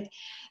 right?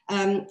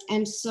 And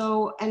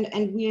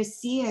we are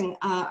seeing,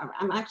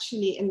 I'm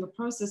actually in the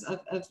process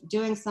of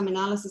doing some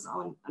analysis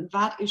on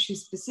that issue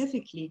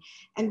specifically,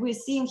 and we're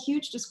seeing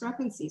huge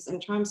discrepancies in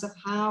terms of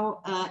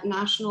how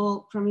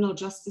national criminal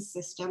justice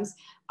systems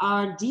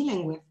are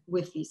dealing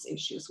with these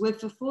issues, with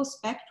the full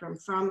spectrum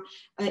from,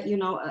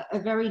 a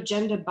very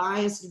gender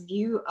biased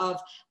view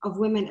of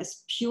women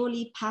as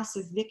purely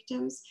passive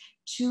victims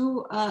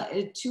to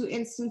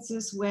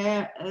instances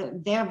where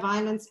their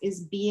violence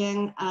is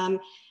being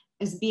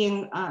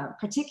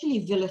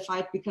particularly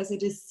vilified because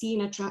it is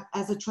seen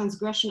as a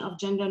transgression of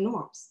gender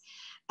norms.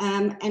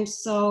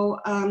 So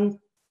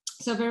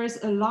there is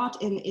a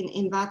lot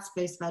in that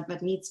space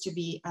that needs to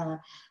be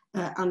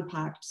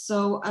unpacked.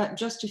 So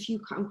just a few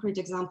concrete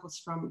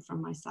examples from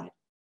my side.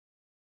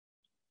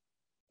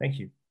 Thank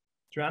you.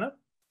 Joana?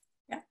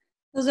 Yeah,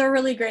 those are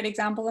really great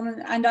examples.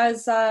 And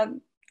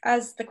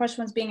as the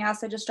question was being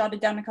asked, I just jotted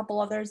down a couple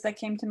others that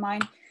came to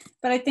mind.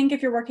 But I think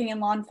if you're working in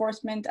law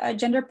enforcement, a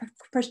gender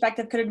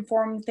perspective could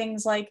inform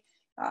things like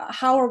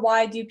how or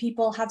why do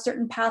people have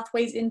certain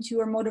pathways into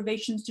or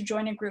motivations to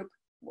join a group.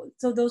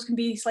 So those can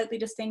be slightly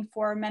distinct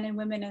for men and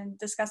women, and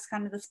discuss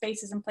kind of the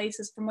spaces and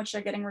places from which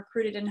they're getting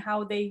recruited and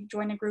how they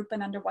join a group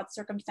and under what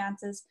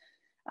circumstances.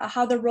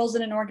 How the roles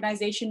in an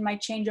organization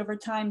might change over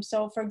time.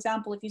 So for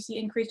example, if you see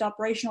increased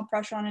operational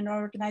pressure on an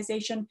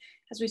organization,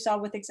 as we saw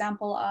with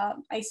example,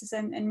 ISIS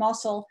in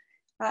Mosul,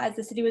 as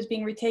the city was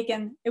being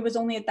retaken, it was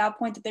only at that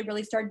point that they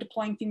really started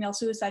deploying female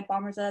suicide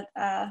bombers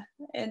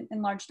in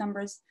large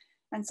numbers.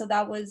 And so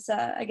that was,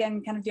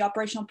 again, kind of the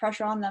operational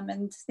pressure on them,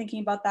 and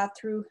thinking about that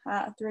through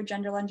a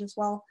gender lens as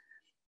well.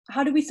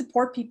 How do we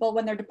support people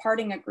when they're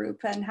departing a group,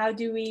 and how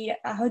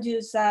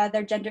does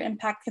their gender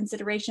impact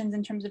considerations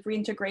in terms of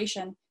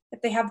reintegration?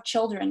 If they have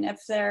children,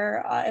 if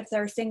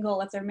they're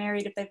single, if they're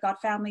married, if they've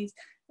got families,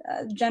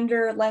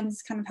 gender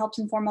lens kind of helps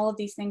inform all of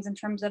these things in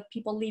terms of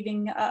people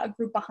leaving a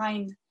group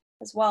behind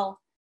as well.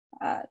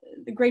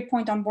 The great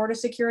point on border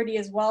security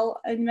as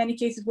well. In many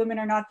cases, women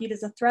are not viewed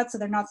as a threat, so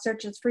they're not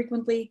searched as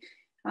frequently.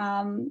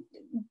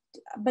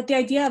 But the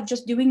idea of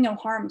just doing no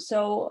harm,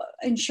 so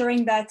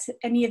ensuring that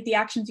any of the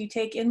actions you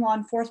take in law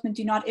enforcement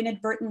do not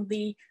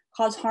inadvertently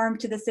cause harm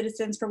to the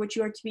citizens for which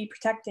you are to be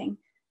protecting.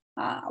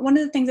 One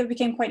of the things that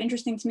became quite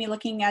interesting to me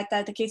looking at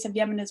the case of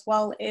Yemen as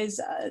well is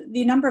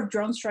the number of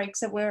drone strikes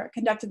that were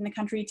conducted in the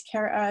country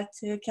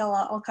to kill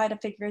al-Qaeda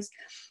figures.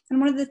 And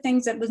one of the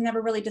things that was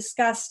never really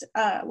discussed,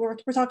 we're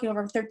talking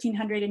over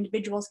 1,300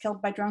 individuals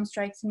killed by drone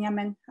strikes in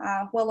Yemen,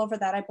 well over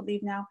that I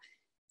believe now.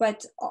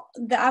 But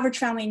the average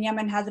family in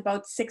Yemen has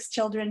about 6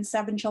 children,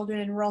 7 children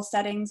in rural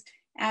settings.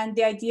 And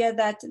the idea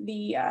that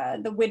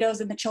the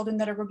widows and the children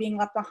that were being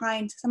left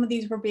behind, some of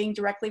these were being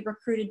directly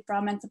recruited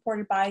from and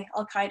supported by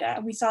al-Qaeda.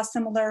 And we saw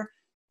similar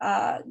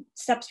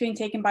steps being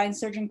taken by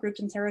insurgent groups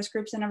and terrorist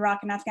groups in Iraq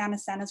and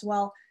Afghanistan as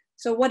well.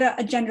 So what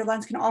a gender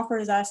lens can offer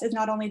us is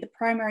not only the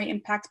primary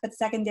impacts, but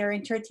secondary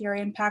and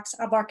tertiary impacts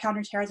of our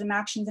counterterrorism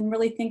actions, and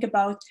really think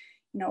about,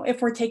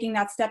 if we're taking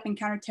that step in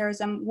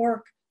counterterrorism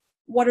work,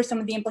 what are some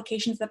of the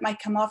implications that might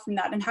come off from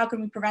that, and how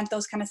can we prevent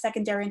those kind of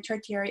secondary and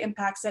tertiary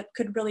impacts that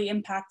could really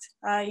impact,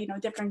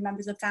 different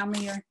members of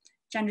family or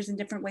genders in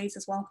different ways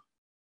as well.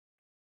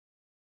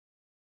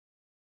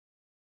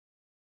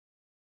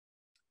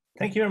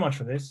 Thank you very much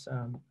for this.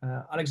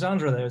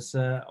 Alexandra, there's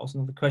also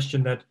another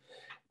question that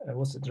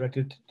was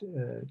directed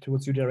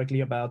towards you directly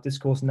about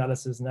discourse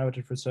analysis,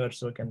 narrative research.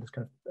 So again, this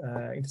kind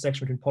of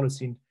intersection between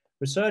policy and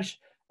research.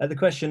 The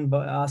question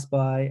asked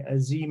by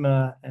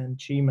Azima and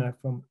Chima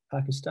from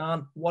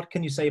Pakistan: what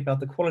can you say about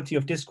the quality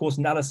of discourse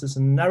analysis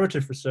and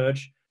narrative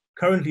research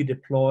currently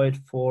deployed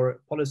for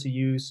policy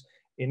use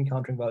in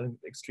countering violent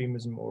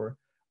extremism, or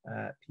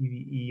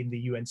PVE, in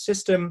the UN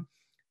system?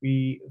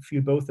 We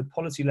feel both the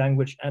policy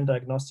language and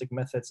diagnostic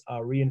methods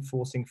are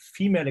reinforcing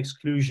female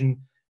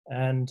exclusion,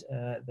 and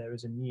there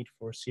is a need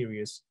for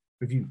serious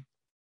review.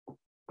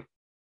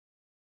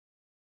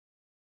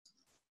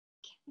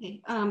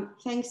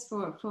 Thanks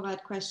for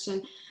that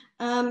question.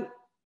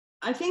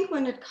 I think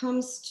when it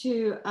comes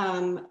to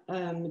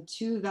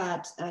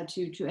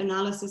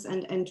analysis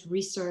and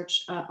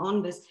research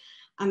on this,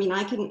 I mean,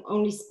 I can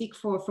only speak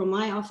for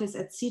my office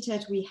at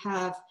CTET. We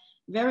have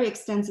very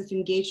extensive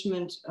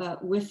engagement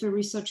with the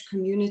research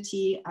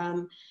community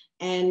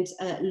and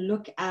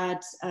look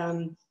at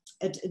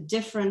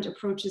different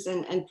approaches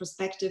and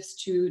perspectives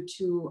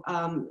to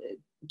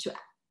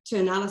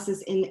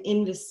analysis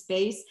in this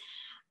space.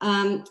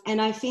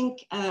 And I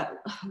think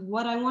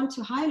what I want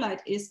to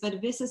highlight is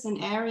that this is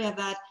an area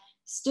that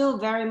still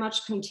very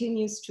much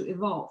continues to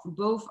evolve,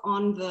 both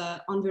on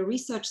the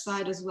research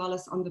side as well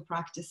as on the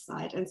practice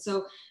side. And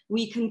so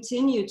we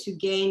continue to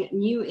gain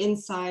new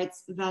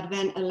insights that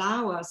then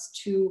allow us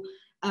to,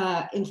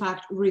 in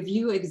fact,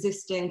 review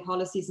existing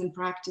policies and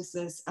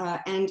practices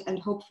and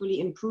hopefully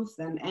improve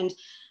them. And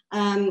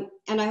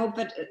I hope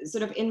that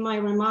sort of in my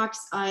remarks,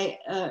 I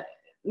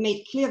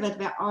made clear that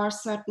there are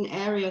certain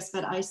areas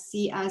that I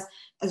see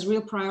as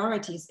real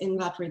priorities in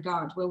that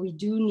regard, where we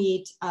do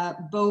need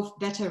both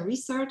better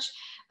research,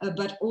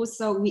 but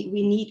also we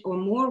need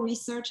more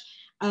research,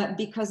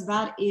 because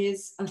that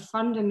is a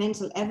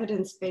fundamental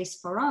evidence base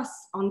for us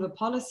on the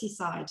policy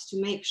side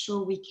to make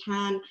sure we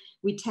can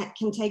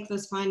take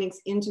those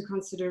findings into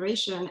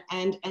consideration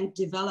and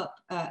develop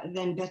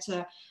then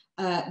better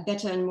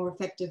and more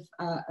effective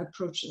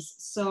approaches.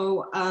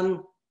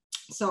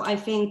 So I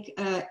think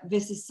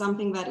this is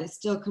something that is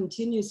still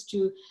continues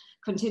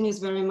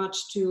very much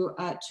to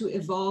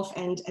evolve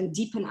and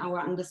deepen our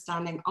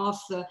understanding of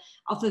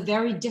the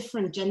very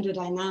different gender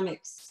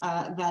dynamics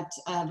that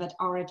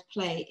are at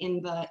play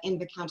in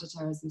the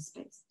counterterrorism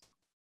space.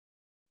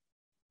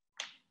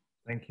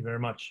 Thank you very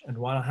much. And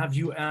while I have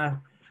you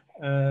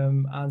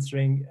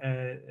answering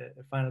a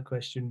final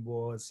question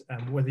was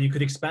whether you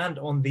could expand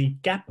on the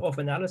gap of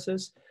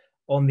analysis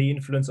on the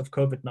influence of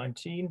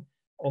COVID-19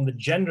 on the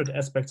gendered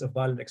aspects of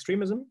violent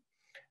extremism.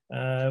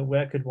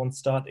 Where could one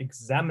start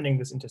examining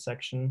this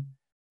intersection,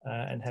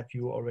 and have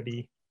you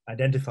already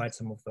identified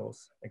some of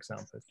those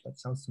examples? That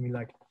sounds to me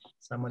like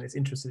someone is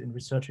interested in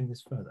researching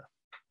this further.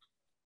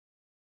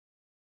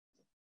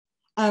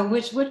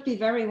 Which would be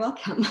very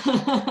welcome.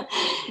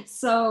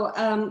 So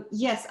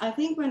yes, I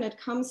think when it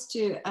comes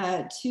to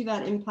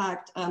that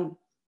impact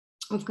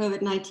of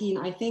COVID-19,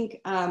 I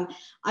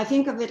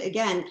think of it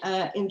again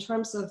in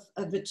terms of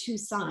the two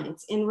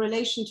sides, in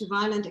relation to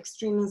violent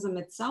extremism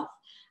itself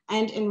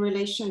and in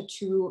relation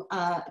to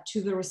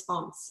the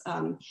response,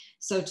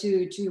 so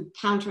to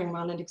countering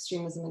violent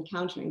extremism and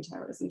countering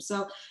terrorism.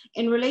 So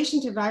in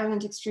relation to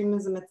violent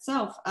extremism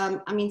itself,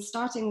 I mean,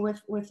 starting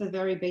with a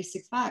very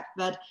basic fact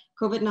that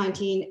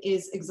COVID-19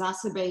 is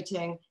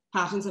exacerbating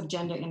patterns of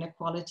gender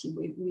inequality.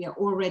 We are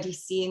already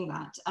seeing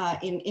that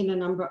in a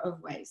number of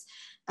ways.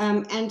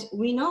 And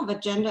we know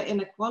that gender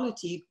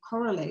inequality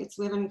correlates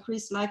with an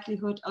increased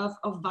likelihood of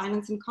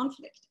violence and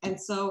conflict. And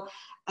so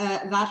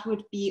that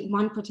would be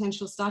one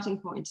potential starting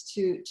point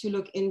to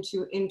look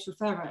into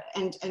further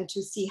and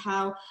to see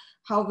how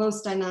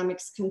those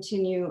dynamics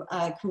continue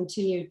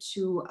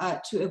to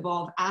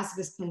evolve as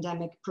this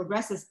pandemic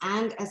progresses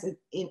and as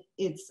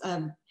its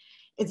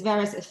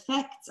various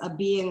effects are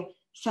being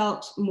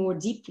felt more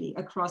deeply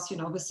across, the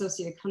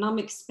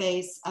socioeconomic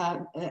space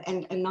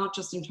and not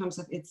just in terms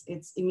of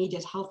its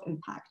immediate health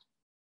impact.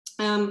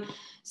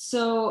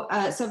 So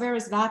there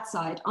is that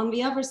side. On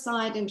the other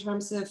side, in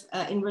terms of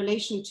in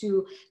relation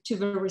to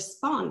the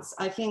response,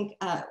 I think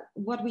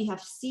what we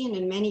have seen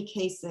in many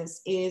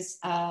cases is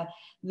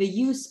the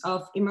use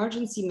of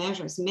emergency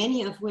measures,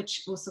 many of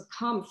which also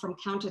come from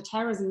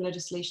counterterrorism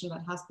legislation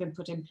that has been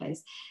put in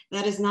place,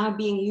 that is now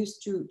being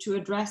used to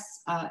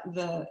address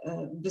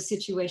the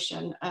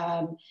situation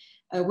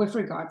with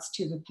regards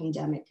to the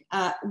pandemic.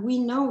 We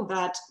know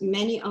that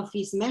many of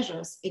these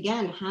measures,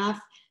 again, have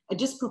a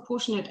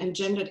disproportionate and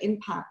gendered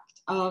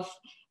impact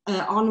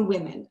on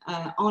women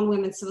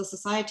civil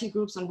society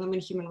groups, on women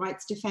human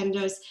rights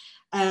defenders,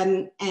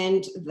 and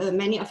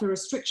many of the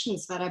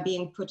restrictions that are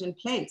being put in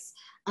place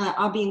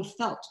are being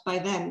felt by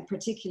them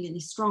particularly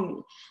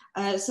strongly.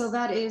 So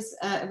that is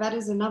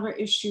another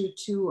issue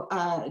to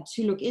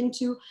look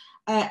into,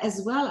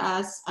 as well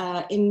as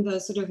in the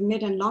sort of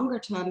mid and longer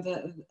term,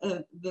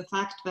 the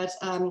fact that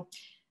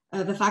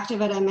the factor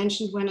that I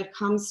mentioned when it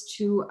comes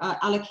to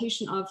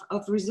allocation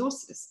of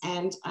resources,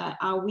 and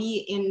are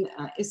we in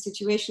a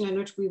situation in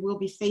which we will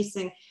be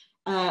facing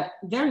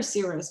very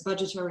serious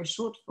budgetary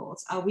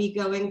shortfalls? Are we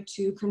going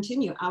to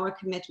continue our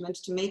commitment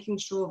to making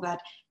sure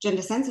that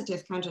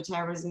gender-sensitive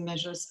counterterrorism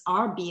measures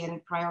are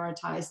being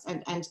prioritized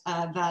and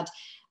that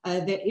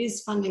there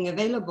is funding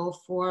available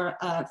for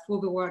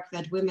the work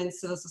that women's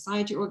civil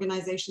society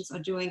organizations are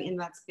doing in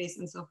that space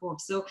and so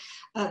forth? So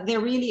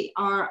there really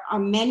are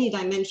many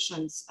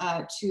dimensions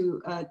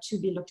to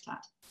be looked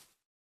at.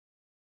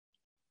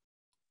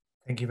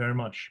 Thank you very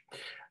much.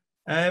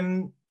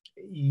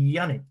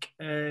 Yannick,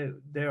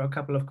 there are a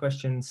couple of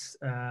questions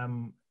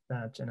and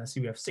I see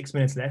we have 6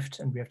 minutes left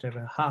and we have to have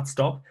a hard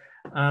stop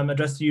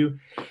addressed to you.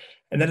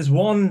 And that is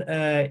one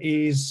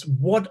is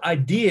what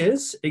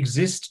ideas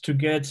exist to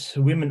get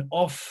women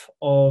off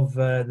of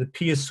the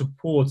peer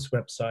supports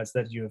websites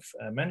that you've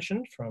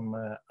mentioned from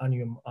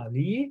Anum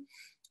Ali.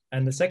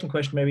 And the second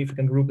question, maybe if we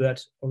can group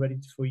that already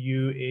for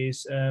you,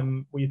 is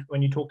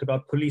when you talked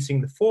about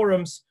policing the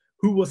forums,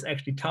 who was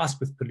actually tasked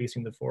with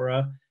policing the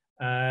fora?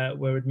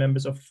 Was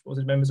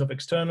it members of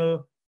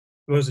external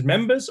Was it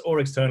members or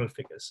external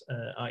figures,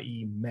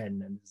 i.e.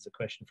 men? And this is a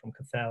question from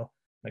Cathal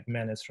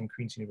McManus from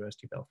Queen's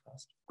University,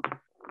 Belfast.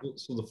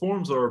 So the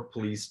forums are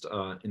policed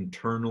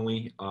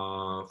internally.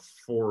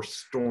 For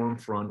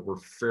Stormfront, we're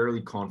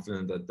fairly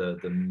confident that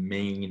the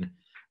main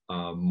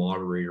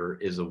moderator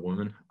is a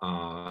woman.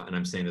 And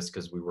I'm saying this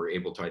because we were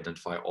able to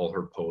identify all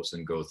her posts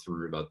and go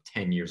through about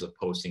 10 years of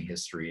posting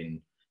history, and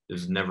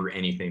there's never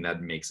anything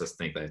that makes us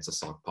think that it's a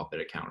sock puppet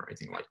account or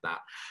anything like that.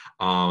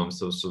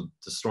 So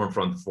the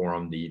Stormfront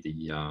forum,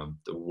 the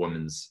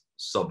women's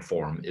sub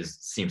forum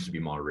seems to be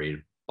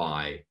moderated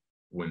by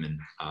women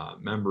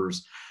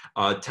members.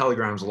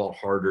 Telegram's a lot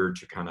harder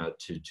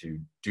to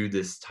do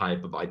this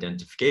type of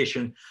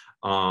identification.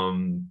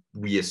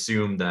 We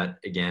assume that,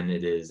 again,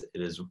 it is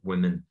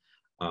women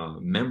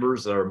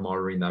members that are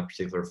moderating that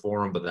particular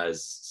forum, but that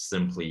is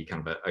simply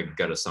kind of a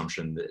gut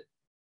assumption that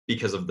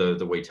because of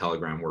the way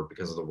Telegram work,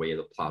 because of the way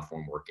the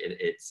platform work,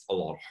 it's a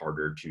lot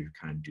harder to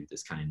kind of do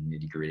this kind of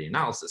nitty-gritty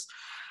analysis.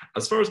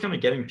 As far as kind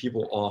of getting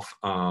people off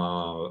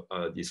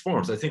these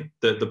forums, I think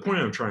the point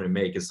I'm trying to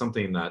make is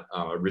something that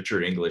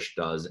Richard English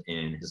does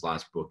in his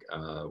last book,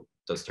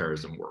 Does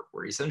Terrorism Work?,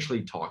 where he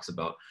essentially talks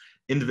about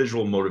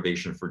individual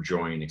motivation for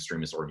joining an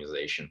extremist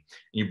organization. And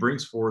he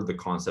brings forward the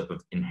concept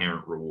of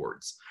inherent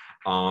rewards,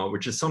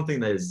 which is something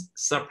that is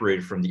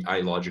separated from the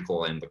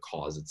ideological and the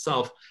cause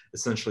itself,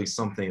 essentially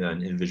something that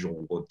an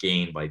individual will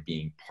gain by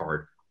being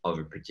part of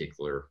a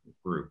particular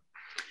group.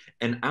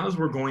 And as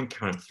we're going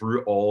kind of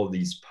through all of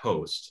these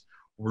posts,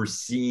 we're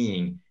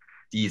seeing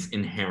these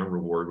inherent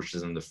reward, which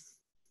is in the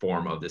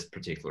form of this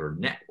particular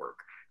network.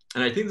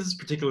 And I think this is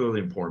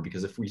particularly important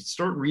because if we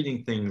start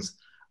reading things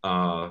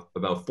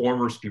about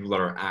formers, people that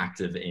are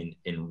active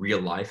in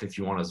real life, if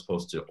you want, as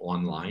opposed to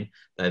online,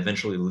 that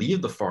eventually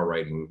leave the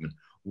far-right movement,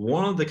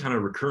 one of the kind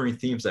of recurring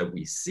themes that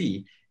we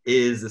see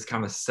is this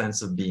kind of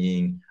sense of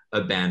being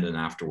abandoned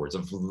afterwards,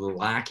 of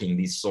lacking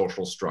these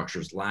social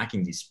structures,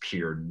 lacking these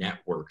peer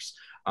networks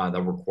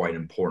that were quite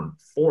important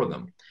for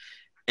them.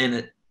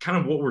 And kind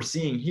of what we're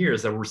seeing here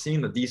is that we're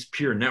seeing that these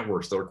peer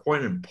networks that are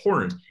quite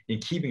important in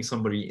keeping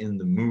somebody in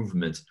the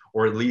movement,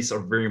 or at least are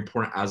very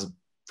important as a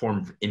form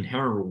of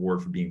inherent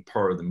reward for being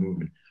part of the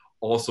movement,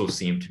 also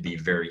seem to be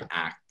very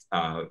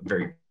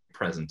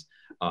present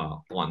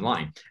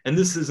online. And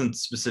this isn't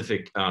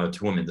specific to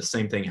women. The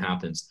same thing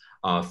happens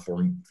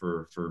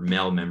for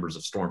male members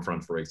of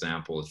Stormfront, for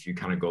example. If you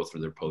kind of go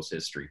through their post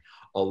history,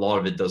 a lot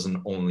of it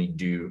doesn't only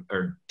deal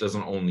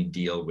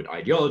with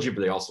ideology, but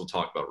they also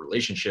talk about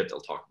relationship.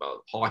 They'll talk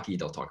about hockey.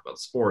 They'll talk about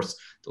sports.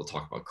 They'll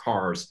talk about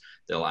cars.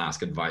 They'll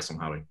ask advice on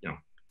how to,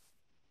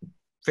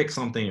 fix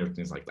something or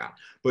things like that.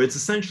 But it's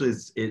essentially,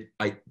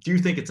 I do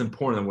think it's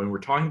important that when we're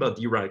talking about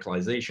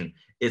de-radicalization,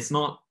 it's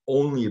not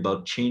only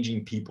about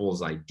changing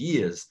people's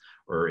ideas,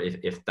 or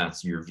if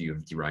that's your view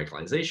of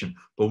de-radicalization,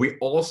 but we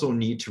also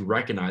need to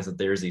recognize that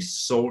there's a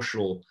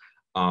social,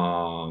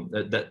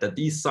 that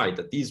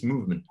these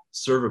movements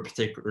serve a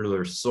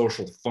particular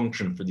social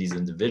function for these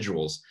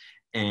individuals.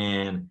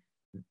 And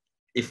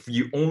if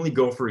you only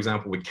go, for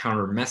example, with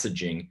counter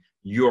messaging,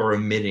 you are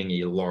omitting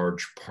a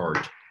large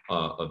part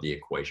of the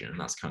equation. And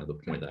that's kind of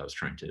the point that I was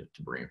trying to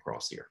bring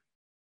across here.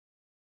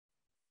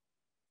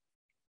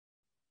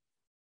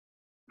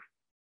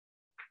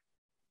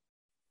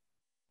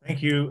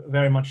 Thank you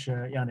very much,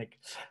 Yannick.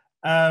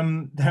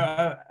 There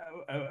are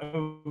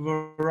a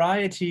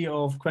variety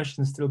of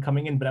questions still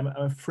coming in, but I'm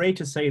afraid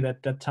to say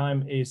that that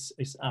time is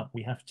up.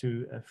 We have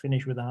to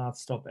finish with a hard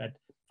stop at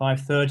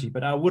 5:30,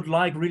 but I would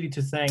like really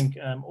to thank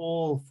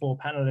all four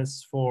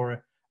panelists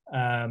for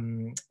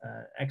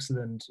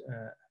excellent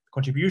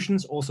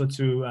contributions, also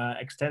to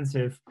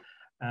extensive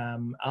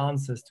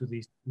answers to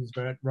these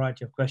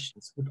variety of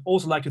questions. Would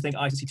also like to thank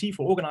ICCT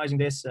for organizing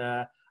this.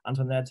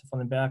 Antoinette van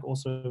den Berg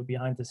also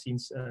behind the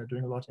scenes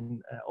doing a lot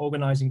in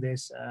organizing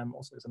this.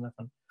 Also Alexander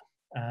van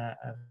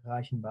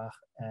Reichenbach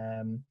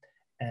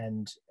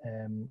and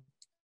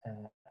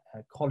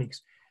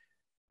colleagues.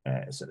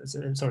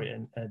 Sorry,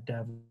 and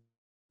Davla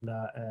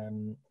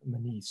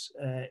Maniz.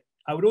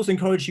 I would also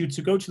encourage you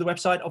to go to the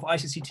website of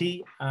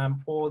ICCT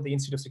or the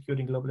Institute of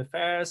Security and Global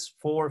Affairs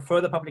for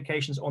further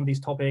publications on these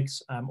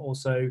topics.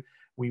 Also,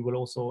 we will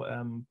also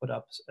put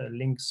up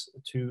links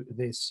to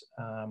this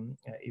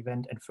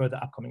event and further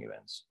upcoming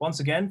events. Once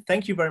again,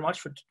 thank you very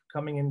much for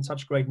coming in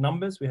such great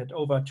numbers. We had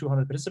over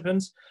 200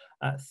 participants.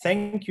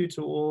 Thank you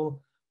to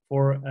all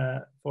for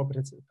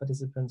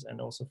participants, and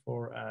also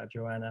for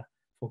Joanna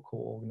for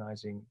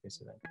co-organizing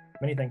this event.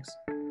 Many thanks.